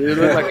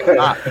like a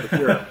cop. For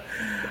sure.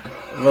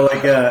 Well,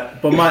 like,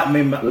 but my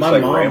like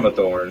mom.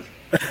 Ramathorn.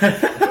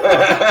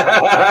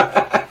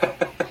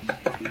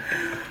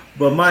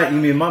 But my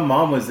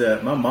mom is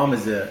a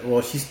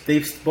well, they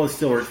both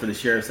still work for the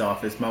sheriff's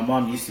office. My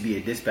mom used to be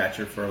a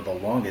dispatcher for the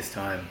longest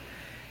time.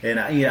 And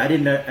I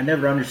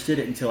never understood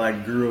it until I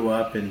grew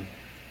up and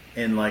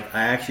like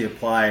I actually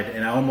applied,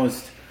 and I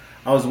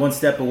was one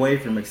step away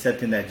from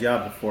accepting that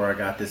job before I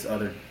got this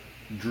other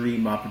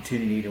dream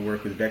opportunity to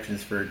work with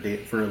veterans for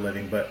a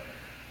living. But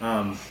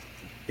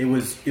it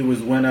was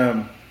when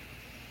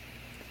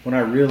I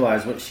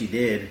realized what she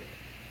did,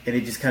 and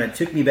it just kind of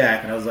took me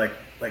back, and I was like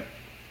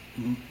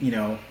you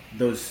know,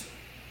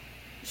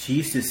 she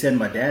used to send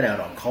my dad out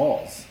on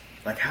calls.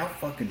 Like, how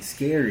fucking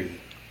scary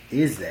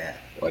is that?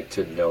 Like,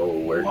 to know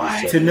where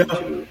you send them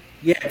to.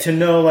 Yeah, to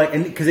know, like,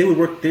 and because they would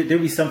work, there'd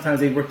be sometimes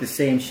they work the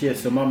same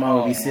shift. So my mom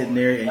would be sitting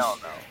there,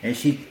 and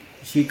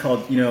she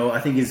called, you know, I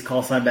think his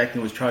call sign back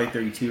then was Charlie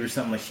 32 or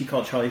something. Like, she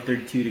called Charlie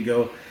 32 to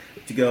go,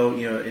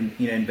 you know, and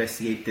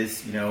investigate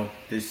this, you know,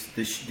 this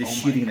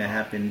shooting that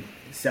happened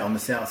on the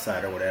south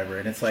side or whatever.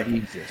 And it's like,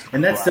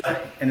 and that's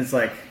and it's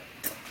like,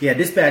 yeah,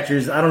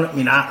 dispatchers. I don't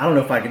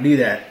know if I could do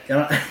that.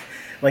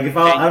 Like, if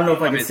I don't know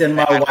if I could send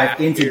my wife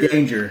into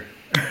danger.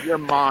 Your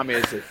mom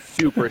is a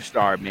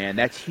superstar, man.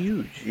 That's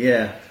huge.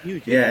 Yeah, that's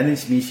huge. Yeah, and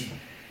then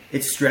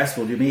it's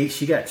stressful. I mean,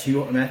 she got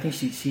two. I mean, I think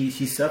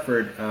she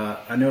suffered.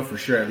 I know for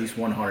sure at least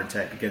one heart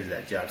attack because of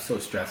that job. It's so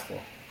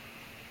stressful.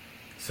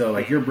 So,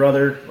 like, your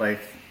brother,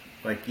 like,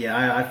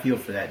 yeah, I feel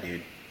for that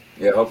dude.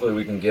 Yeah, hopefully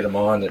we can get him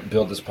on and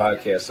build this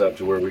podcast up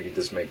to where we can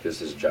just make this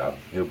his job.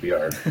 He'll be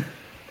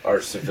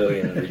our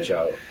civilian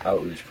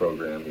outreach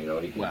program. You know,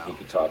 he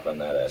can talk on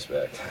that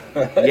aspect.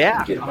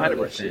 Yeah, get him out of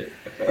that shit.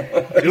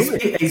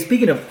 Hey,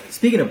 speaking of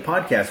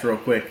podcasts, real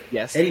quick.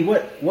 Yes, Eddie,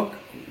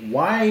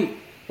 why,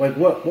 like,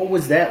 what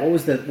was that? What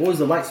was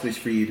the light switch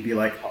for you to be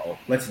like,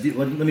 let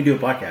me do a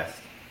podcast?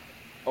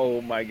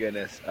 Oh my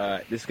goodness,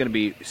 this is going to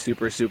be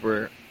super,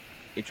 super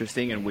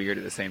interesting and weird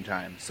at the same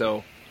time.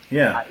 So,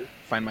 yeah, I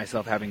find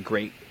myself having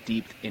great,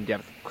 deep,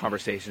 in-depth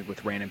conversations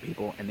with random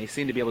people, and they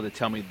seem to be able to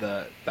tell me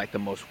the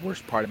most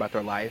worst part about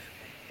their life,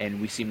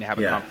 and we seem to have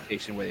a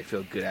conversation where they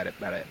feel good at it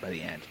by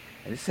the end.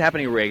 And this is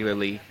happening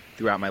regularly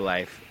throughout my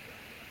life.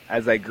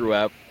 As I grew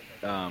up,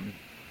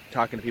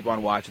 talking to people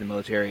on watch in the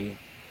military,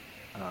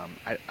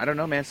 I don't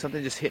know, man.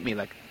 Something just hit me.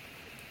 Like,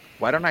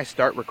 why don't I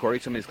start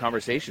recording some of these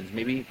conversations?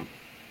 Maybe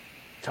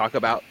talk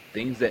about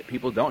things that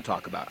people don't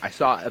talk about. I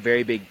saw a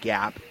very big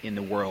gap in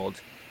the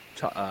world.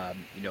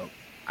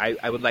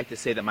 I would like to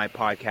say that my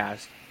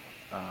podcast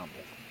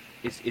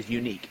is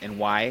unique, and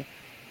why?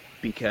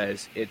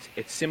 Because it's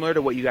similar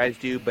to what you guys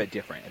do, but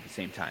different at the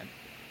same time.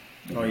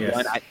 Oh yes.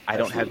 One, I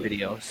don't have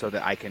video, so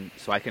I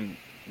can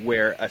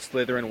wear a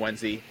Slytherin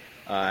onesie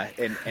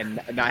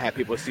and not have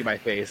people see my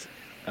face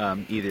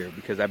either,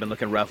 because I've been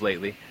looking rough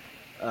lately.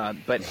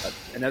 But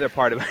another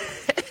part of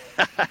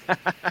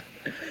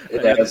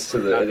it adds to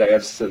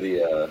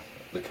the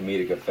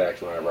comedic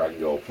effect whenever I can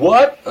go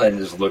what and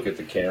just look at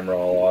the camera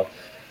all off.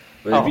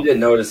 But if you didn't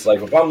notice,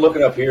 like if I'm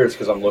looking up here, it's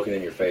because I'm looking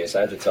in your face.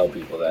 I have to tell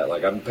people that,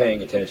 like I'm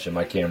paying attention.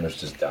 My camera's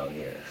just down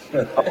here.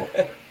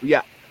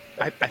 Yeah.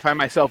 I find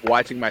myself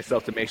watching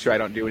myself to make sure I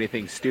don't do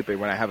anything stupid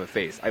when I have a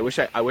face. I wish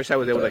I was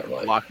able to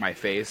block my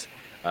face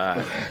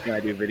when I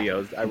do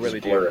videos. I really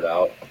just blur it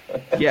out.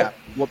 Yeah.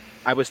 Well,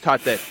 I was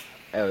taught that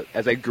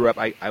as I grew up,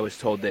 I was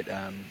told that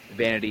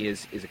vanity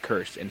is a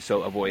curse, and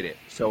so avoid it.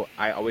 So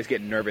I always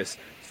get nervous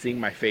seeing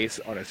my face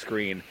on a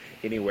screen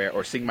anywhere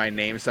or seeing my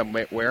name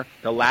somewhere.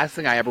 The last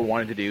thing I ever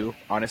wanted to do,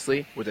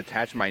 honestly, was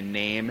attach my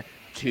name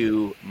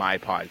to my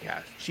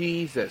podcast.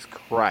 Jesus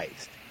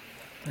Christ.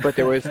 But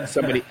there was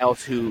somebody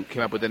else who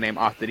came up with the name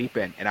Off the Deep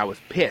End, and I was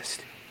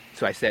pissed.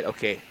 So I said,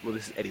 okay, well,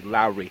 this is Eddie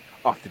Lowery,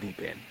 Off the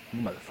Deep End.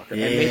 Motherfucker.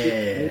 Yeah.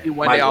 And maybe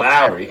one Mike day I'll...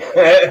 Lowry.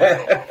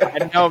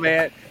 I know,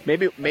 man.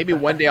 Maybe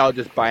one day I'll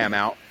just buy them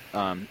out.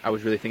 I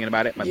was really thinking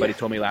about it. My buddy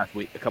told me last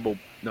week, he told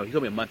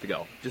me a month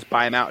ago, just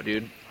buy them out,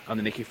 dude, on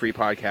the Nikki Free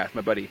podcast.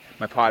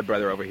 My pod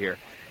brother over here.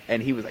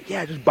 And he was like,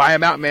 yeah, just buy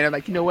them out, man. I'm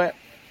like, you know what?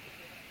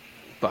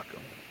 Fuck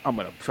them. I'm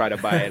going to try to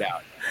buy it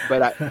out.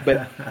 But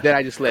then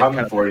I just let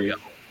it for you.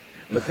 go.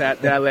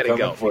 But then I let it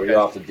go. For you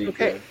off the deep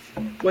end.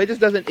 Well, it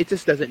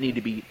just doesn't need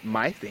to be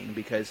my thing,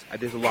 because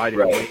there's a lot of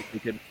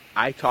different ways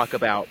I talk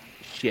about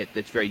shit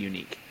that's very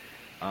unique.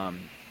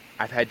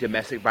 I've had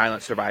domestic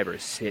violence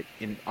survivors sit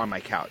on my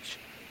couch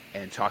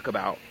and talk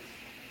about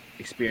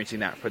experiencing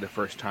that for the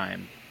first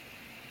time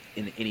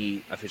in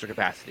any official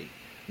capacity,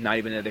 not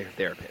even their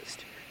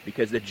therapist,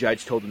 because the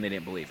judge told them they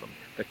didn't believe them.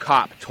 The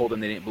cop told them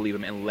they didn't believe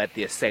them and let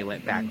the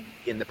assailant back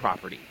in the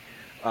property.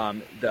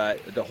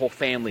 The whole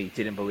family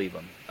didn't believe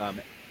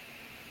them.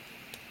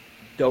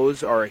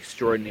 Those are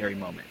extraordinary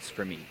moments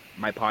for me.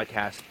 My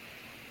podcast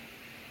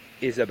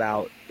is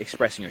about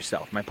expressing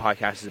yourself. My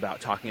podcast is about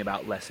talking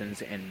about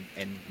lessons and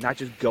not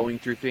just going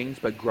through things,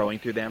 but growing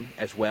through them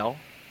as well.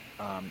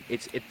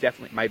 It's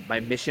definitely my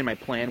mission, my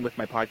plan with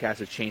my podcast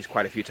has changed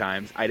quite a few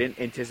times. I didn't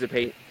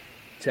anticipate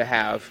to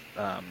have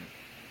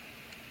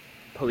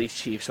police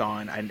chiefs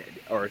on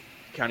or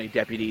county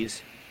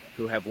deputies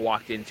who have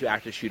walked into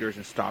active shooters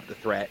and stopped the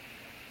threat.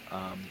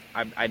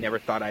 I never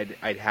thought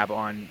I'd have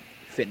on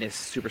fitness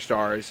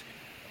superstars,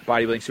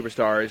 bodybuilding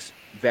superstars,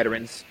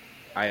 veterans.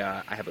 I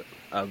have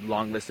a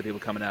long list of people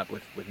coming up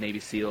with Navy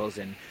SEALs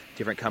and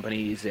different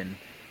companies, and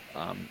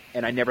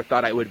I never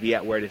thought I would be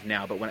at where it is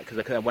now. But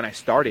when I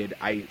started,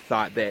 I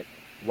thought that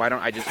why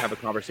don't I just have a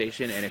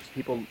conversation, and if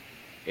people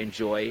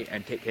enjoy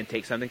and can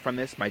take something from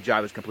this, my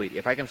job is complete.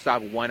 If I can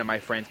stop one of my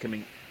friends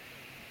coming,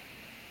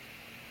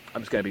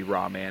 I'm just gonna be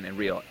raw, man, and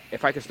real.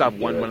 If I can stop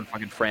one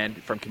fucking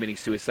friend from committing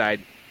suicide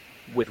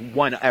with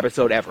one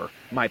episode ever,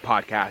 my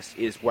podcast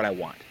is what I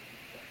want.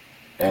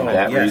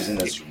 And reason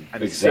is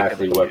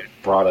exactly what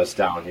brought us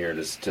down here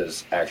to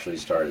actually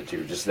start it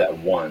too. Just that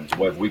one.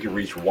 So if we could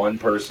reach one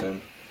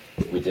person,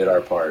 we did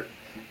our part.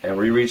 And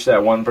we reached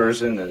that one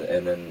person,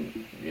 and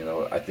then,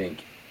 I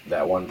think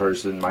that one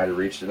person might have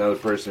reached another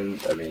person.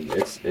 I mean,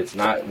 it's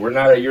not, we're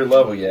not at your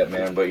level yet,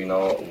 man, but,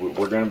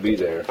 we're going to be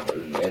there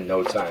in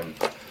no time.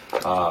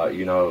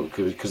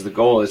 Because the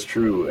goal is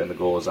true and the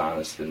goal is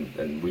honest,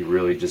 and we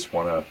really just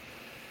want to,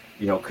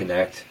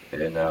 connect.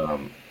 And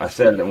I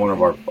said in one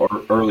of our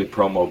early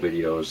promo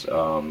videos,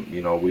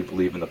 we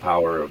believe in the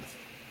power of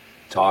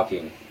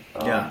talking,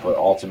 but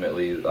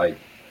ultimately, like,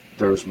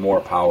 there's more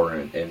power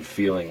in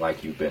feeling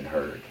like you've been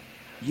heard.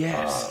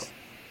 Yes.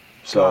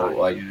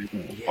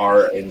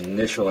 Our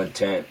initial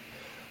intent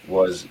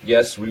was,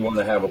 yes, we want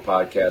to have a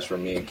podcast where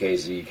me and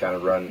KZ kind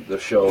of run the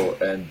show,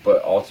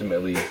 but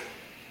ultimately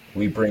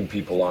we bring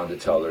people on to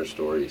tell their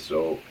story.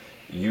 So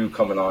you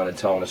coming on and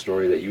telling a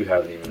story that you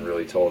haven't even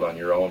really told on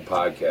your own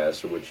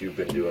podcast, or what you've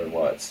been doing,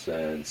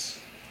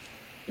 since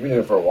you've been doing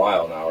it for a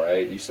while now,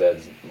 right? You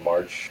said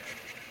March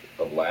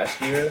of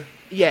last year?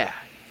 Yeah,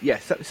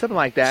 something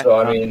like that. So,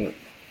 I mean,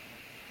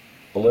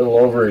 a little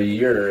over a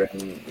year,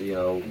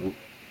 and,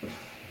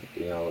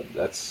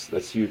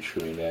 that's huge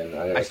for me, man.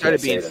 I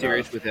started being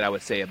serious with it, I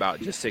would say,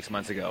 about just 6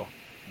 months ago,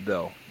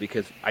 though,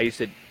 because I used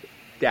to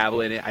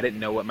dabble in it. I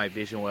didn't know what my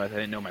vision was. I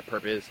didn't know my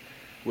purpose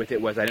with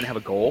it was. I didn't have a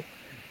goal.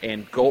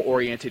 And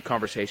goal-oriented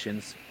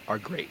conversations are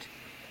great,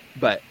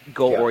 but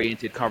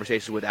goal-oriented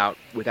conversations without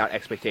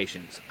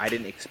expectations. I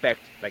didn't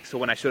expect, so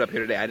when I showed up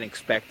here today, I didn't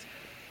expect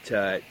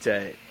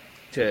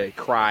to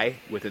cry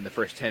within the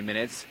first 10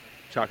 minutes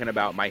talking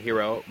about my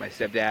hero, my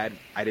stepdad.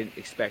 I didn't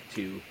expect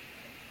to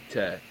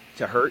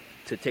hurt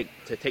to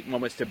take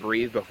moments to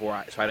breathe so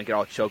I don't get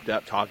all choked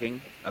up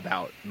talking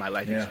about my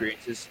life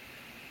experiences.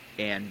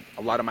 And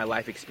a lot of my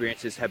life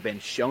experiences have been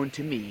shown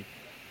to me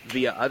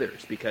via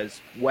others,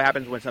 because what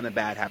happens when something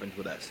bad happens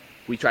with us?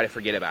 We try to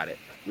forget about it.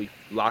 We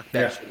lock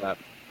that shit up,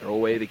 throw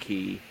away the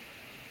key.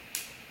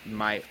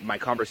 My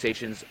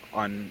conversations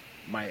on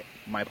my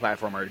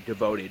platform are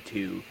devoted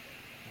to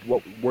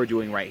what we're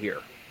doing right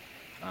here.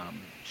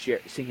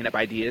 Syncing up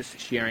ideas,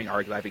 sharing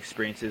our life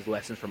experiences,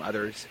 lessons from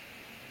others.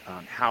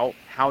 How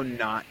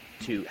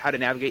to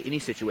navigate any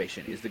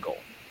situation is the goal.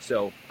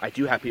 So I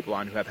do have people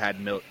on who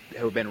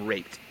have been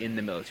raped in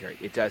the military.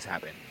 It does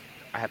happen.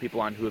 I have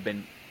people on who have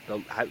been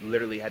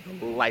literally had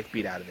the life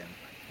beat out of them.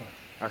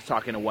 I was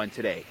talking to one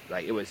today.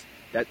 Like, it was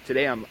that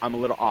today I'm a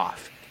little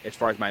off as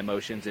far as my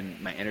emotions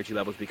and my energy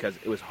levels, because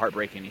it was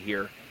heartbreaking to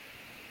hear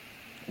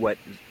what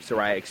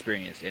Soraya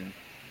experienced. And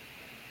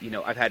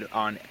I've had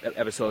on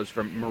episodes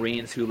from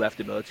Marines who left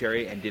the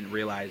military and didn't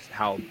realize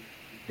how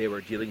they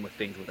were dealing with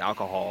things with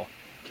alcohol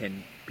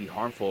can be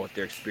harmful if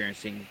they're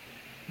experiencing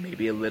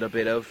maybe a little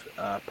bit of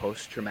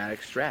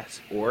post-traumatic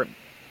stress, or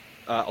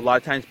a lot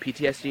of times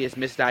PTSD is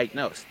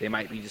misdiagnosed. They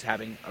might be just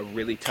having a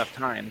really tough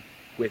time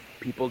with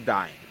people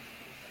dying.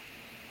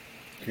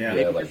 Yeah,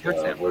 like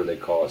what do they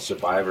call it?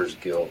 Survivor's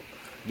guilt.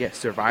 Yes,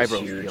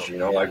 survivor's huge.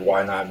 guilt. Like,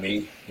 why not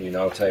me?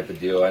 Type of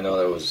deal. I know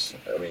that was.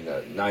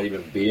 Not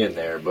even being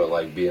there, but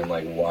like being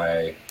like,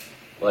 why?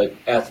 Like,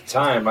 at the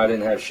time, I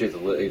didn't have shit to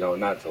live.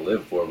 Not to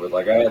live for, but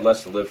like I had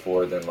less to live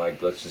for than,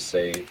 like, let's just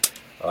say,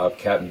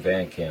 Captain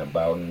Van Camp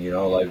Bowden.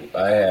 Like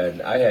I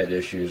had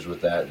issues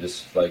with that.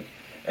 Just like,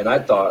 and I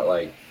thought,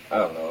 like, I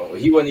don't know,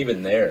 he wasn't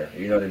even there.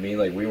 You know what I mean?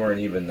 Like, we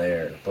weren't even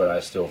there, but I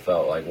still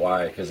felt like,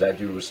 why? Because that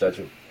dude was such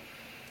a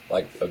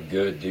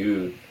good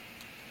dude,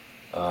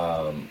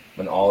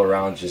 an all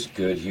around just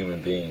good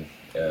human being.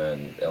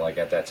 And like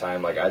at that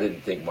time, like I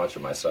didn't think much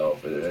of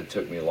myself. It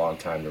took me a long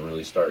time to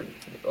really start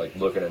like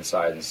looking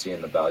inside and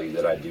seeing the value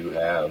that I do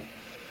have.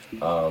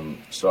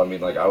 So I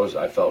mean, like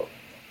I felt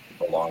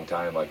a long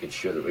time like it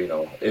should have,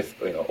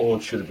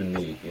 it should have been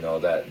me,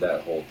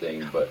 that whole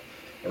thing.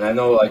 And I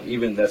know, like,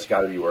 even that's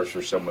got to be worse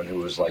for someone who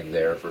was like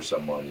there for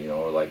someone,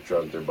 or like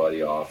drugged their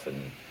buddy off, and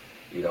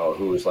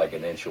who was like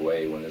an inch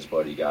away when his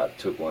buddy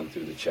took one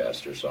through the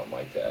chest or something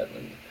like that.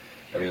 And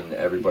I mean,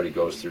 everybody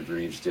goes through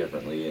griefs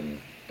differently, and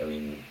I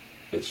mean,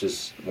 it's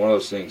just one of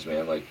those things,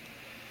 man. Like,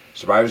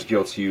 survivor's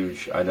guilt's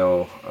huge. I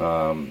know,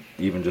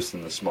 even just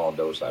in the small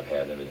dose I've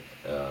had of it,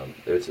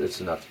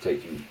 it's enough to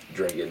take you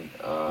drinking.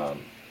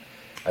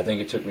 I think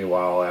it took me a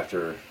while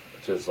after,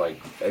 just like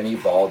any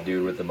bald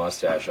dude with the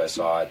mustache I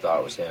saw, I thought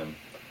it was him.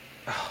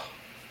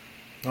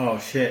 Oh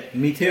shit,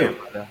 me too.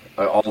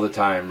 All the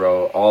time,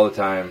 bro, all the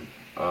time.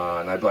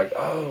 And I'd be like,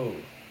 oh.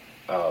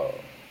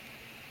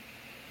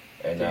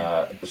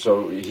 And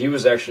so he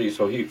was actually,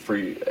 for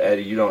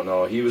Eddie, you don't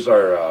know, he was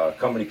our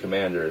company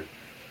commander,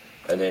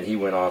 and then he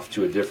went off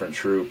to a different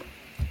troop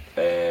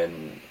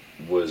and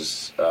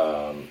was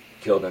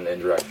killed in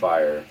indirect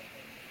fire.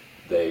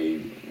 They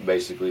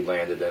basically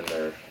landed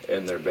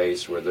in their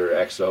base where their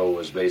XO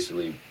was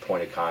basically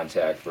point of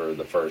contact for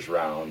the first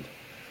round.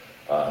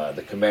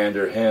 The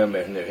commander, him,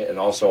 and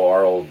also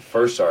our old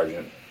first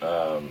sergeant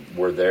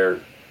were their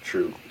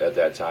troop at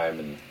that time,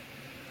 and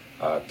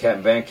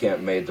Captain Van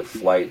Camp made the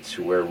flight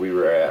to where we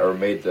were at, or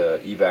made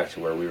the evac to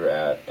where we were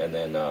at, and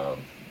then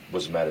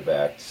was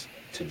medevaced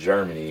to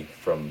Germany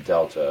from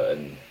Delta,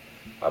 and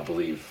I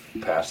believe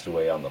passed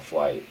away on the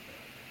flight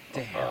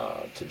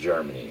to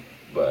Germany.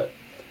 But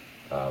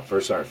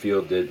First Sergeant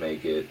Field did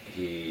make it.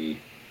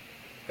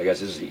 I guess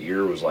his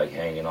ear was like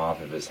hanging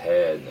off of his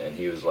head, and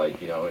he was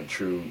like, in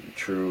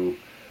true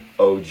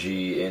OG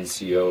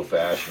NCO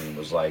fashion,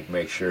 was like,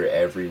 make sure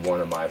every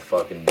one of my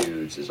fucking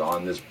dudes is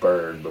on this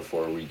bird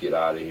before we get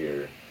out of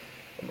here.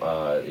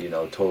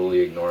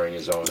 Totally ignoring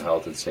his own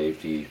health and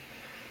safety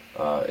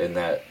in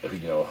that,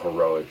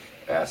 heroic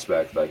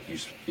aspect, like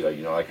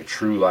like a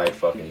true life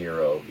fucking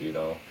hero.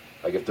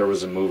 Like if there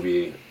was a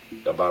movie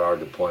about our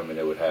deployment,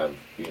 it would have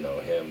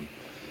him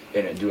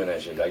in it doing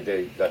that shit. Like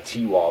that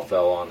T-wall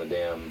fell on the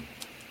damn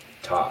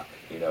TOC,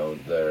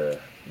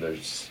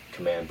 there's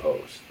command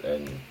post,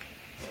 and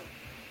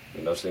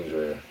those things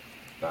are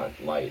not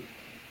light.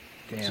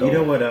 Damn. So,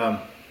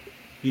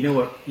 you know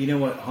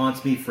what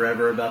haunts me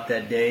forever about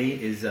that day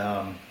is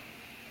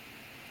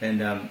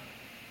and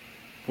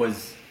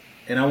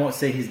I won't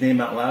say his name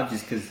out loud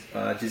just because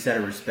just out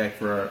of respect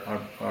for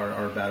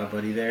our battle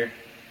buddy there,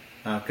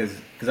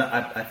 because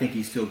I think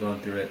he's still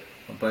going through it,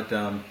 but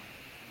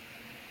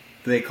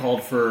they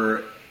called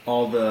for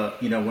all the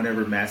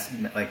whenever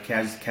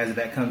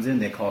Kazavat comes in,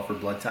 they call for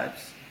blood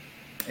types,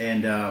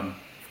 and of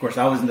course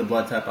I was in the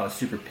blood type. I was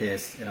super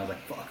pissed, and I was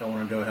like, fuck, I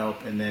want to go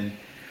help. And then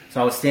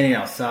so I was standing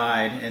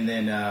outside, and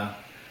then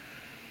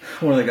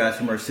one of the guys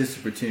from our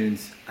sister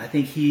platoons, I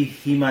think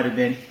he might have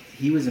been,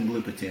 he was in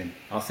blue platoon,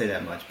 I'll say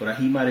that much, but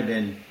he might have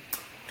been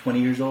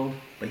 20 years old.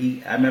 But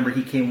I remember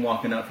he came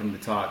walking up from the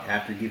TOC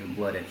after giving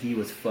blood, and he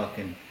was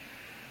fucking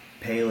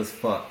pale as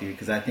fuck, dude,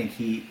 because I think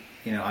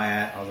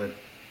I was like,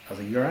 I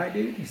was like, you all right,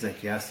 dude? He's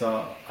like, yeah, I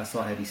saw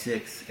Heavy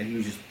Six, and he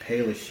was just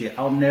pale as shit.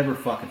 I'll never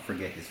fucking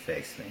forget his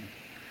face, man.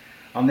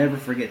 I'll never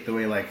forget the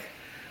way like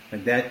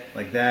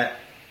that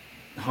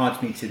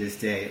haunts me to this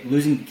day.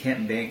 Losing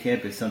band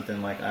camp is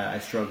something like I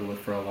struggled with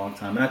for a long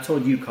time. And I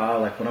told you,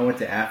 Kyle, like when I went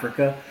to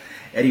Africa,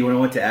 Eddie, when I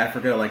went to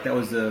Africa, like that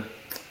was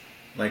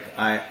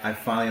I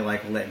finally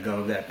like let go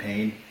of that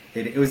pain.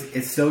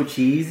 It's so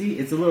cheesy.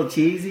 It's a little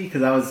cheesy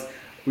because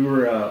we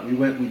had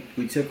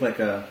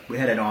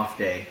an off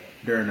day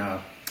during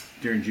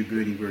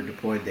Djibouti. We were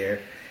deployed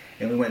there,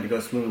 and we went to go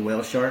swim with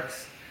whale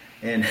sharks.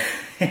 And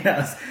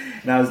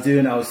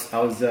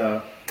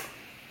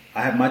I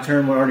had my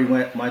turn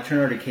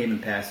already came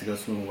and passed to go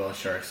swim with whale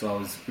sharks.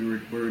 So we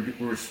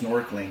were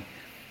snorkeling,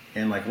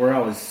 and like where I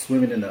was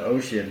swimming in the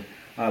ocean,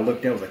 I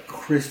looked out, it was like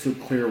crystal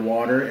clear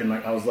water, and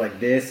like I was like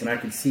this, and I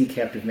could see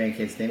Captain Van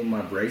Cape's name on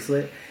my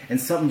bracelet,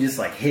 and something just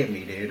like hit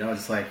me, dude. I was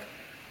just like,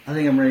 I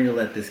think I'm ready to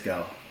let this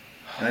go.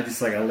 And I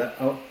just like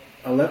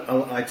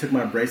I took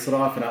my bracelet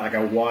off, and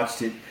I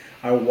watched it.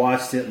 I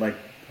like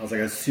I was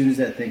like, as soon as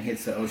that thing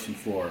hits the ocean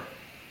floor,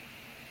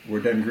 we're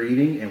done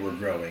grieving and we're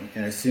growing.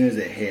 And as soon as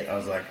it hit, I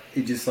was like,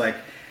 it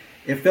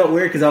felt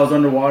weird because I was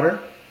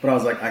underwater, but I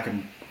was like, I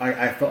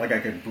felt like I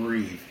could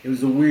breathe. It was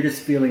the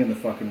weirdest feeling in the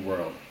fucking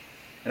world.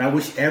 And I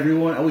wish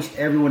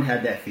everyone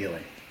had that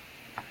feeling.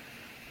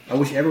 I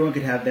wish everyone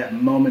could have that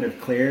moment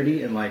of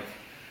clarity and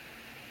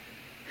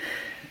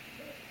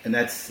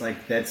that's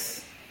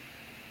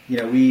you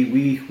know,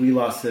 we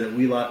lost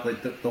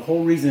like the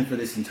whole reason for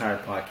this entire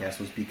podcast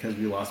was because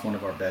we lost one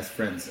of our best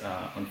friends,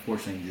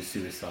 unfortunately to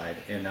suicide.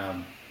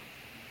 And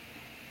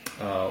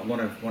one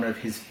of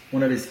his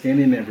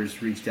family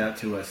members reached out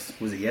to us.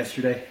 Was it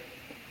yesterday?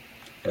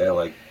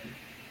 Yeah,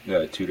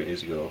 2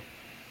 days ago.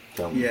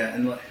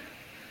 Yeah,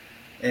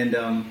 and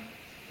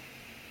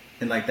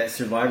like that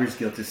survivor's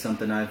guilt is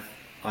something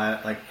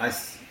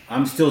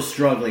I'm still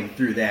struggling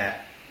through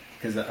that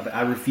because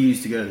I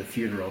refuse to go to the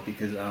funeral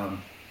because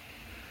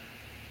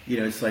you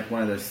know, it's like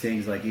one of those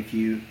things. Like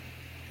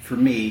for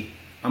me,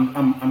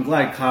 I'm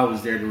glad Kyle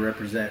was there to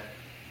represent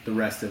the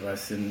rest of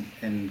us and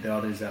the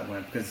others that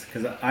went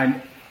because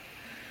I'm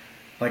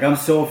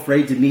so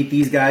afraid to meet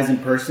these guys in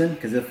person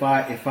because if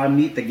I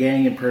meet the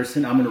gang in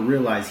person, I'm gonna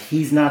realize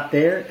he's not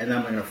there and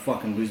I'm gonna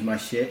fucking lose my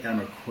shit and I'm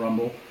gonna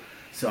crumble.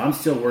 So I'm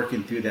still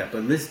working through that.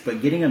 But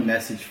getting a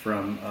message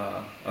from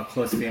a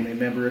close family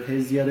member of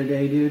his the other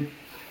day, dude,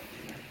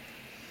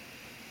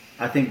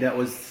 I think that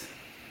was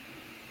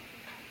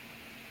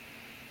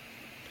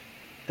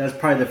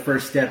probably the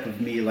first step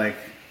of me like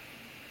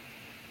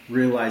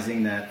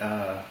realizing that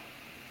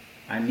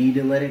I need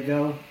to let it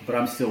go, but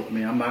I'm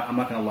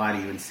not gonna lie to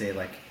you and say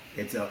like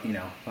it's that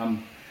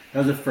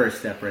was the first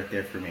step right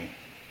there for me.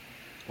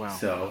 Wow.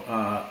 So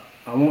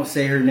I won't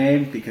say her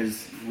name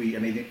because me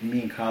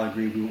and Kyle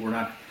agree we're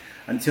not,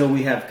 until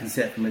we have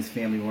consent from his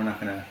family, we're not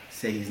gonna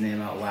say his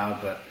name out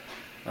loud. But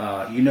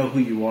you know who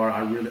you are.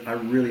 I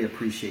really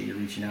appreciate you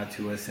reaching out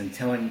to us and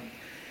telling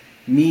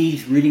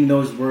me, reading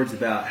those words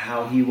about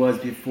how he was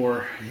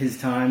before his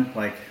time.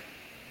 Like,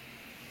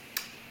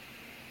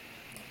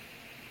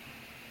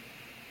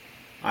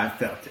 I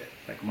felt it.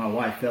 Like my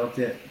wife felt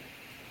it.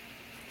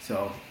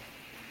 So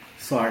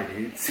sorry,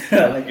 dude. I'm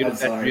sorry.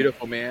 That's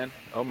beautiful, man.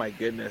 Oh my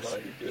goodness. Oh,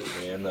 you're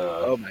good, man.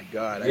 Oh my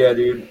God. Yeah,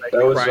 dude.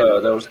 That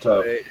was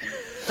tough.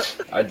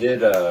 I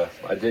did go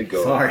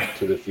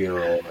to the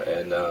funeral,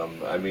 and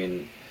I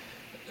mean,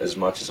 as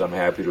much as I'm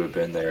happy to have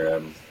been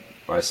there,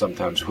 I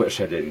sometimes wish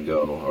I didn't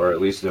go, or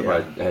at least if I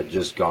had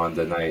just gone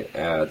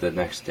the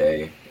next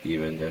day,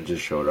 even, and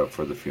just showed up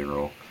for the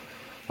funeral,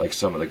 like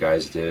some of the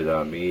guys did.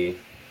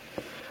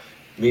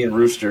 Me and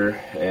Rooster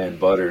and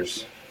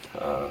Butters,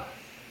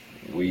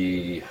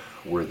 we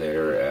were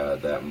there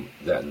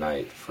that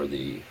night for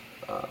the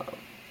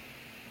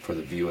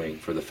viewing,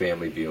 for the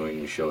family viewing.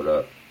 We showed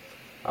up.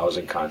 I was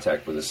in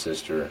contact with his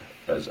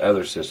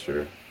other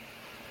sister,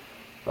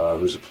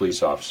 who's a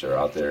police officer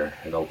out there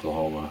in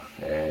Oklahoma,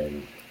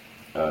 and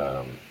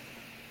I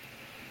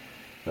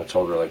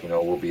told her, like,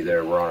 we'll be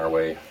there, we're on our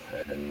way,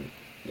 and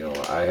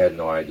I had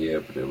no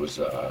idea, but it was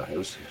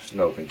an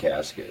open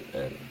casket,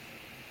 and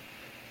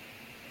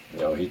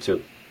he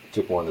took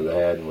one to the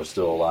head and was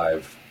still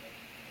alive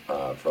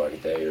for like a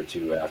day or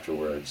two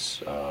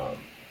afterwards.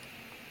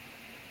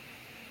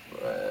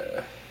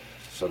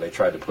 So they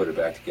tried to put it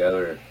back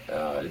together.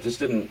 It just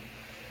didn't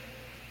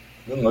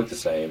look the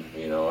same,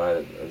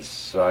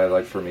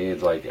 for me,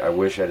 it's like I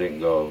wish I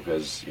didn't go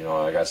because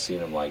I got seen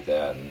him like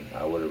that, and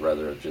I would have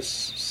rather have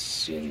just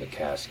seen the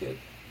casket.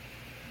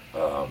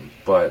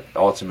 But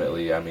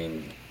ultimately,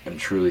 I'm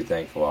truly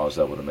thankful I was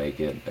able to make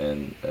it,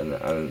 and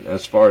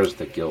as far as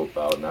the guilt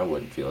about it, I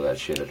wouldn't feel that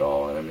shit at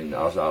all. And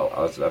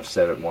I've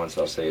said it once,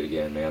 I'll say it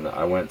again, man.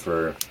 I went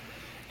for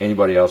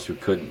anybody else who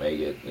couldn't make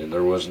it, and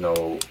there was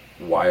no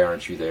 "why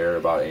aren't you there"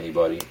 about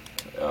anybody.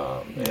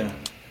 And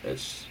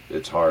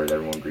it's hard.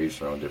 Everyone grieves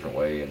their own different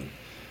way, and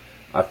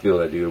I feel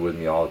that dude with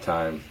me all the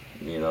time.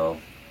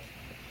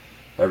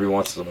 Every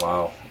once in a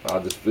while,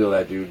 I'll just feel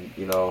that dude,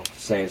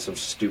 saying some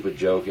stupid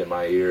joke in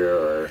my ear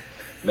or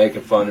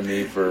making fun of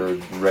me for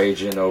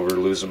raging over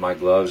losing my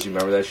gloves. You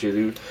remember that shit,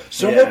 dude?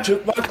 Someone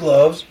took my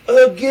gloves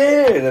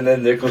again, and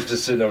then Nichols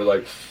just sitting there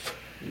like,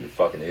 "You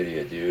fucking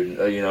idiot, dude."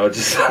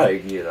 Just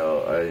like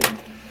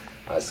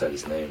I said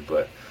his name,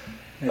 but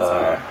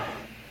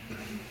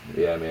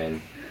yeah,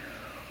 man.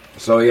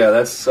 So yeah,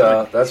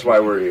 that's why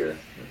we're here.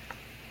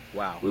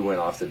 Wow. We went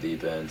off the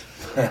deep end.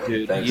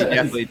 Dude, Thanks, you Ed.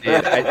 definitely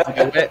did.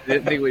 I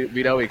think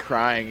we'd all be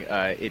crying,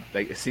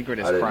 like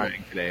synchronous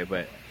crying today,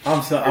 but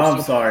I'm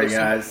sorry,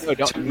 guys. No,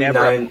 don't, Took me never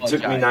nine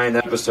apologize.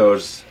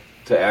 episodes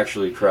to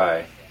actually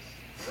cry.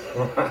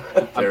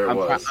 There it I'm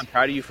was. I'm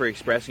proud of you for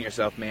expressing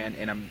yourself, man,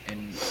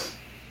 and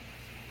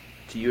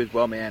to you as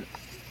well, man.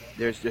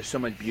 There's so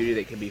much beauty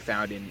that can be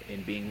found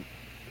in being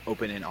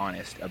open and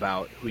honest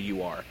about who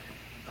you are,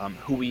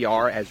 who we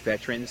are as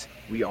veterans.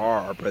 We are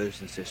our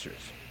brothers and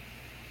sisters.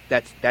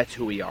 That's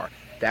who we are.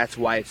 That's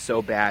why it's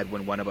so bad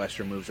when one of us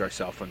removes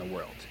ourselves from the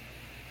world,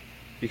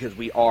 because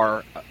we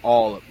are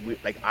all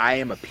like I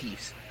am a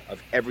piece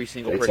of every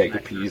single They person. take a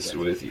I've piece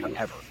worked with you.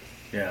 ever,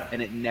 Yeah.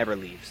 and it never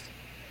leaves.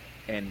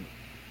 And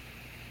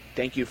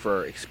thank you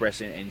for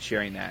expressing and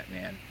sharing that,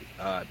 man.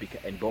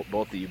 And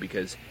both of you,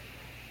 because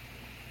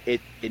it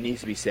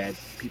needs to be said.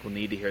 People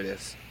need to hear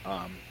this.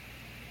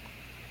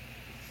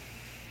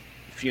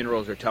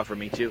 Funerals are tough for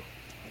me too.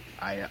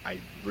 I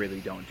really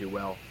don't do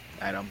well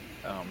at them.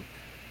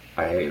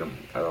 I hate them.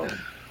 I don't.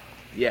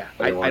 Yeah,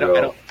 I I don't wanna don't.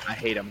 go. I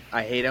hate them.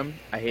 I hate them.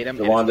 I hate them.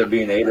 There wound up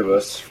being 8 of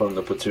us from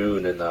the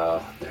platoon, and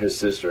his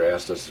sister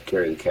asked us to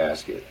carry the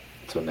casket.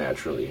 So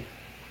naturally,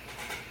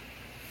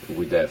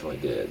 we definitely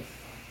did.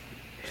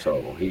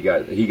 So he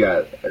got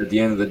at the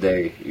end of the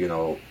day,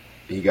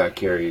 he got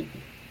carried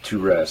to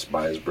rest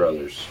by his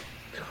brothers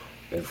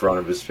in front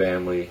of his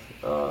family,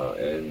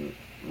 and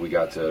we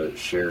got to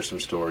share some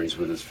stories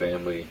with his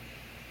family.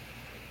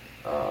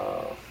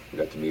 We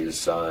got to meet his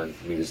son,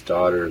 meet his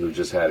daughter, who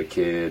just had a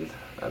kid.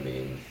 I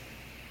mean,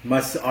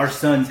 Our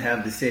sons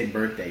have the same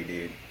birthday,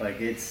 dude. Like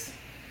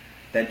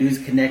that dude's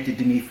connected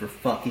to me for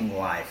fucking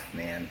life,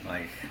 man.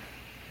 Like,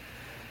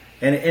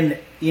 and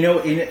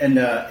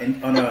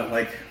on a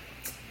like,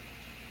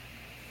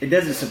 it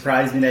doesn't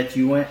surprise me that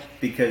you went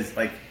because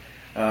like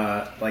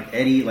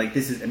Eddie, like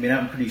this is. I mean,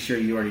 I'm pretty sure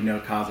you already know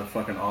Kyle's a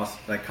fucking awesome.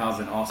 Like Kyle's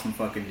an awesome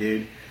fucking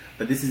dude,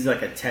 but this is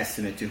like a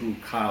testament to who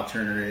Kyle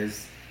Turner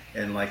is.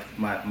 And like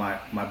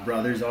my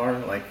brothers are.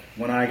 Like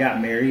when I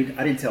got married,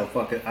 I didn't tell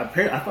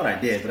I thought I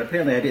did, but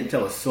apparently I didn't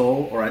tell a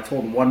soul, or I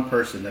told one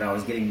person that I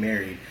was getting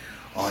married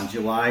on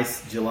July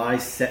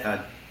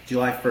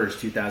 1st,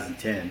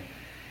 2010.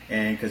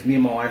 And because me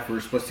and my wife were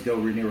supposed to go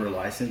renew our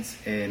license,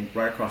 and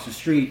right across the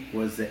street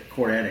was the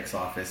court annex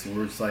office, and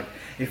we were just like,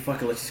 hey,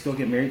 fuck it, let's just go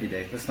get married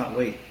today. Let's not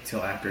wait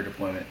till after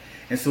deployment.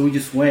 And so we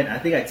just went. I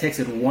think I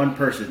texted one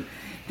person,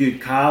 dude.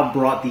 Kyle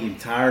brought the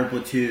entire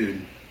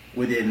platoon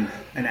within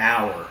an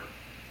hour.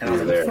 And I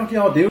was like, what the fuck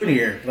y'all doing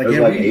here? Like, there's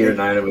like 8 or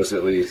 9 of us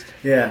at least.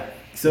 Yeah.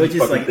 So it's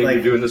just think like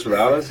you're doing this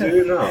without us,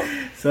 dude? No.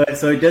 So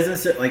it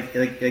doesn't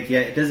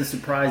it doesn't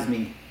surprise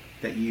me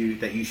that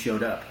you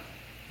showed up.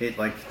 It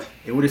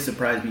would have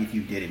surprised me if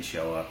you didn't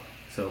show up.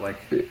 So like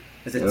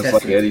it's a testament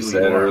like Eddie to who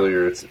said you are.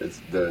 earlier, it's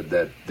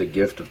the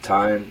gift of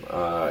time,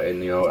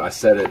 and I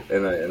said it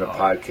in a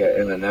podcast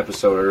in an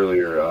episode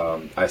earlier.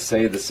 I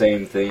say the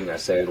same thing. I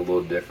say it a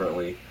little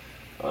differently.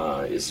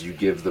 Is you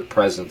give the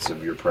presence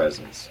of your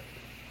presence.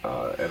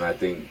 And I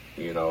think,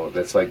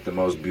 that's like the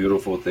most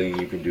beautiful thing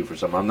you can do for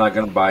someone. I'm not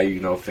going to buy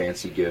you,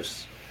 fancy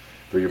gifts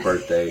for your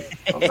birthday.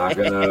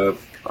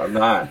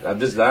 I'm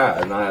just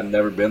not. I've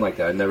never been like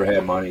that. I never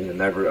had money. I'm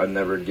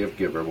never a gift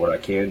giver. What I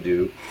can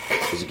do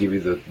is give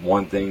you the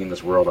one thing in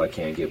this world I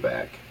can't get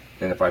back.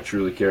 And if I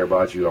truly care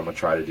about you, I'm going to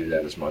try to do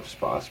that as much as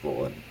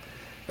possible. And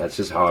that's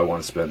just how I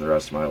want to spend the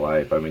rest of my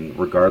life. I mean,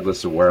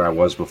 regardless of where I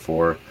was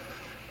before,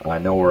 I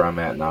know where I'm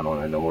at now,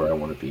 and I know where I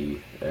want to be.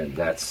 And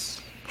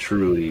that's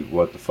truly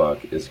what the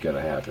fuck is going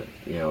to happen,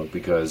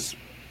 because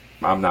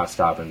I'm not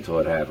stopping until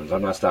it happens.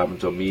 I'm not stopping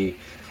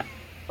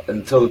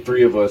until the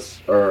 3 of us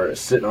are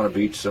sitting on a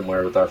beach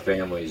somewhere with our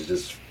families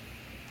just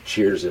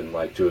cheersing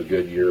like to a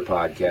good year of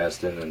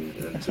podcasting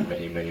and to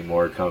many, many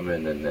more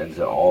coming and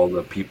to all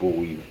the people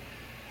we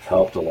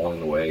helped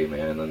along the way,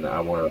 man. And I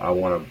want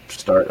to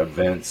start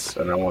events,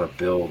 and I want to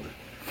build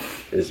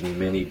as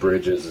many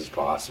bridges as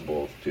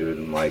possible, dude,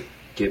 and like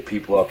get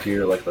people up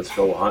here, like, let's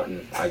go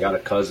hunting. I got a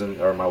cousin,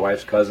 or my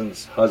wife's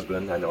cousin's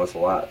husband, I know it's a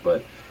lot,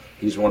 but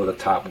he's one of the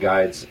top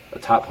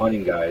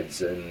hunting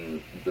guides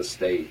in the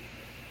state,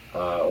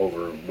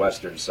 over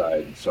western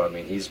side. So, I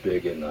mean, he's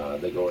big in,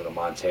 they go into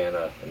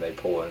Montana, and they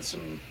pull in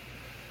some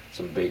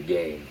big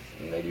game,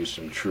 and they do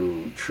some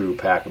true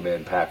pack them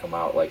in, pack them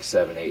out, like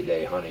 7-8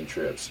 day hunting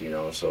trips,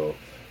 so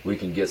we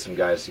can get some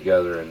guys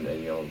together and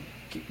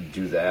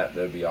do that.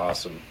 That'd be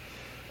awesome.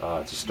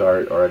 To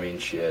start, or I mean,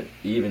 shit,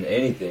 even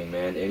anything,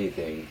 man,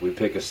 anything. We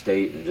pick a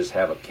state and just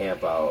have a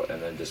camp out,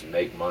 and then just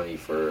make money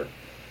for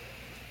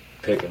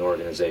pick an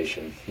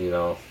organization.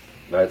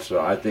 That's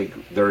I think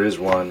there is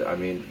one. I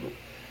mean,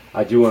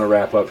 I do want to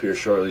wrap up here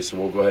shortly, so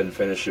we'll go ahead and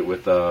finish it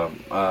with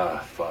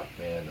fuck,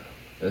 man.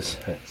 This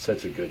is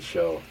such a good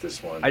show,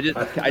 this one. I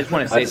just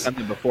want to say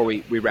something before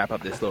we wrap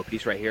up this little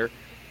piece right here.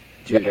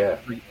 Dude, yeah.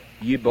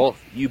 You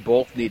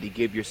both need to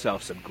give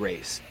yourself some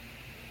grace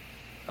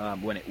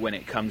when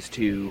it comes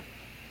to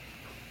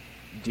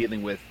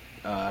dealing with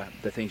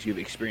the things you've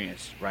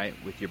experienced, right,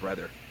 with your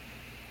brother.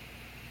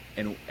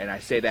 And I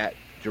say that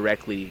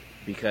directly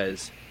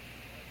because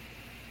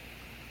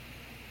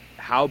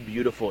how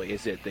beautiful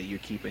is it that you're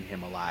keeping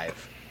him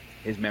alive,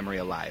 his memory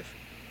alive?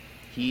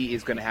 He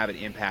is going to have an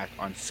impact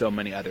on so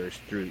many others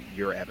through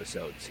your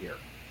episodes here.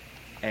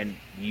 And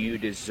you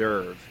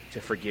deserve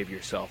to forgive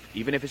yourself,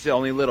 even if it's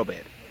only a little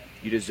bit.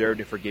 You deserve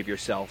to forgive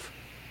yourself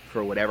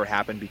for whatever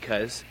happened,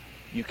 because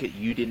you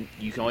can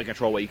only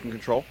control what you can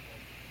control,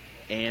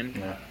 and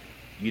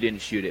you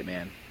didn't shoot it,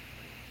 man.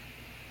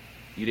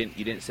 You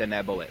didn't send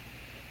that bullet.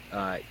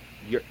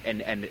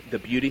 And the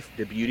beauty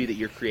that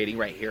you're creating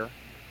right here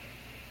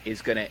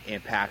is going to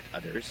impact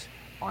others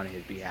on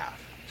his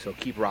behalf. So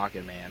keep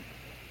rocking, man.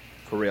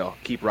 For real,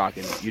 keep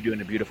rocking. You're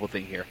doing a beautiful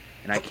thing here,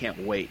 and I can't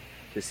wait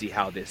to see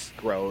how this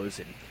grows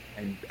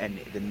and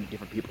the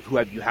different people who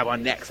you have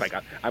on next. Like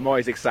I'm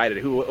always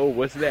excited.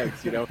 What's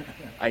next? You know,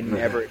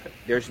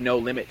 there's no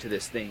limit to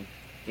this thing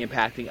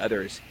impacting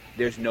others.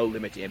 There's no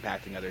limit to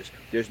impacting others.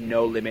 There's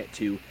no limit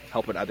to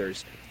helping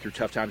others through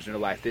tough times in their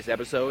life. This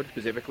episode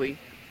specifically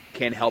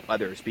can help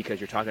others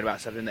because you're talking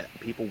about something that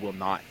people will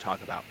not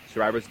talk about.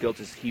 Survivor's guilt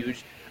is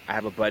huge. I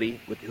have a buddy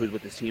who's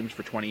with his teams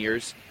for 20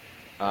 years.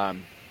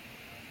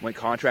 Went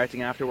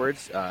contracting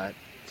afterwards.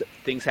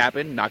 Things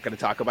happen. Not going to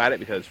talk about it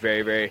because it's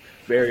very, very,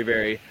 very,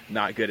 very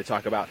not good to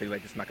talk about things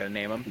like this. Not going to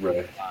name him,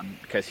 right?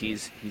 Because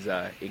he's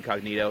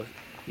incognito.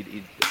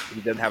 He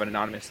doesn't have an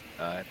anonymous.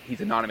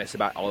 He's anonymous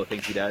about all the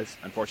things he does,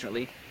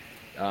 unfortunately.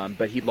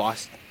 But he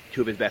lost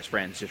two of his best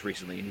friends just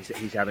recently, and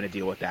he's having to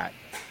deal with that.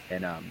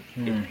 And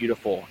it's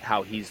beautiful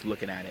how he's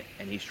looking at it,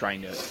 and he's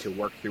trying to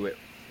work through it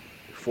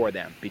for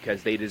them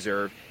because they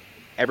deserve.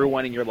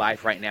 Everyone in your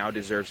life right now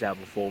deserves to have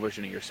a full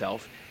version of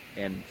yourself,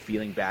 and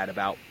feeling bad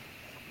about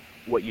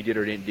what you did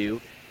or didn't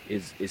do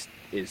is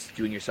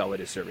doing yourself a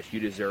disservice. You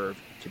deserve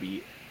to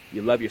be.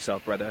 You love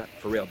yourself, brother,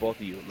 for real. Both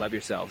of you love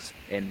yourselves,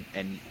 and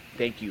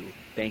thank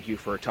you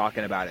for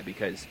talking about it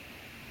because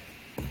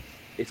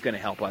it's going to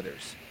help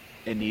others.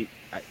 It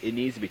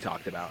needs to be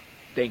talked about.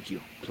 Thank you.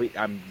 Please,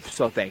 I'm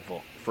so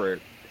thankful for.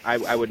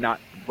 I would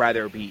not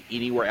rather be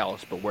anywhere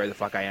else but where the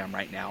fuck I am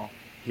right now,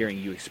 hearing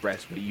you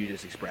express what you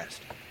just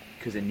expressed,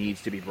 because it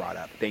needs to be brought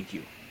up. Thank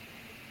you.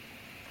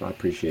 I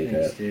appreciate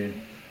Thanks, that. dude.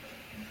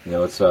 You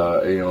know, it's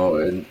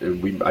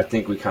and I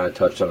think we kind of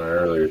touched on it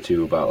earlier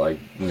too about like,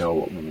 you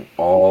know,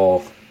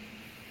 all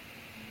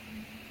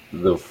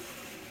the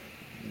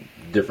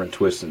different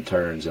twists and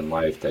turns in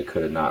life that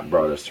could have not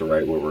brought us to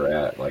right where we're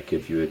at. Like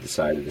if you had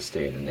decided to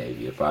stay in the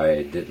Navy, if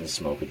I didn't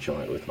smoke a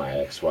joint with my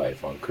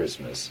ex-wife on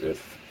Christmas,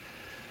 if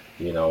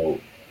you know,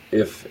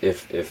 if,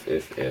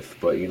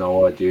 but you know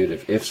what, dude,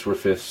 if ifs were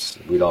fifths,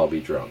 we'd all be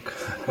drunk.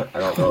 I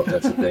don't know if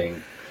that's a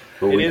thing,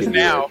 but It we is can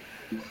now. do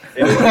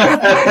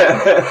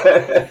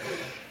it.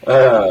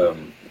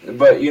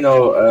 But you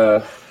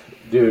know,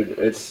 dude,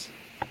 it's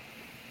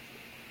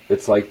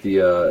like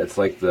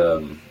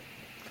the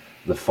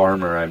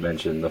farmer I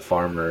mentioned, the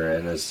farmer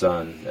and his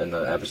son in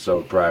the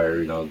episode prior,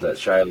 you know, that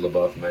Shia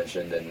LaBeouf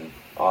mentioned, and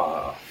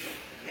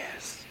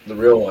Yes. the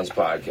Real Ones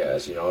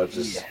podcast. You know, it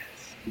just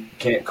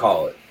can't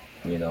call it.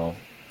 You know,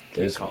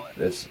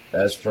 it's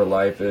as for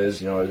life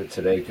is. You know,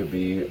 today could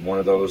be one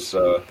of those.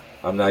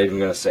 I'm not even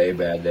gonna say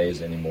bad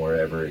days anymore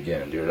ever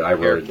again, dude. I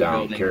wrote it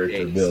down.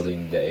 Character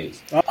building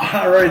days. Oh,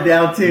 I wrote it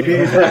down too,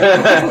 dude.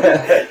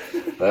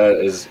 That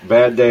is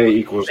bad day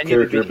equals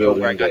character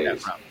building days.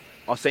 days.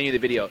 I'll send you the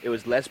video. It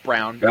was Les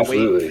Brown,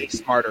 Absolutely. way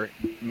smarter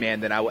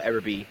man than I will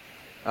ever be.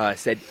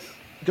 Said,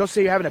 "Don't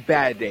say you're having a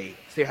bad day.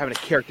 Say you're having a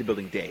character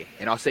building day."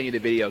 And I'll send you the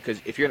video because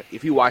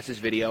if you watch this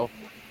video,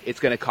 it's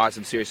going to cause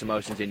some serious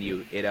emotions in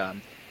you.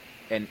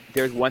 And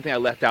there's one thing I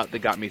left out that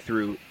got me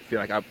through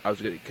feeling like I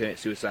was going to commit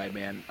suicide,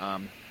 man.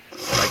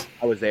 Like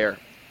I was there,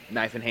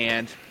 knife in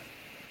hand,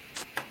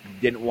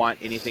 didn't want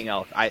anything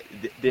else.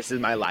 This is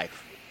my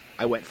life.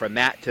 I went from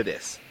that to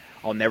this.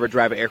 I'll never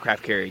drive an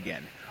aircraft carrier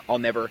again. I'll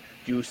never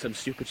do some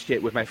stupid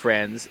shit with my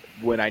friends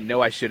when I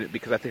know I shouldn't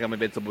because I think I'm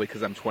invincible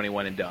because I'm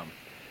 21 and dumb.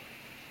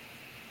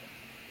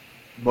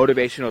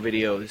 Motivational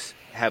videos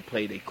have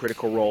played a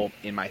critical role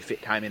in my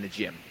fit time in the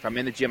gym. If I'm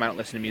in the gym, I don't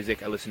listen to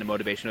music. I listen to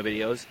motivational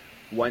videos.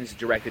 One's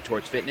directed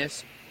towards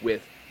fitness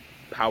with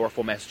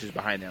powerful messages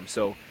behind them.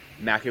 So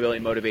Machiavelli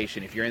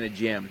Motivation. If you're in the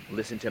gym,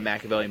 listen to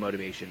Machiavelli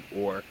Motivation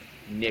or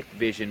Nick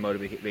Vision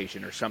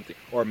Motivation or something,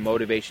 or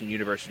Motivation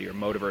University or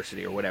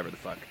Motiversity or whatever the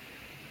fuck.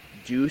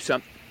 Do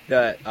something.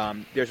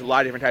 There's a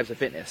lot of different types of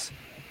fitness.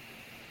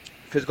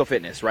 Physical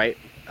fitness, right?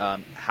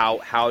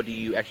 How do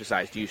you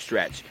exercise? Do you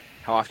stretch?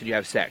 How often do you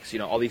have sex? You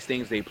know, all these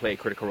things, they play a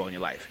critical role in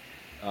your life.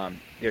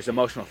 There's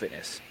emotional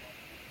fitness.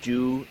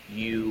 Do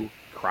you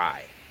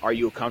cry? Are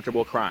you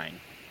comfortable crying?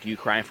 Do you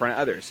cry in front of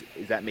others?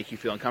 Does that make you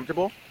feel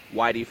uncomfortable?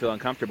 Why do you feel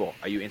uncomfortable?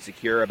 Are you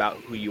insecure about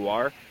who you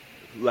are?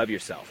 love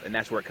yourself. And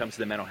that's where it comes to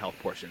the mental health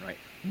portion, right?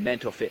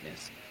 Mental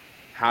fitness.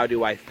 How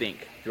do I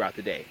think throughout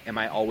the day? Am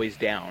I always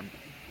down?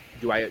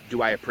 Do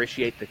I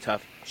appreciate the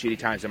tough, shitty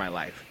times in my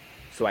life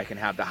so I can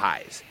have the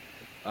highs?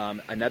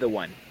 Another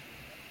one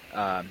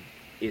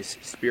is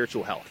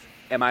spiritual health.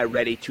 Am I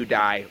ready to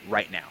die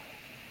right now?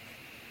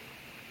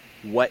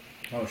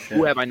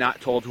 Who have I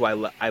not told who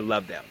I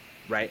love them,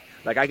 right?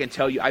 Like, I can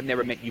tell you, I've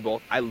never met you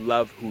both. I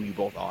love who you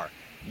both are.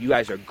 You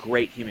guys are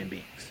great human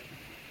beings.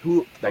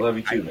 I love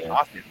you too, man.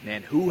 Often,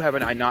 man. Who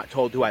haven't I not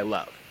told who I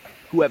love?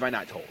 Who have I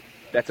not told?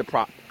 That's a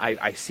prop.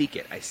 I seek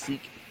it. I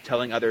seek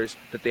telling others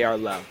that they are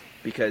loved,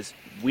 because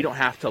we don't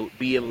have to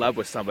be in love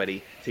with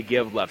somebody to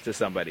give love to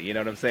somebody. You know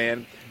what I'm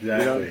saying?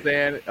 Exactly. You know what I'm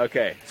saying?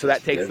 Okay. So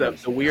that takes the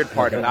weird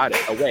part about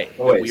it away.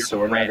 Wait, so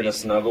we're not going to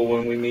snuggle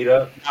when we meet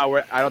up?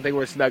 No, I don't think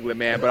we're snuggling,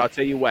 man. But I'll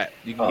tell you what.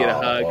 You can get a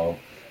hug. Well.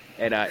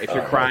 And if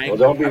you're crying... Well,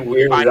 don't be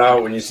weirded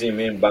out when you see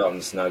me and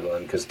Boughton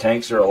snuggling, because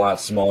tanks are a lot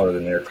smaller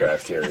than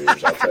aircraft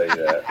carriers, I'll tell you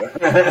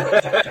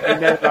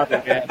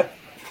that.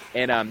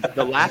 And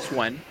the last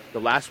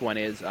one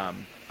is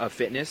of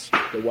fitness,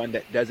 the one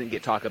that doesn't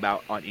get talked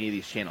about on any of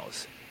these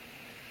channels.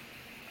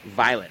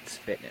 Violence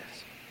fitness.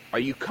 Are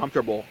you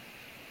comfortable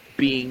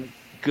being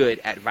good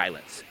at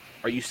violence?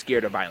 Are you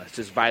scared of violence?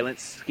 Does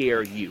violence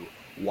scare you?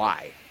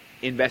 Why?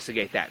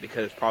 Investigate that,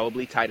 because it's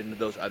probably tied into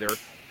those other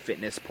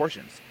fitness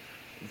portions.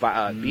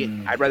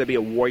 I'd rather be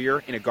a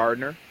warrior in a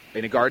garden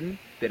than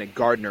a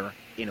gardener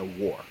in a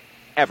war,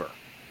 ever.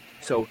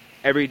 So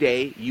every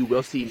day you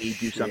will see me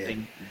do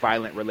something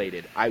violent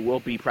related. I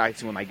will be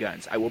practicing with my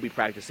guns. I will be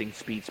practicing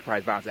speed,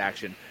 surprise, violence,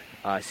 action,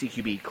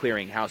 CQB,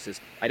 clearing houses.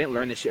 I didn't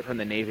learn this shit from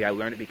the Navy. I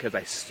learned it because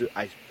I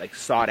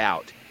sought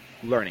out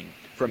learning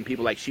from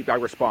people like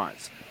Sheepdog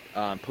Response,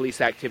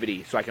 police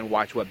activity, so I can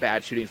watch what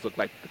bad shootings look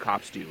like the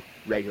cops do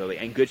regularly,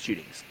 and good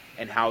shootings,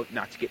 and how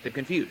not to get them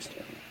confused.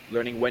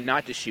 Learning when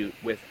not to shoot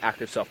with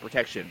active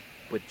self-protection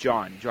with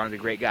John. John's a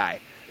great guy.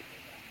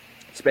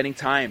 Spending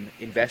time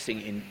investing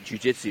in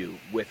jiu-jitsu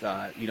with,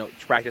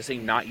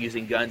 practicing not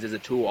using guns as a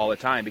tool all the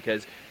time,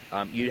 because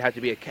you'd have to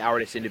be a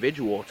cowardice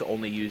individual to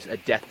only use a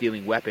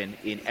death-dealing weapon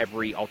in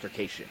every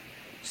altercation.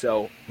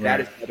 So that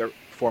is another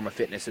form of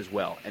fitness as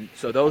well. And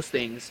so those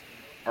things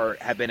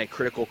have been a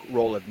critical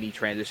role of me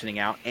transitioning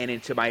out and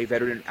into my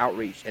veteran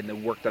outreach and the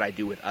work that I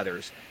do with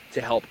others to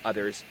help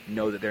others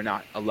know that they're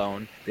not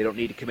alone. They don't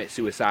need to commit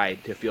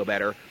suicide to feel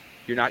better.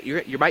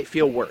 You might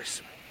feel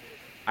worse.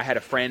 I had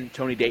a friend,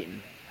 Tony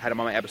Dayton, had him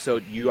on my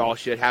episode. You all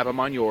should have him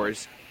on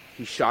yours.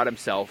 He shot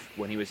himself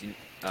when he was in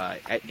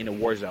a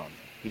war zone.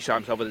 He shot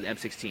himself with an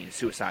M16,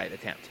 suicide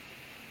attempt.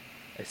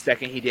 The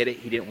second he did it,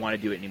 he didn't want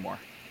to do it anymore.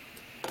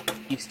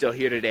 He's still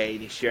here today,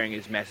 and he's sharing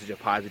his message of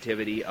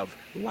positivity, of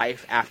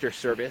life after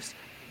service,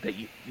 that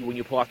when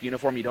you pull off the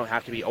uniform, you don't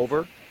have to be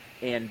over.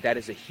 And that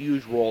is a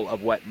huge role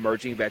of what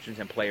Merging Veterans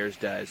and Players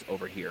does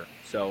over here.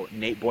 So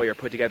Nate Boyer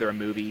put together a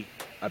movie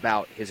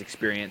about his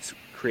experience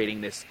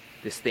creating this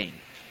thing.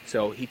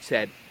 So he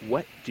said,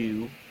 what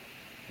do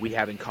we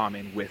have in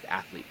common with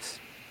athletes?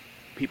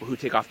 People who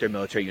take off their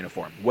military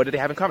uniform. What do they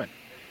have in common?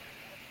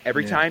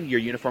 Every time your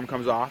uniform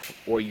comes off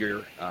or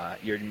your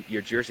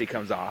jersey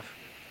comes off,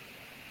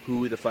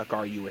 who the fuck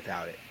are you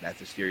without it?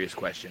 That's a serious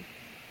question.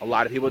 A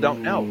lot of people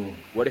don't know.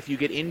 What if you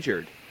get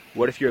injured?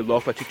 What if you're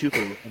Lofa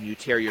Tutupu and you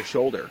tear your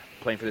shoulder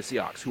playing for the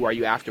Seahawks? Who are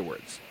you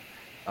afterwards?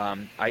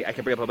 I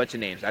can bring up a bunch of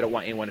names. I don't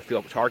want anyone to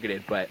feel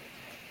targeted, but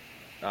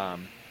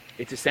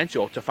it's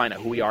essential to find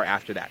out who we are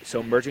after that.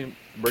 So Merging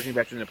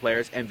Veterans and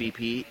Players,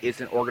 MVP, is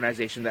an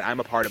organization that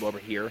I'm a part of over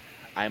here.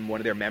 I'm one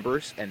of their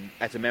members, and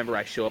as a member,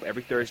 I show up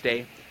every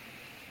Thursday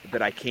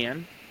that I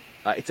can.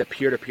 It's a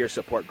peer-to-peer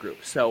support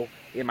group. So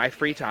in my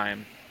free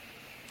time,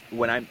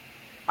 when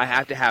I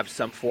have to have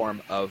some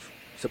form of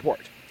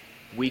support.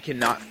 We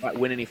cannot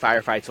win any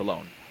firefights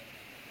alone.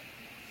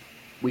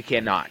 We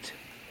cannot.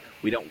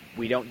 We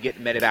don't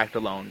get medevaced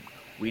alone.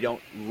 We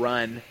don't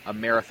run a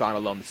marathon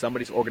alone.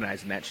 Somebody's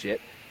organizing that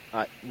shit.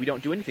 We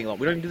don't do anything alone.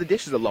 We don't even do the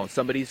dishes alone.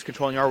 Somebody's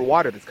controlling our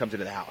water that comes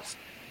into the house.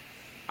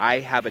 I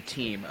have a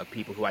team of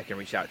people who I can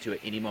reach out to at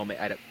any moment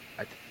at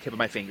the tip of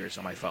my fingers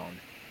on my phone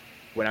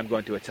when I'm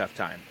going through a tough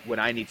time, when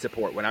I need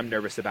support, when I'm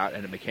nervous about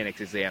a mechanics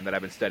exam that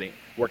I've been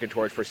working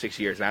towards for 6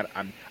 years.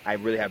 And I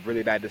really have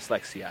really bad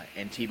dyslexia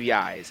and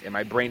TBIs, and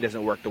my brain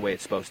doesn't work the way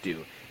it's supposed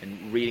to.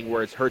 And reading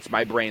words hurts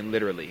my brain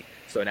literally.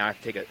 So now I have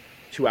to take a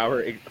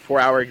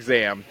 4-hour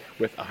exam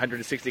with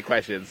 160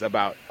 questions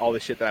about all the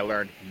shit that I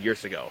learned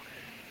years ago.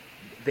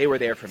 They were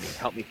there for me,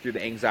 helped me through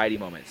the anxiety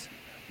moments.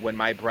 When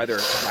I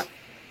found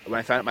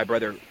out my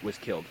brother was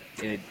killed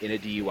in a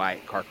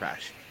DUI car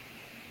crash,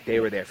 they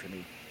were there for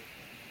me.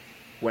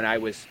 When I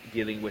was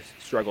dealing with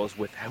struggles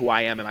with who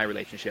I am in my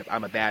relationship,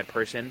 I'm a bad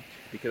person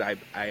because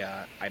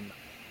I'm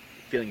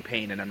feeling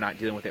pain and I'm not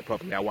dealing with it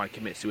properly. I want to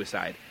commit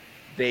suicide.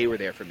 They were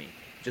there for me,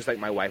 just like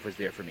my wife was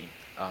there for me.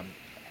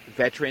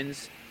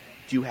 Veterans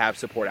do have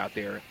support out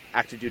there.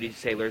 Active duty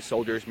sailors,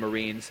 soldiers,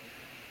 Marines,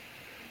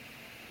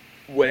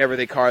 whatever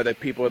they call the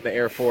people in the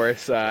Air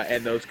Force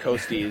and those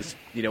coasties.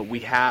 We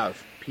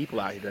have people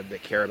out here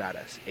that care about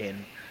us,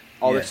 and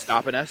all that's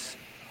stopping us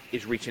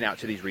is reaching out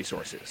to these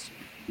resources.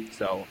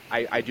 So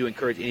I do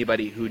encourage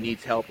anybody who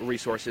needs help,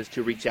 resources,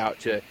 to reach out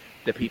to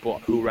the people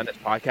who run this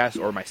podcast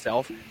or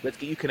myself. Let's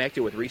get you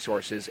connected with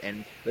resources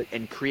and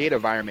create an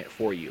environment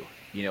for you.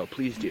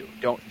 Please do.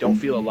 Don't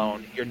feel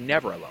alone. You're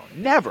never alone.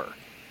 Never.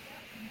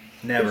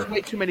 There's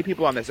way too many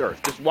people on this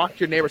earth. Just walk to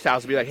your neighbor's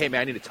house and be like, hey,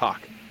 man, I need to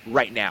talk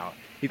right now.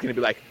 He's going to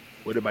be like,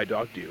 what did my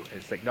dog do? And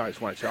it's like, no, I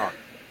just want to talk.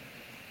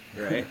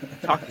 Right?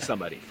 Talk to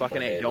somebody.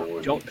 Fucking A.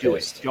 Don't do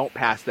it. Don't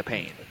pass the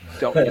pain.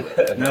 Don't do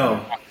it.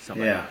 No. Talk to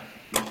somebody. Yeah.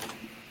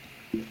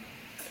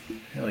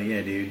 Hell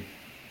yeah, dude.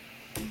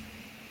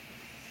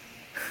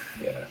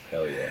 Yeah,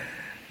 hell yeah.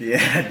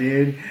 Yeah,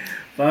 dude.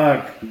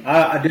 Fuck.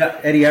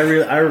 Eddie,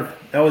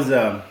 that was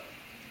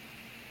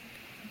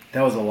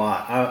a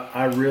lot.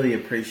 I really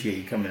appreciate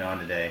you coming on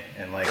today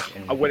and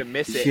I wouldn't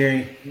miss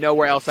sharing, it.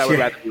 Nowhere else I would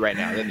rather be right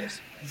now than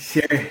this.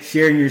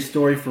 Sharing your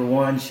story for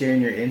one,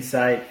 sharing your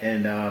insight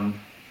and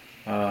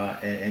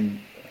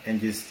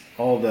just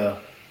all the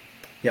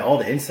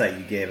insight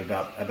you gave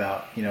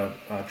about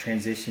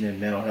transition and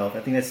mental health. I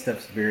think that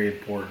stuff's very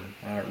important.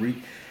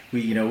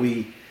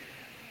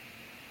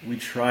 We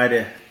try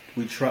to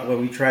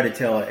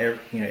tell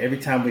every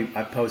time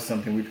I post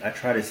something, I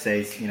try to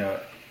say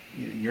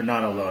you're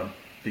not alone,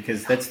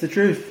 because that's the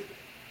truth,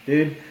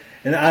 dude.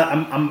 And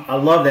I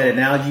love that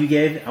analogy you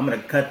gave. I'm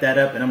gonna cut that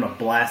up and I'm gonna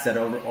blast that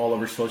all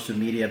over social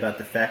media about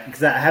the fact,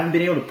 because I haven't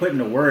been able to put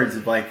into words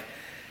of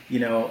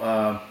in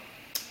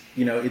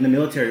the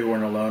military we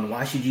weren't alone.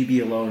 Why should you be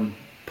alone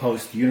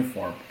post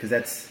uniform? Because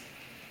that's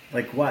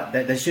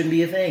that shouldn't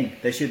be a thing.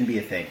 That shouldn't be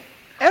a thing.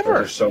 Ever.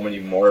 There's so many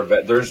more.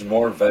 There's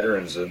more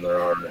veterans than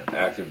there are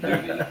active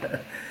duty.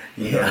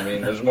 You know what I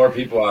mean? There's more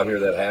people out here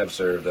that have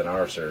served than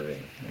are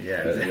serving. Yeah,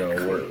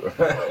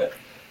 exactly.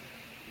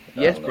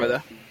 Yes,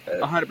 brother.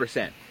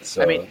 100%.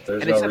 So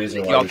there's no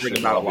reason why we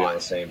should all be on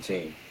the same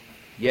team.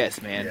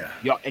 Yes, man.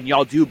 Yeah.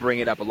 Y'all do bring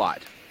it up a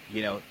lot.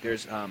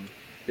 There's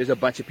a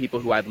bunch of people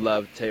who I'd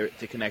love to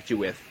connect you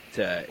with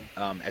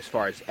as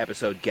far as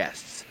episode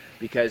guests,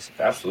 because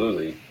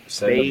absolutely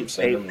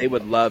they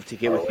would love to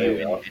get with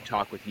you and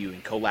talk with you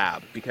and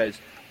collab, because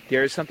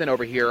there's something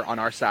over here on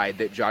our side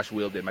that Josh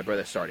wielded, my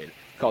brother started,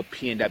 called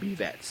P&W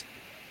Vets,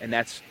 and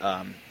that's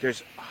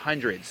there's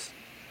hundreds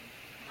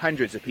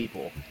of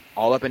people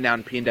all up and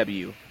down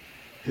P&W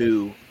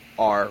who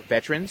are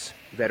veterans,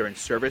 veteran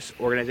service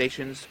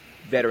organizations,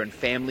 veteran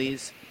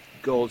families,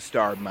 Gold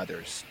Star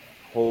mothers.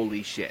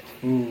 Holy shit.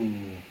 Ooh.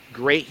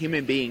 Great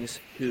human beings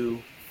who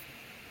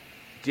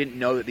didn't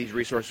know that these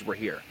resources were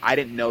here. I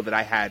didn't know that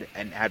I had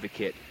an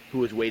advocate who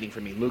was waiting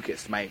for me,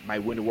 Lucas, my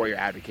Wounded Warrior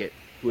advocate,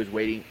 who was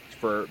waiting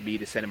for me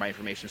to send him my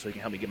information so he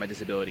can help me get my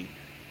disability.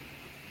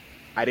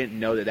 I didn't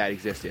know that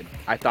existed.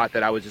 I thought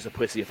that I was just a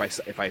pussy if I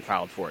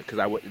filed for it, because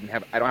I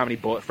don't have any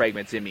bullet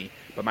fragments in me,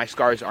 but my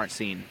scars aren't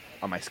seen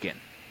on my skin.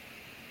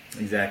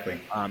 Exactly.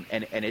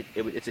 And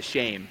it's a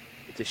shame.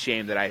 It's a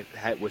shame that I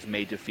was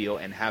made to feel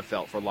and have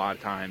felt for a long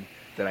time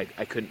that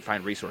I couldn't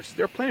find resources.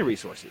 There are plenty of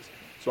resources,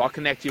 so I'll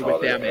connect you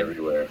with them,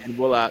 and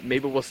we'll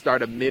maybe we'll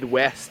start a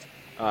Midwest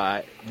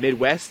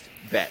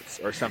vets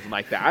or something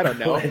like that. I don't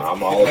know.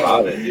 I'm all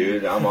about it,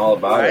 dude. I'm all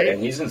about it.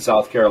 And he's in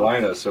South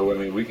Carolina, so I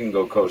mean, we can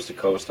go coast to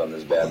coast on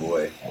this bad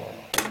boy.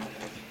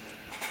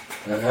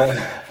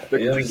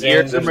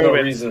 There's no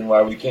reason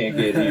why we can't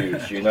get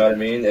huge. You know what I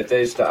mean? If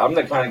they I'm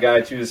the kind of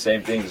guy too. The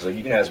same thing. So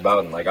you can ask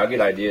Bowden. I'll get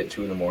an idea at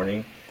 2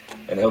 a.m.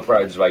 and he'll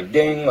probably just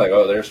ding,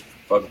 oh, there's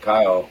fucking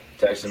Kyle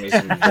texting me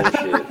some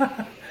bullshit.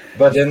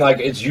 But then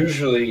it's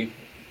usually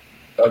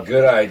a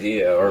good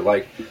idea, or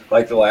like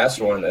the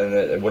last one,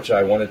 and which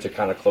I wanted to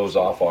kind of close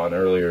off on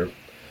earlier.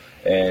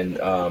 And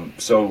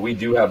so we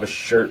do have a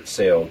shirt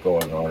sale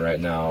going on right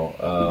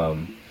now.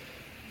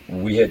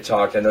 We had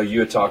talked, I know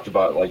you had talked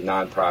about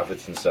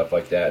nonprofits and stuff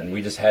like that, and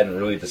we just hadn't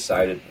really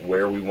decided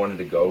where we wanted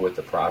to go with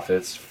the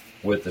profits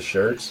with the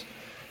shirts.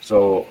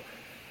 So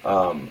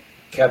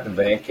Captain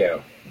Van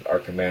Camp, our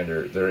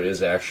commander, there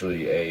is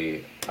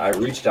actually I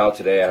reached out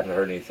today, I haven't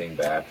heard anything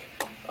back.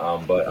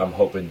 But I'm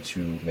hoping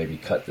to maybe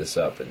cut this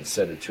up and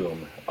send it to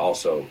him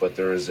also. But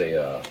there is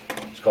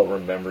it's called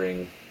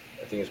Remembering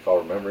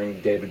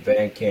David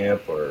Van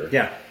Camp, or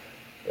yeah,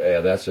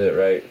 that's it,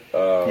 right?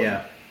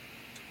 Yeah.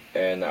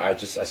 And I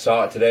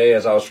saw it today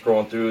as I was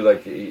scrolling through.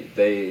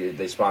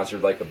 They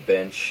sponsored a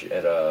bench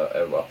at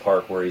a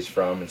park where he's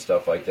from and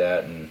stuff like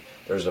that. And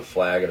there's a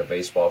flag at a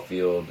baseball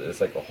field.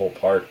 It's a whole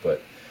park,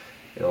 but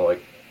it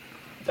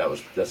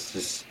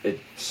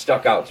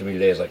stuck out to me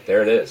today. It's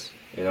there it is.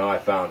 I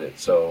found it.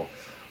 So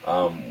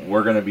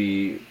we're going to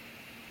be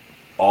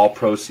all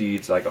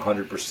proceeds,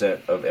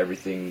 100% of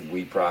everything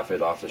we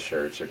profit off the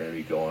shirts are going to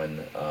be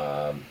going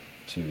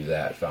to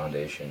that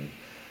foundation.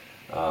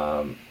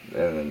 And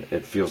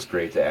it feels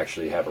great to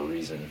actually have a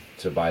reason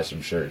to buy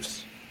some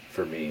shirts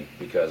for me,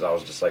 because I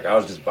was just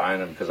buying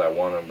them because I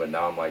want them. But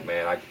now I'm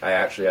man, I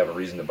actually have a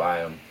reason to buy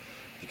them,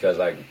 because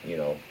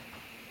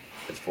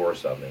it's for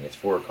something. It's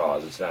for a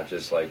cause. It's not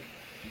just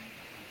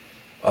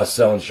us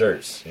selling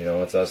shirts,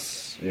 it's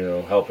us,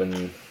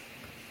 helping,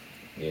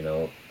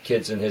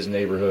 kids in his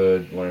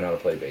neighborhood learning how to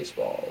play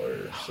baseball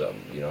or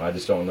something. I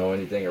just don't know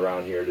anything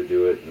around here to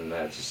do it, and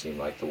that just seemed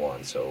like the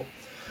one. So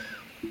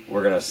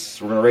we're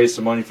gonna raise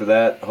some money for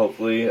that.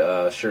 Hopefully,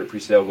 shirt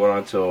pre-sale going on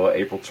until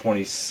April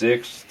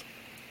 26th.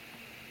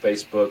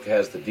 Facebook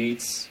has the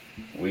deets.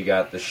 We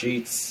got the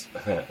sheets,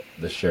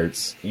 the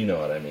shirts. You know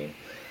what I mean.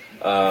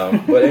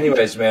 But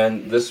anyways,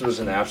 man, this was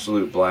an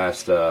absolute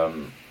blast.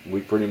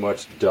 We pretty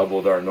much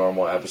doubled our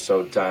normal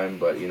episode time,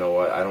 but you know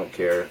what? I don't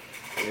care.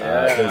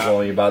 There's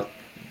only about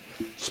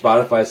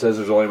Spotify says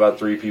there's only about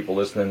 3 people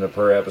listening to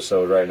per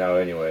episode right now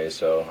anyway,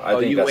 so I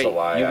think that's a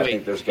lie. I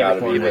think there's got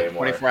to be way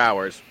more. 24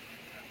 hours.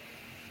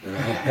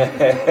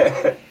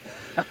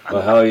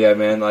 Well, hell yeah,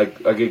 man! Like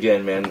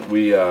again, man,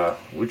 we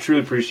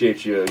truly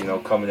appreciate you,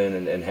 coming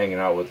in and hanging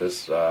out with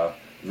us,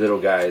 little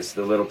guys,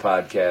 the little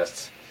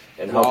podcasts,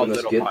 and helping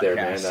us get there,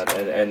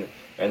 man,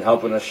 and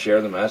helping us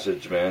share the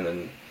message, man,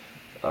 and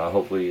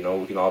hopefully,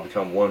 we can all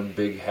become one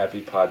big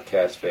happy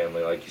podcast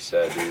family, like you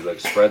said, dude.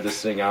 Like spread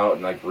this thing out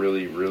and like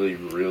really, really,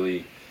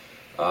 really,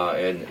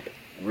 and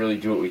really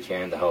do what we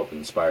can to help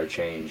inspire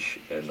change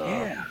in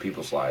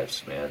people's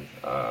lives, man.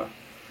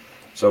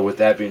 So with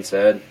that being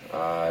said,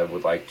 I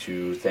would like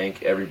to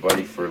thank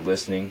everybody for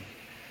listening.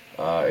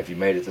 If you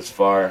made it this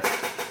far,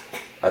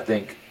 I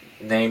think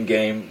name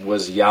game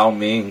was Yao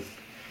Ming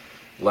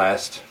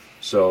last,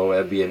 so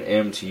that'd be an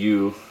M to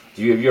you.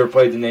 Have you ever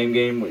played the name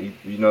game?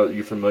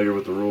 You're familiar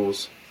with the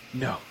rules?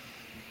 No.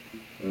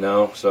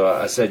 So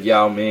I said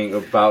Yao Ming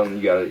about,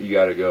 and you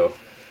gotta go.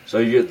 So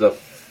you get the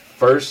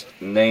first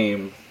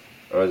name,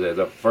 or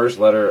the first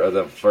letter of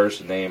the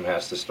first name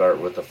has to start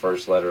with the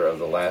first letter of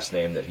the last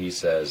name that he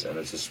says, and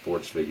it's a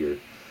sports figure.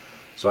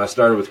 So I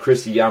started with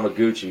Christy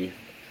Yamaguchi,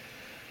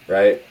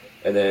 right?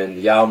 And then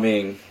Yao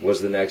Ming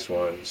was the next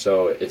one.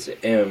 So it's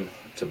M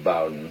to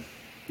Bowden.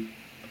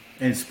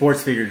 And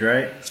sports figures,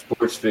 right?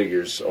 Sports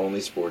figures,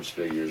 only sports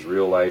figures,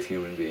 real life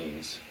human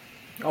beings.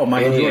 Oh,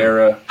 Michael Any Jordan.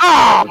 era,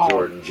 Michael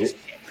Jordan.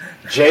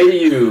 J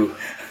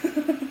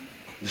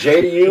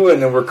to you,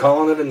 and then we're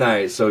calling it a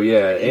night. So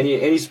yeah,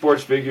 any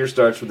sports figure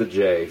starts with a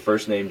J.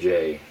 First name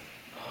J.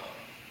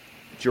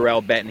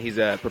 Jarrell Benton, he's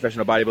a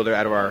professional bodybuilder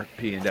out of our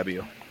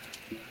P&W.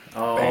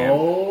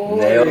 Oh,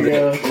 nailed it.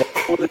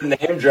 Nailed the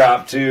name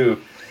drop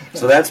too.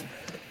 So that's,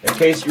 in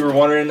case you were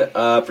wondering,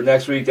 for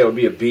next week that would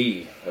be a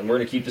B, and we're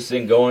gonna keep this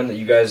thing going.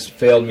 You guys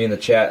failed me in the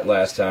chat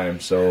last time,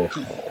 so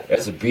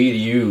that's a B to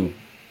you.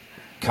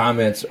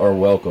 Comments are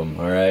welcome.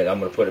 All right, I'm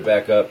gonna put it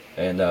back up,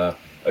 and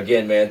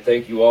again, man,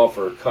 thank you all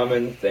for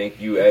coming.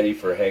 Thank you, Eddie,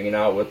 for hanging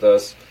out with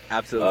us.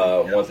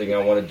 Absolutely. One thing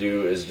I want to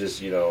do is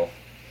just, hang on,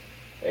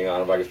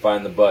 if I can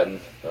find the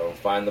button. I'll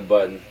find the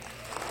button.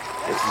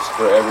 This is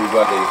for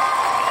everybody.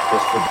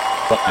 Just for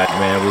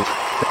man.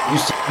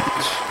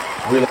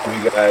 We love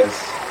you guys.